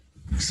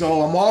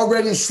 So I'm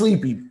already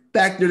sleepy.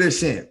 Factor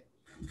this in.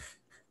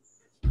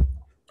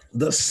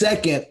 The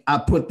second I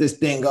put this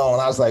thing on,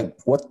 I was like,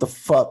 what the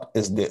fuck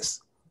is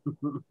this?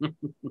 It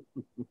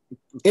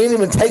didn't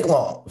even take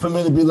long for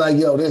me to be like,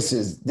 yo, this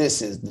is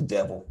the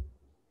devil.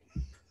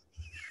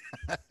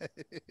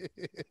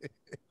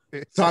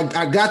 So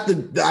I got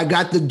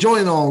the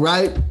joint on,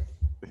 right?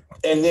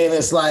 And then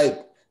it's like,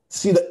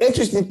 see, the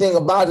interesting thing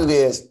about it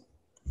is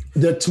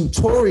the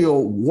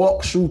tutorial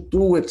walks you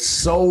through it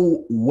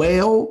so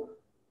well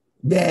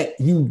that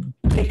you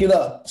pick it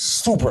up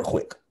super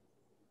quick.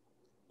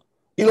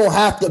 You don't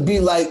have to be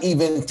like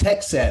even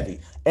tech savvy.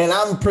 And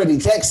I'm pretty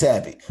tech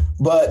savvy,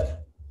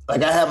 but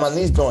like I had my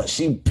niece doing,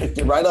 she picked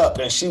it right up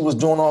and she was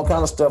doing all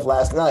kind of stuff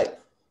last night.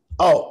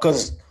 Oh,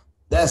 because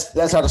that's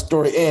how the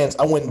story ends.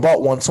 I went and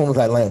bought one as soon as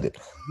I landed.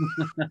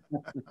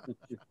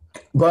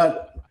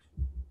 But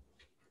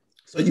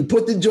so you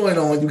put the joint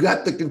on, you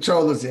got the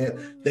controllers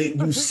in,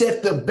 you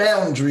set the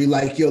boundary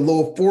like your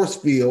little force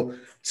field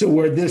to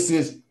where this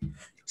is.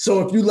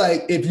 So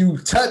if you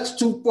touch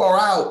too far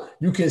out,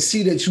 you can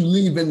see that you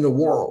leave in the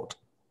world.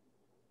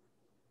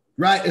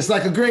 Right? It's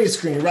like a green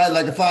screen, right?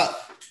 Like if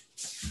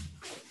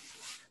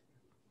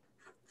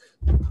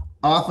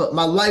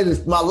my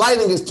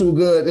lighting is too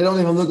good. It don't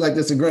even look like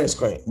it's a green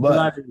screen. But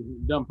I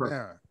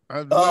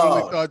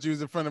literally thought you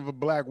was in front of a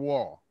black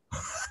wall.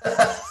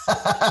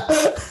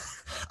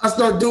 I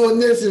start doing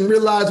this and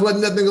realize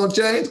wasn't nothing gonna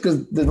change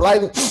because the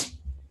lighting.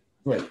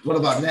 Wait, what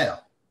about now?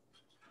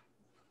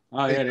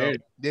 Oh yeah,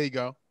 there you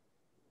go.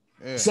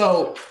 Yeah.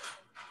 So,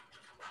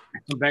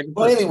 but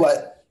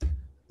anyway,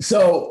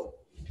 so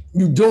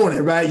you doing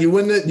it right? You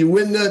win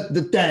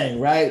the thing,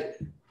 right?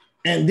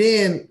 And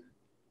then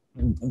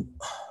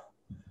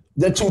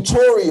the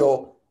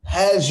tutorial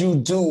has you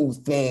do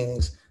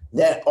things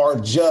that are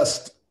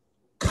just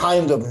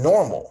kind of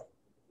normal,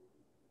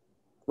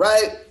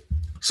 right?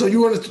 So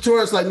you in the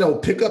tutorial, it's like, no,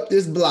 pick up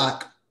this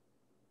block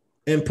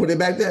and put it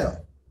back down.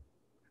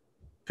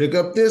 Pick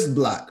up this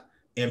block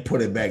and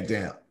put it back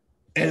down.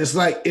 And it's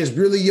like, it's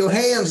really your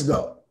hands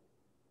though.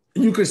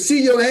 You could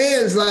see your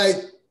hands like,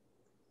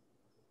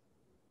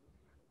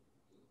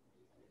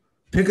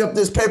 pick up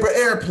this paper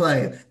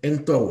airplane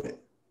and throw it.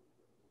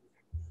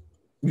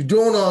 You're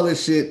doing all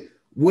this shit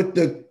with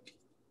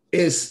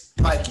it's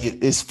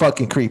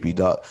fucking creepy,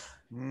 dog.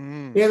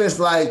 And it's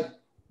like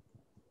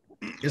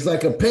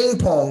a ping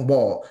pong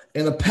ball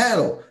and a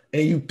paddle,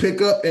 and you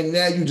pick up, and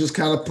now you just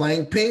kind of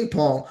playing ping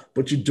pong,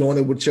 but you're doing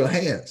it with your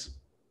hands.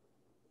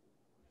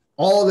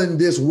 All in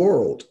this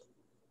world.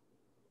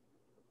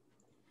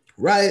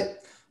 Right?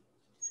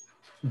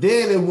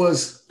 Then it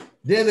was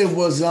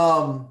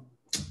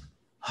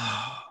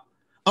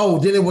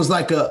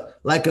like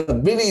a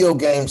video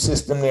game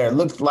system there. It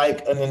looked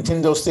like a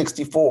Nintendo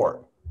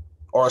 64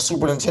 or a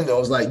Super Nintendo. It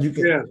was like you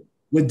can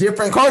with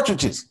different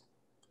cartridges.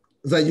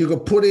 It's like you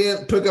could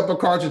pick up a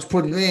cartridge,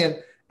 put it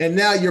in, and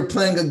now you're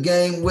playing a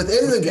game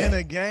within the game. In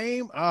a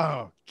game?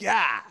 Oh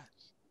God.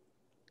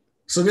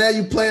 So now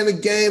you're playing a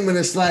game and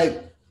it's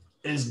like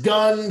it's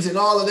guns and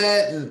all of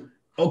that. And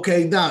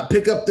okay, now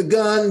pick up the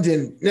guns,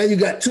 and now you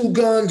got two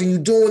guns and you're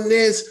doing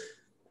this.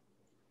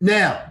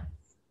 Now,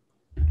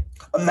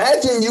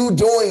 imagine you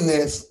doing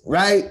this,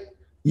 right?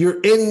 You're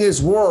in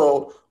this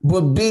world,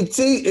 but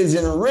BT is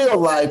in real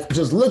life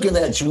just looking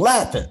at you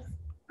laughing.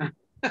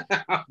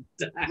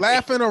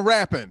 Laughing or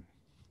rapping?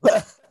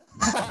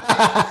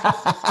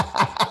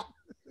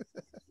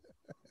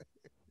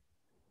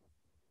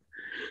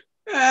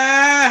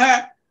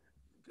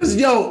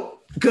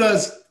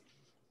 Because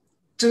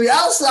to the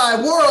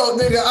outside world,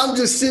 nigga, I'm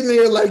just sitting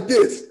here like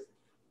this.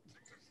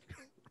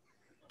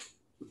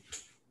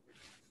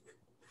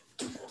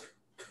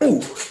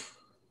 Ooh.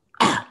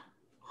 Ah.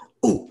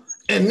 Ooh.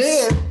 And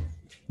then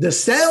the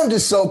sound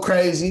is so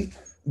crazy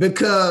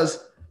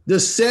because the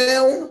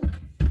sound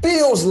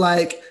feels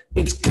like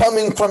it's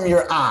coming from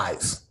your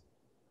eyes.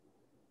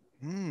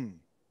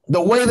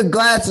 The way the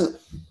glasses,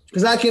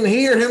 because I can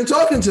hear him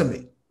talking to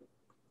me.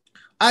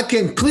 I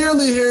can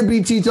clearly hear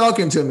BT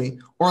talking to me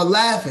or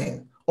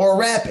laughing or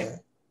rapping.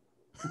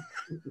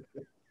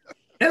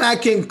 And I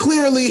can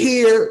clearly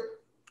hear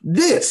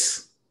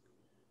this.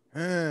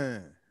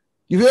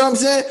 You feel what I'm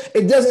saying?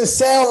 It doesn't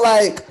sound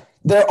like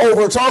they're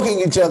over talking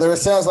each other. It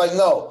sounds like,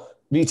 no,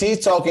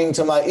 BT's talking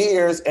to my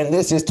ears and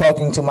this is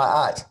talking to my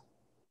eyes.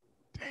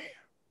 Damn.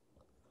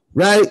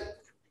 Right?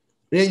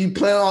 Then you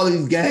play all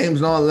these games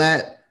and all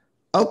that.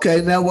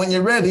 Okay, now when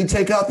you're ready,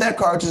 take out that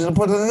cartridge and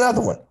put in another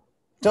one.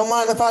 Don't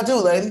mind if I do,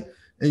 lady.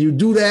 And you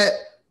do that,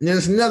 and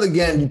there's another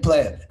game you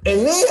play.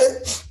 And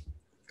then,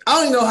 I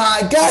don't even know how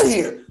I got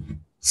here.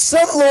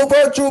 Some little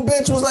virtual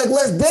bitch was like,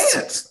 let's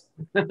dance.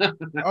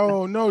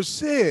 Oh, no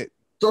shit.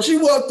 So she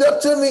walked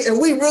up to me and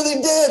we really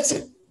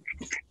dancing.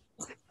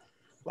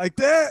 Like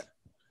that?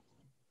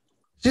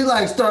 She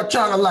like start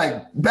trying to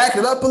like back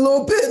it up a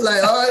little bit.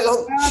 Like, all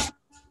right,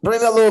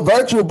 bring that little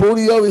virtual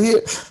booty over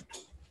here.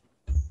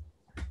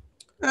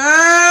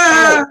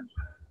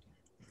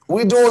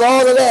 We doing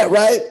all of that,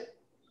 right?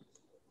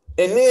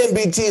 And then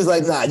BT is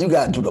like, nah, you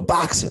gotta do the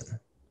boxing.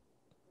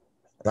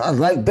 And I was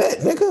like, bet,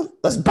 nigga,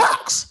 let's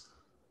box.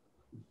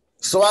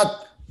 So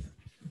I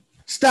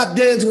stopped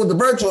dancing with the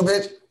virtual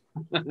bitch.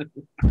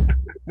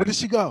 Where did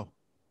she go?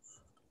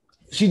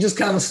 She just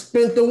kind of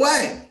spent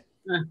away.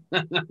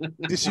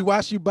 Did she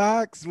watch you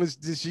box?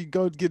 Did she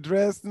go get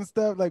dressed and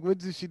stuff? Like, what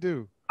did she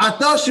do? I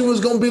thought she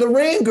was gonna be the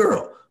ring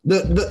girl.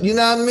 You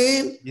know what I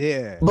mean?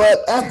 Yeah.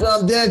 But after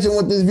I'm dancing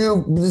with this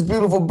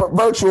beautiful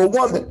virtual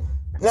woman,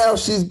 now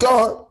she's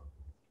gone.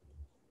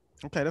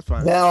 Okay, that's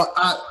fine. Now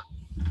I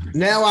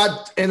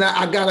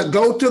gotta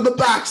go to the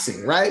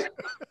boxing, right?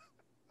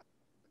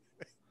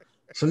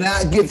 So now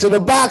I get to the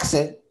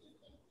boxing.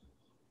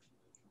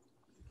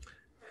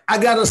 I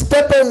gotta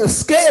step on the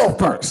scale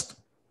first.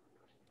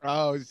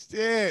 Oh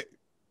shit.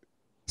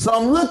 So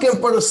I'm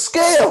looking for the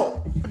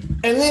scale.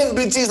 And then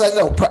BT's like,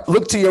 no,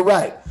 look to your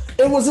right.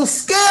 It was a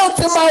scale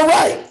to my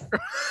right.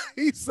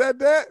 He said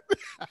that?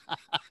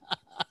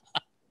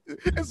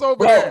 It's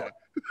over there.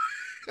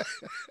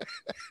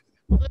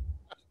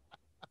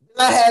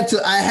 I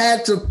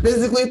had to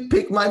physically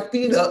pick my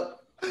feet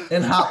up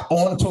and hop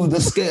onto the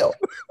scale.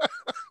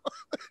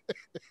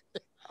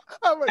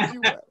 How much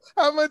you weigh?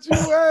 How much you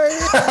weigh?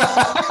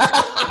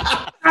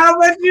 How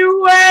much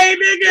you weigh,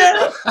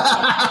 nigga?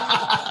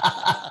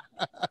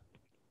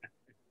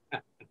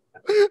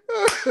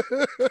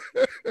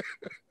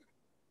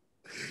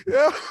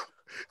 Yo,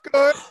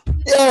 go ahead.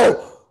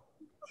 Yo,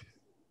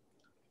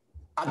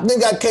 I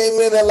think I came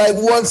in at like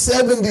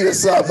 170 or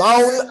something.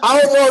 I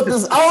don't know if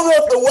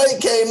the weight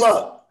came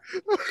up.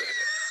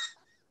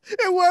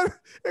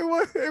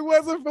 It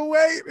wasn't for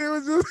weight. It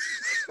was just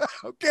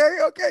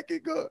okay,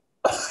 keep going.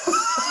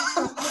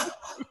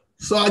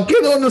 So I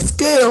get on the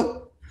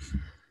scale,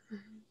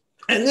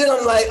 and then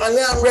I'm like,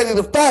 now I'm ready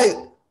to fight,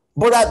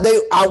 but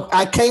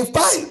I can't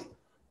fight.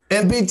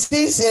 And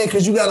BT saying,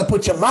 because you got to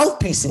put your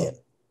mouthpiece in.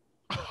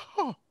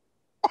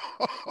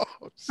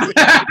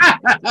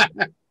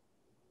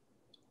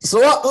 So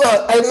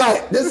look, hey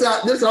Mike,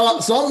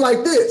 so I'm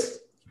like this.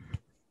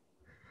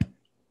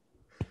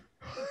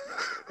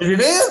 Is it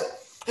in?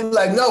 He's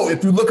like, no,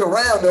 if you look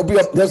around,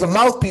 there's a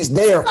mouthpiece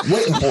there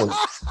waiting for you.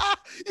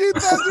 You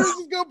thought you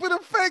was gonna put a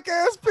fake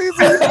ass piece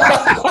in your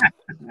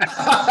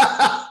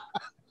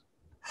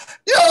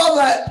Yo, I'm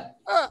like,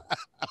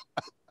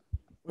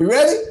 we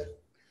ready?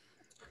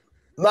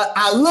 Like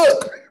I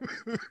look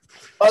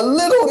a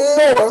little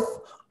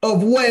north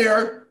of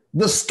where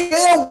the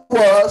scale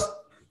was.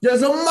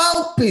 There's a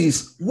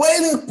mouthpiece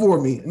waiting for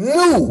me,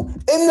 new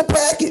in the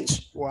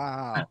package.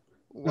 Wow.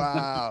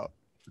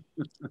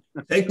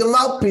 Take the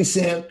mouthpiece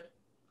in,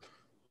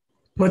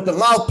 put the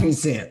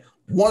mouthpiece in.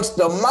 Once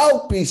the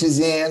mouthpiece is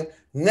in,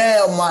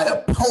 now my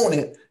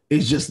opponent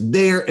is just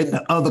there in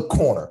the other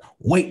corner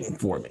waiting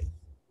for me.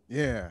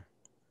 Yeah.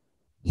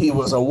 He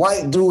was a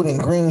white dude in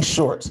green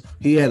shorts.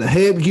 He had a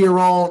headgear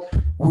on.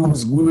 We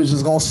was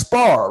just gonna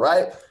spar,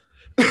 right?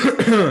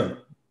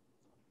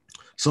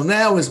 So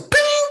now it's bing,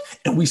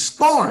 and we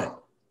sparring.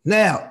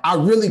 Now I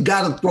really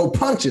gotta throw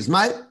punches,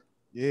 Mike.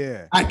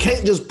 Yeah. I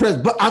can't just press,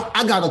 but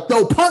I gotta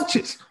throw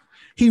punches.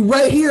 He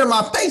right here in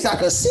my face, I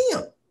can see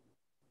him.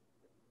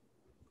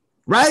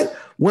 Right?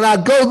 When I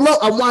go low,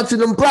 I'm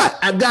watching him block.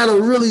 I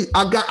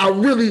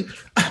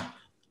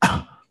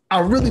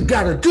really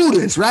gotta do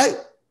this, right?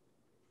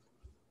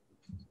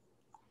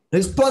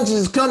 His punches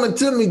is coming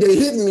to me, they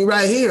hitting me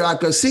right here. I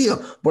can see him,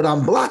 but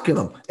I'm blocking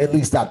them. At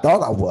least I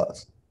thought I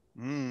was.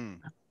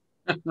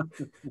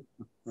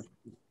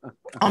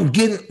 I'm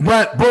getting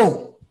right,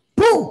 boom,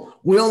 boom.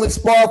 We only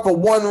spar for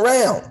 1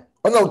 round.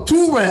 Oh no,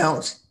 2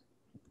 rounds.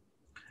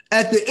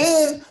 At the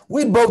end,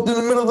 we both in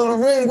the middle of the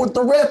ring with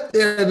the ref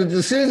there, the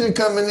decision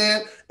coming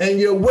in, and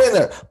your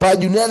winner by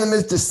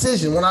unanimous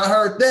decision. When I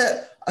heard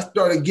that, I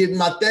started getting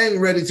my thing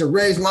ready to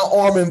raise my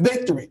arm in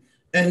victory.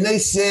 And they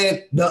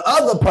said the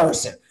other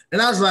person.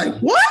 And I was like,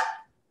 what?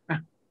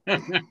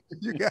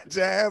 You got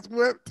your ass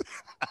whipped?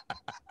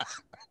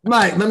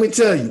 Mike, let me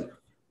tell you.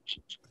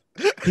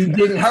 He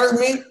didn't hurt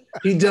me.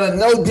 He done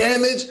no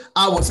damage.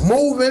 I was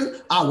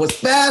moving. I was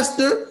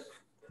faster.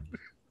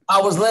 I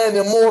was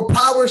landing more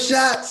power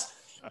shots.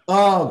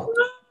 It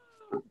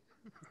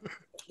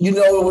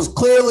was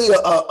clearly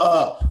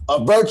a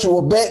a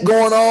virtual bet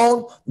going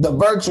on. The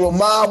virtual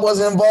mob was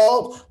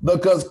involved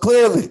because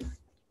clearly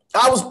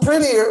I was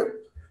prettier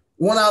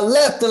when I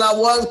left than I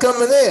was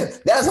coming in.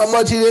 That's how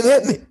much he didn't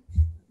hit me.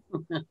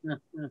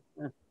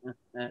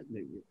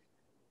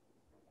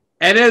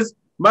 And it's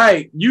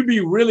Mike, you be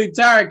really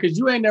tired because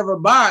you ain't never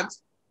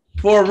boxed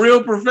for a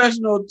real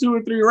professional 2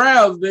 or 3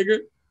 rounds, nigga.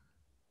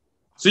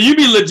 So you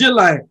be legit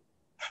like,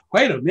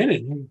 wait a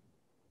minute, nigga.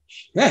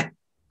 Yeah.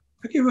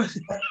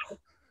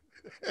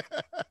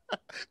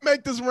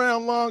 Make this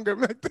round longer.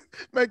 Make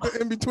the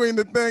in between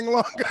the thing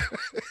longer.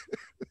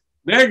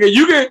 Nigga,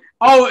 you can.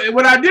 Oh,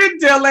 what I didn't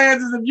tell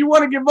Lance is if you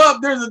want to give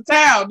up, there's a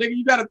towel, nigga.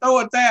 You gotta throw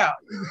a towel.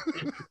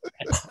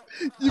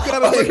 You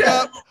gotta look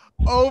up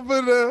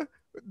over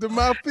the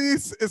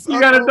mouthpiece. You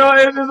gotta throw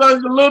it. It's a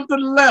little to the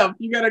left.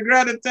 You gotta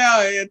grab the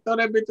towel and throw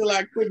that bitch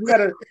like quick.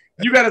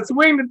 You gotta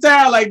swing the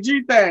towel like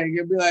G thing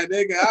and be like,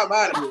 nigga, I'm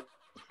out of here.